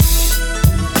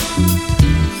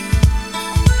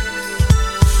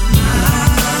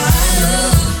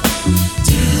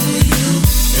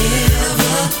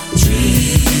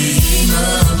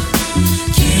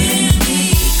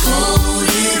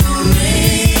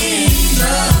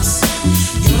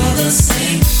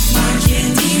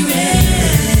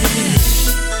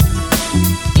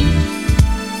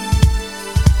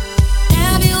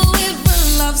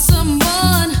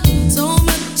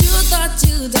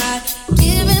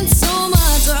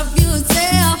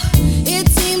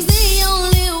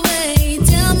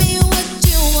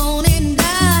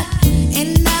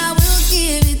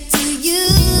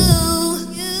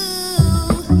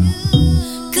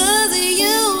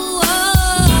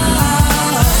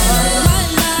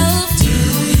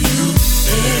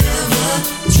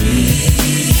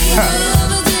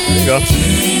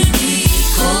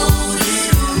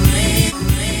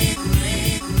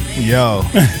 Yo.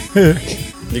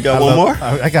 You got one more?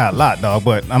 I got a lot, dog,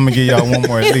 but I'm going to give y'all one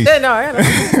more at least.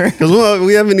 Because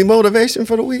we have any motivation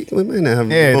for the week? We may not have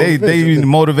they need to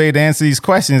motivate to answer these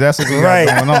questions. That's what we got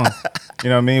going on. You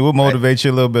know what I mean? We'll motivate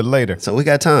you a little bit later. So we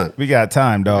got time. We got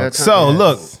time, dog. So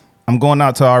look, I'm going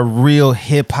out to our real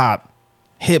hip hop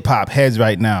heads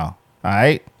right now. All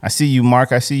right? I see you,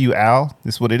 Mark. I see you, Al.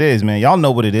 This is what it is, man. Y'all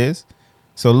know what it is.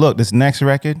 So look, this next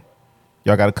record,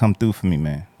 y'all got to come through for me,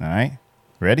 man. All right?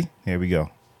 Ready? Here we go.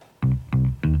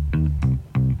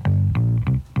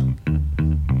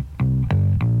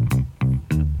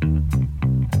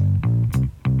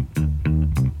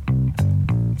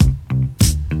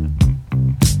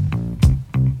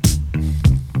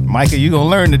 Micah, you gonna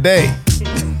learn today.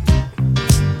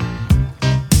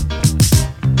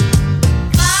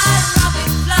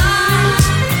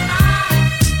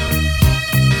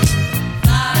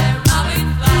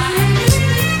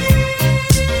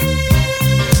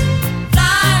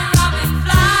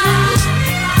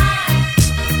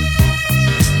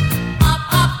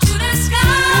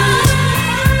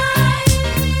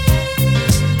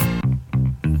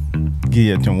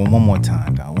 Give it to him one more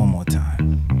time, dog. One more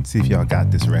time. See if y'all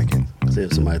got this record. See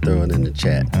if somebody throw it in the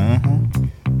chat.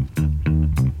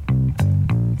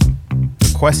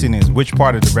 The question is, which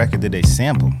part of the record did they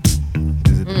sample?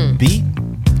 Is it the beat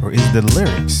or is it the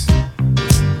lyrics?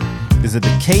 Is it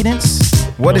the cadence?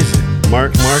 What is it?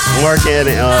 Mark and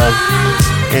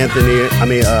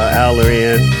Anthony. Al are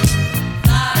in.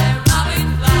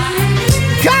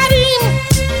 Got him.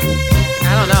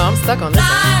 I don't know. I'm stuck on this one.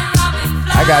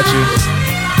 I got you.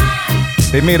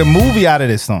 They made a movie out of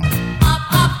this song.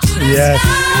 Yes.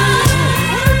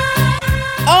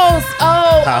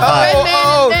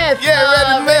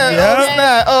 Red Man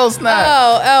Myth. Oh, snap.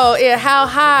 Oh, yeah. How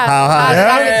high? How high?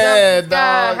 Yeah,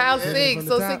 dog. How sick?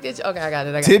 So sick that you. Okay, I got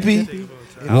it. Tippy.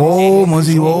 Whoa,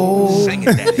 Muzzy, whoa.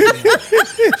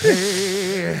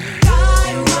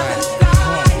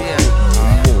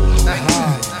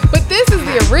 But this is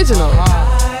the original.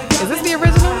 Is this the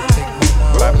original?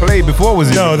 What I played before was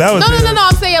No, that was No.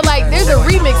 I'm saying like there's a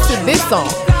remix to this song.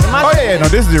 Oh yeah, no,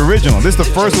 this is the original. This is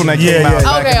the first one that came out.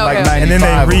 Back in like 95 and then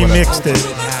they remixed it.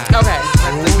 Okay.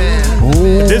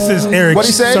 Ooh. This is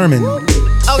Eric's sermon.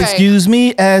 Okay. Excuse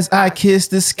me as I kiss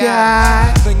the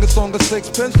sky. Sing a song of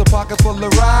sixpence, the pocket full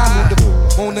of rhyme.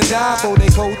 On the die for they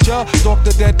culture. Stalk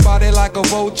the dead body like a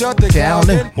vulture. The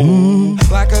Calvin.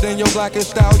 Blacker than your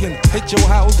blackest stallion. Hit your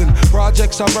housing.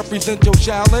 Projects I represent your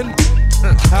shallin'.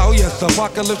 Oh yes,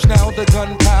 apocalypse now, the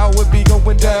gunpowder be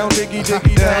going down, diggy down,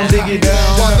 diggy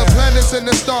down. While the planets and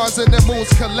the stars and the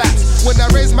moons collapse. When I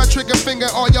raise my trigger finger,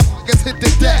 all your fuckers hit the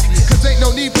deck. Cause ain't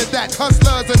no need for that.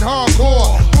 Hustlers and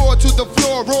hardcore. Roar to the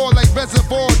floor, roar like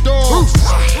reservoir dogs.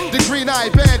 The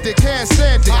green-eyed bandit can't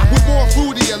stand it. With more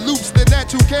fruitier loops than that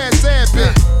you can't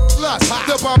sandpit. Plus,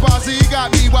 the Bambazi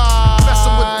got me wild.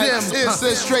 Messing with them, it's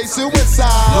a straight suicide.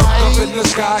 Look up in the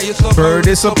sky, it's a bird,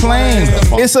 it's a plane,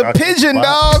 it's a pigeon,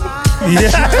 dog.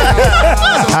 Yeah.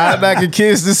 High back and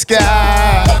kiss the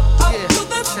sky.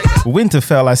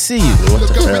 Winterfell, I see you.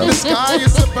 Look up in the sky,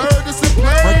 it's a bird, it's a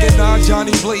plane. Recognize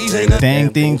Johnny Blaze, ain't a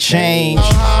Thing change. so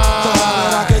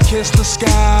I can kiss the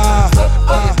sky.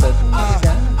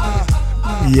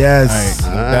 Yes.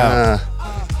 All right,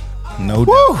 no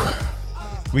doubt.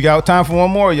 We got time for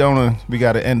one more, Yona. We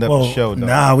got to end up the show, though.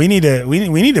 Nah, we need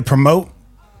to promote.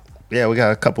 Yeah, we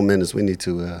got a couple minutes. We need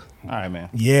to. All right, man.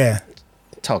 Yeah.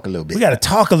 Talk a little bit. We got to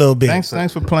talk a little bit.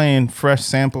 Thanks for playing Fresh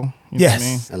Sample. You know Yes. what I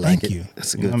mean? I like Thank it. you.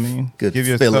 That's a You good, know what I mean? good Give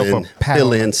yourself a pat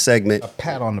fill-in segment. A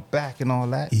pat on the back and all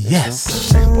that.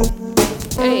 Yes.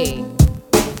 Hey.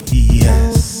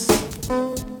 Yes.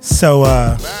 So,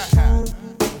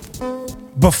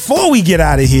 before we get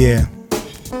out of here,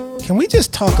 can we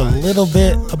just talk a little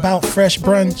bit about Fresh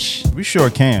Brunch? We sure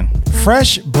can.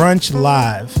 Fresh Brunch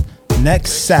Live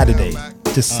next Saturday,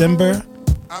 December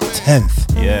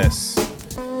 10th. Yes.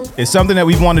 It's something that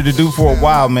we've wanted to do for a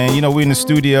while, man. You know, we're in the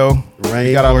studio.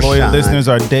 We got our or loyal shine. listeners,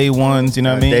 our day ones, you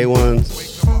know what I mean? Day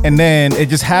ones. And then it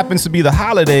just happens to be the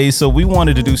holidays, so we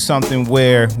wanted to do something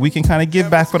where we can kind of give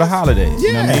back for the holidays.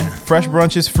 You know what I mean? Fresh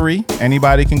Brunch is free.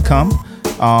 Anybody can come.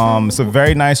 It's a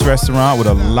very nice restaurant with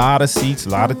a lot of seats, a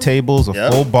lot of tables,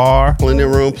 a full bar. Plenty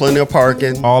of room, plenty of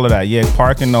parking. All of that. Yeah,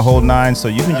 parking the whole nine. So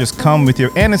you can just come with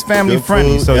and it's family Good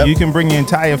friendly. food, So yep. you can bring your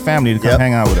entire family to come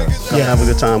hang out with us. Come have a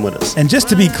good time with us. And just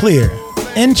to be clear,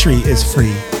 entry is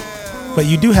free, but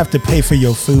you do have to pay for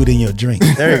your food and your drink.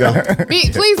 There you go.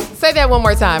 Please say that one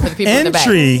more time for the people in the back.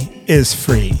 Entry is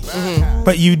free,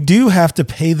 but you do have to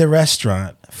pay the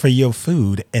restaurant for your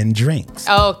food and drinks.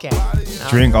 Okay.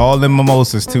 Drink all the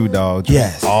mimosas too, dog. Drink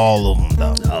Yes. all of them,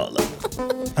 dog. All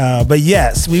of But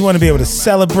yes, we want to be able to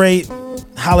celebrate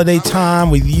holiday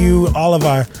time with you, all of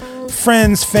our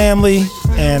friends, family,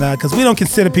 and because we don't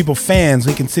consider people fans,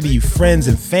 we consider you friends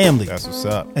and family. That's what's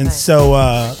up. And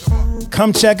so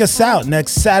come check us out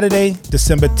next Saturday,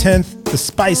 December 10th, the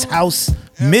Spice House,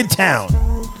 Midtown.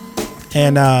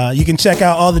 And you can check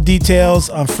out all the details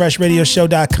on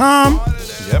FreshRadioShow.com.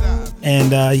 Yep.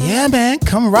 And yeah, man,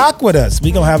 come rock with us.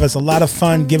 We gonna have us a lot of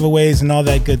fun, giveaways, and all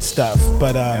that good stuff.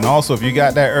 But And also, if you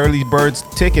got that early birds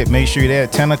ticket, make sure you're there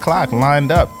at 10 o'clock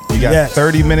lined up. You got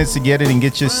 30 minutes to get it and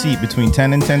get your seat. Between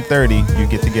 10 and 10:30, you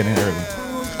get to get in early.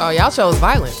 Oh, y'all chose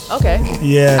violence. Okay.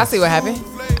 Yeah. I see what happened.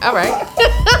 All right.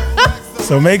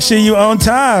 So make sure you on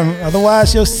time.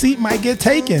 Otherwise, your seat might get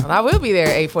taken. Well, I will be there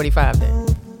at 8:45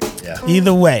 then. Yeah.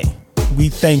 Either way, we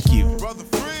thank you.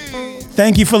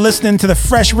 Thank you for listening to the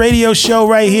Fresh Radio Show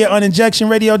right here on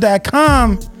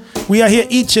injectionradio.com. We are here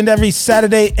each and every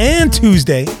Saturday and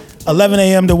Tuesday, 11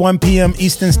 a.m. to 1 p.m.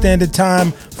 Eastern Standard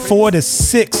Time, 4 to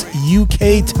 6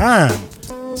 UK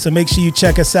time. So make sure you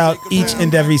check us out each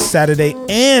and every Saturday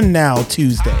and now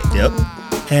Tuesday. Yep.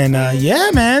 And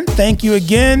yeah, man, thank you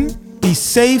again. Be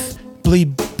safe,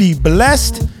 be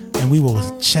blessed, and we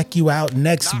will check you out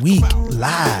next week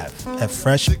live at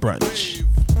Fresh Brunch.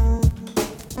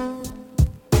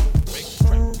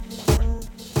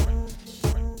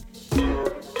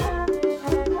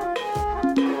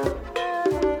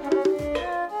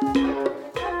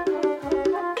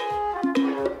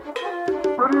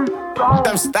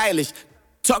 I'm stylish.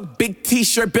 Talk big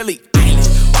t-shirt, Billy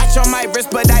Eilish. Watch on my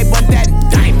wrist, but I want that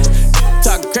diamond.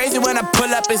 Talk crazy when I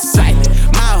pull up in sight.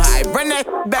 Mile high, run that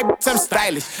back, I'm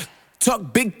stylish.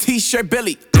 Talk big t-shirt,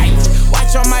 Billy Eilish.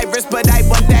 Watch on my wrist, but I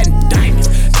want that diamond.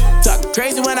 Talk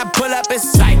crazy when I pull up in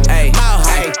sight. Mile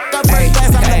high, the first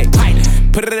class, I'm a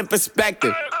pilot. Put it in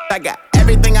perspective. I got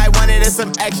everything I wanted and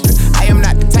some extra. I am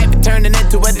not the type of turning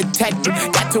into a detective.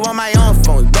 Got two on my own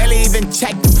phone, barely even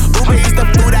check them. Uber is the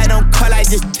food I don't call, I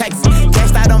just text it.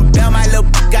 Guessed I don't bail, my little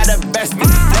got a vested.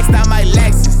 Next out my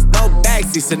Lexus, no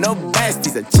backseat, so no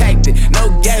besties. I checked it, no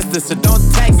guesses, so don't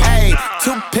text. Hey,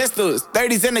 2 pistols,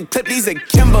 30s in the clip, these are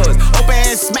Kimbos. Open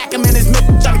and smack him in his mid,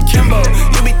 I'm Kimbo.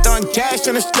 You be throwing cash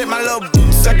on the strip, my little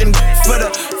sucking for the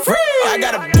free. I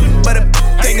got a but a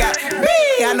they got me.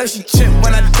 I know she chip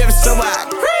when I dip, so I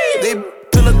agree. They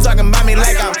pillow talking about me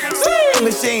like I'm sweet,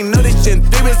 but she ain't know this shit.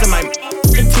 3 weeks in my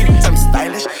teeth, I'm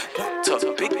stylish. Talk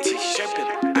big t-shirt,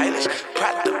 Billie Eilish.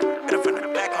 Pride the front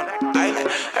and back on the island.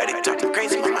 Heard they talking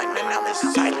crazy, my mind now is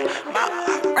silent.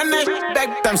 Run that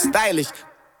back, I'm stylish.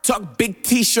 Talk big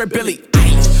t-shirt, Billie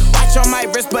Eilish. Watch on my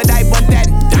wrist, but I want that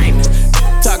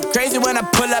diamond. Talk crazy when I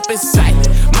pull up in sight.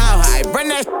 Mile high, run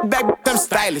that back, I'm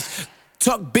stylish.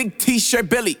 Talk big t-shirt,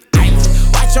 Billie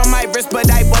Eilish. Watch on my wrist, but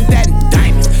I want that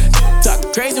diamond.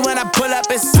 Talk crazy when I pull up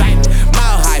in sight.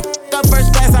 Mile high.